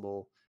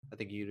plausible. I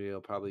think Unity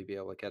will probably be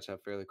able to catch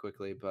up fairly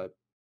quickly. But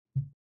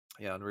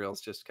yeah,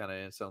 Unreal's just kind of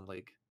in its own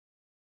league.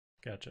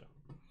 Gotcha.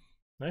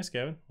 Nice,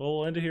 Gavin. Well,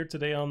 we'll end it here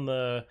today on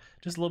the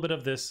just a little bit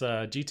of this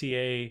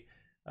GTA,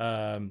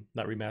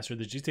 not remastered,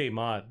 the GTA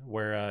mod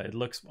where it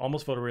looks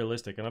almost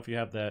photorealistic. I don't know if you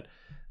have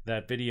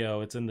that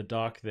video. It's in the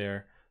dock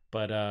there,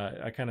 but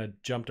I kind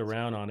of jumped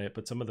around on it.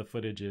 But some of the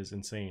footage is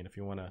insane. If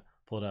you want to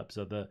pull it up,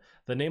 so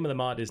the name of the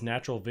mod is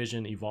Natural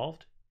Vision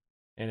Evolved,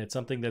 and it's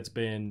something that's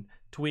been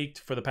tweaked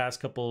for the past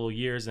couple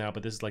years now.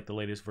 But this is like the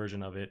latest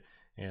version of it,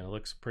 and it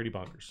looks pretty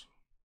bonkers.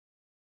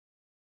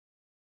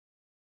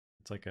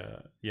 It's like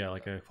a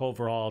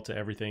overall to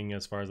everything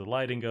as far as the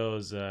lighting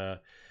goes, the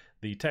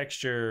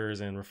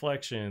textures and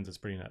reflections. It's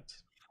pretty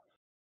nuts.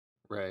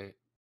 Right.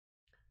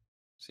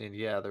 Seeing,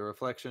 yeah, the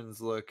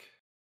reflections look,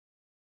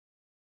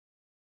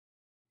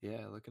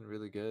 yeah, looking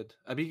really good.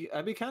 I'd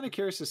be kind of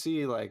curious to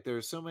see, like,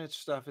 there's so much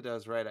stuff it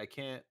does right. I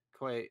can't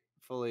quite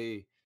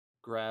fully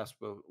grasp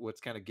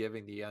what's kind of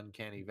giving the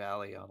uncanny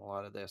valley on a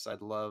lot of this.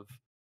 I'd love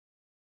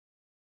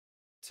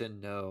to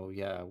know.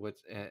 Yeah,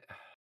 what's Yeah,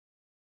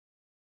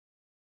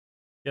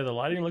 the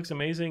lighting looks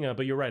amazing,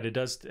 but you're right.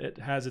 It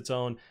has its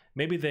own.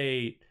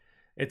 Maybe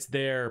it's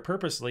there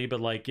purposely, but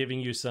like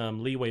giving you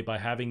some leeway by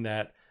having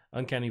that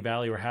uncanny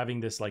valley or having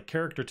this like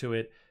character to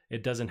it.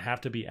 It doesn't have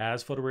to be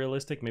as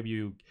photorealistic. Maybe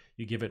you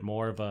give it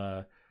more of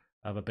a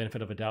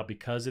benefit of a doubt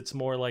because it's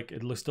more like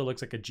still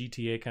looks like a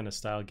GTA kind of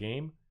style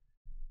game.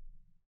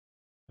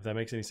 If that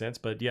makes any sense,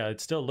 but yeah,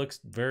 it still looks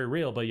very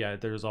real. But yeah,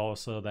 there's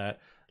also that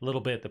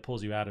little bit that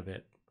pulls you out of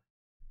it.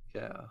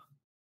 yeah.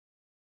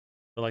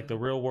 But like the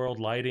real world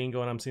lighting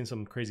going, I'm seeing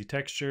some crazy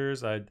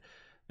textures.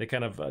 They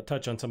kind of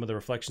touch on some of the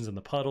reflections in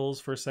the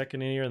puddles for a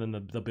second here, and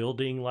then the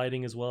building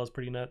lighting as well is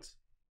pretty nuts.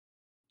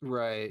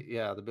 Right.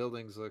 Yeah, the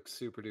buildings look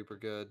super duper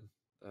good.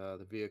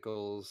 The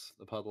vehicles,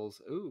 the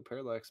puddles. Ooh,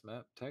 parallax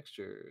map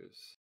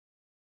textures.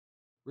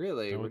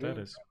 Really, Know we're what that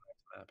doing is?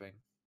 parallax mapping.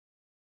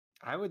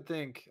 I would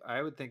think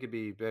it'd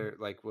be better,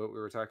 like what we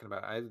were talking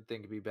about. I would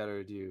think it'd be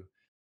better to do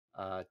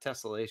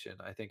tessellation.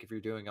 I think if you're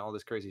doing all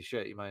this crazy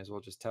shit, you might as well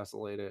just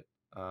tessellate it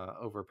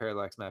over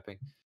parallax mapping.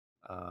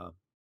 Um,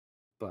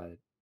 but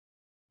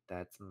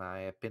that's my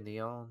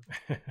opinion.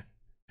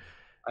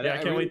 Yeah, I I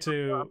can't really wait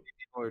don't know how to. many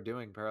people are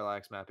doing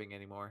parallax mapping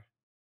anymore.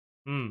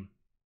 Hmm.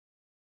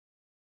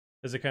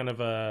 Is it kind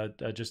of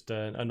just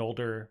an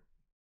older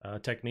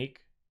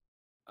technique?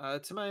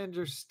 To my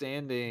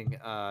understanding,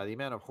 the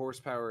amount of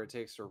horsepower it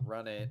takes to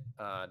run it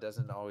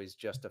doesn't always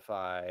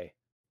justify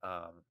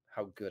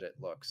how good it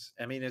looks.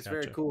 I mean, it's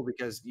very Gotcha. cool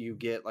because you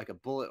get like a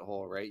bullet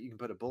hole, right? You can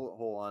put a bullet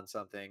hole on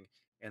something,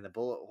 and the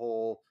bullet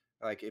hole,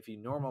 like if you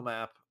normal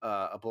map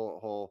a bullet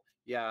hole,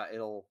 yeah,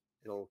 it'll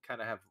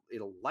kind of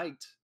it'll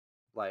light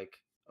like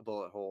a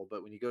bullet hole,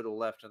 but when you go to the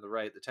left and the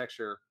right, the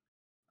texture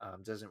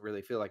doesn't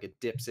really feel like it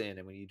dips in.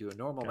 And when you do a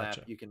normal map,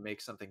 Gotcha. you can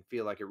make something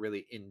feel like it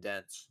really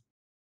indents.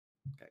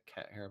 Got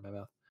cat hair in my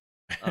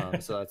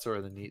mouth. So that's sort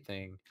of the neat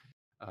thing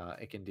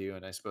it can do,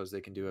 and I suppose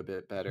they can do a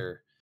bit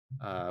better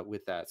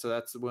with that. So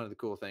that's one of the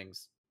cool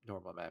things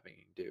normal mapping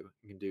can do.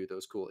 You can do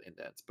those cool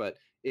indents, but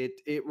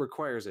it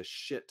requires a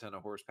shit ton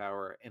of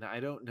horsepower, and I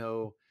don't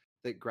know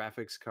that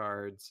graphics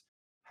cards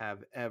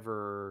have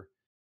ever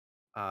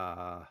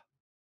uh,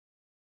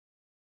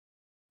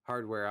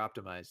 hardware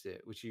optimized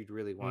it, which you'd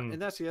really want. Hmm.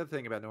 And that's the other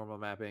thing about normal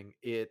mapping.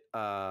 It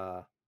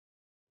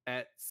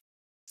at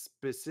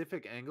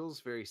specific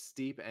angles, very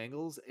steep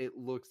angles,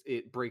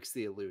 it breaks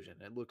the illusion.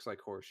 It looks like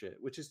horseshit,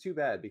 which is too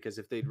bad because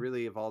if they'd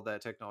really evolved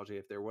that technology,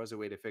 if there was a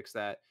way to fix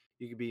that,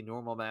 you could be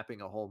normal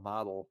mapping a whole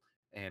model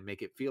and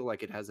make it feel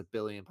like it has a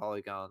billion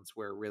polygons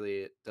where really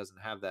it doesn't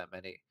have that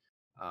many.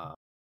 Um,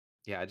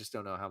 yeah, I just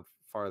don't know how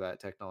far that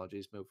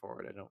technology's moved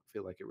forward. I don't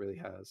feel like it really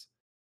has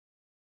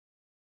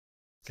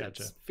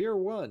Gotcha. since Fear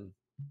One.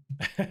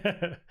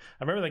 I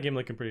remember that game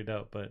looking pretty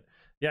dope, but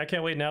yeah, I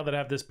can't wait now that I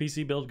have this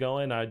PC build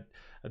going.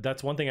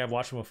 That's one thing I've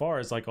watched from afar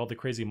is like all the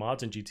crazy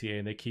mods in GTA,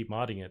 and they keep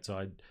modding it. So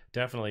I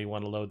definitely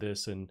want to load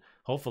this, and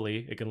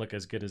hopefully it can look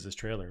as good as this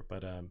trailer.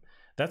 But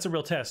that's a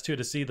real test too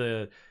to see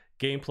the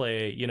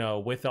gameplay. You know,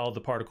 with all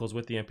the particles,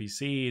 with the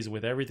NPCs,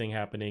 with everything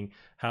happening.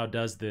 How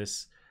does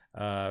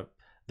uh,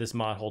 this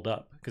mod hold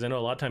up? Because I know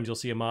a lot of times you'll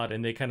see a mod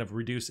and they kind of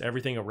reduce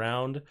everything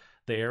around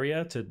the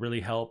area to really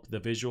help the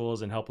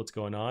visuals and help what's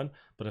going on.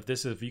 But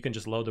if you can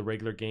just load the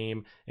regular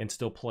game and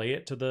still play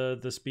it to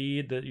the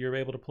speed that you're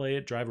able to play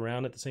it, drive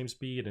around at the same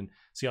speed and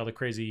see all the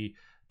crazy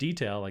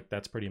detail, like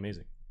that's pretty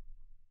amazing.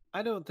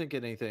 I don't think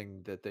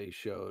anything that they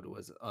showed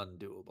was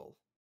undoable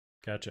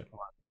Gotcha.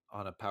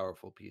 on a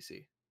powerful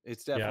PC.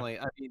 It's Yeah. definitely,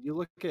 I mean, you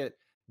look at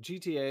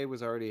GTA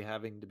was already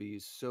having to be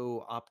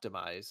so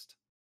optimized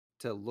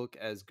to look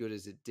as good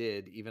as it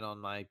did, even on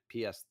my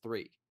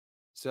PS3.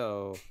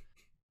 So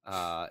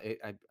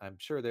I'm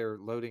sure they're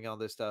loading all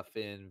this stuff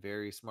in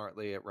very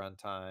smartly at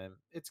runtime.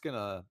 It's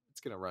gonna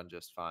run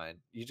just fine.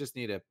 You just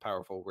need a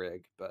powerful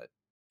rig, but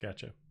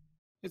Gotcha.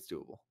 it's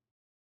doable.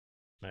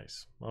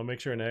 Nice. I'll make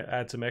sure and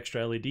add some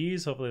extra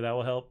LEDs. Hopefully that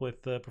will help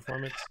with the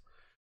performance.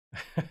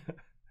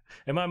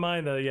 In my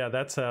mind, though, yeah,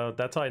 that's how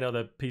I know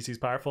that PC's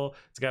powerful.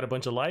 It's got a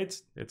bunch of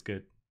lights. It's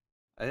good.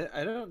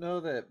 I don't know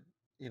that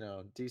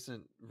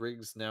decent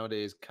rigs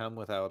nowadays come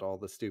without all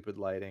the stupid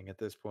lighting at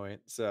this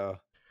point. So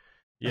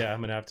Yeah,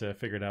 I'm gonna have to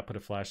figure it out. Put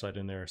a flashlight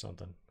in there or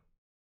something.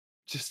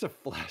 just a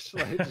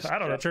flashlight, just I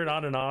don't know. Turn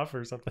on and off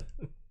or something.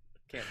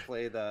 can't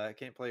play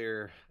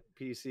your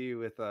PC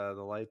with the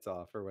lights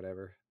off or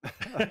whatever.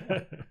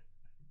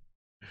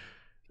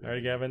 All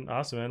right, Gavin.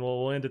 Awesome, man.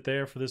 Well, we'll end it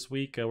there for this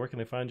week. Where can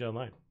they find you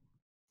online?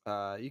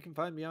 You can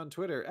find me on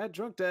Twitter at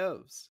Drunk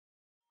Devs.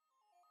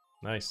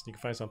 Nice. You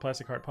can find us on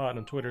Plastic Heart Pod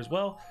on Twitter as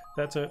well.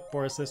 That's it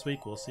for us this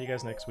week. We'll see you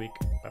guys next week.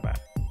 Bye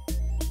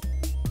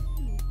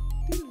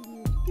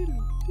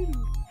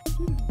bye.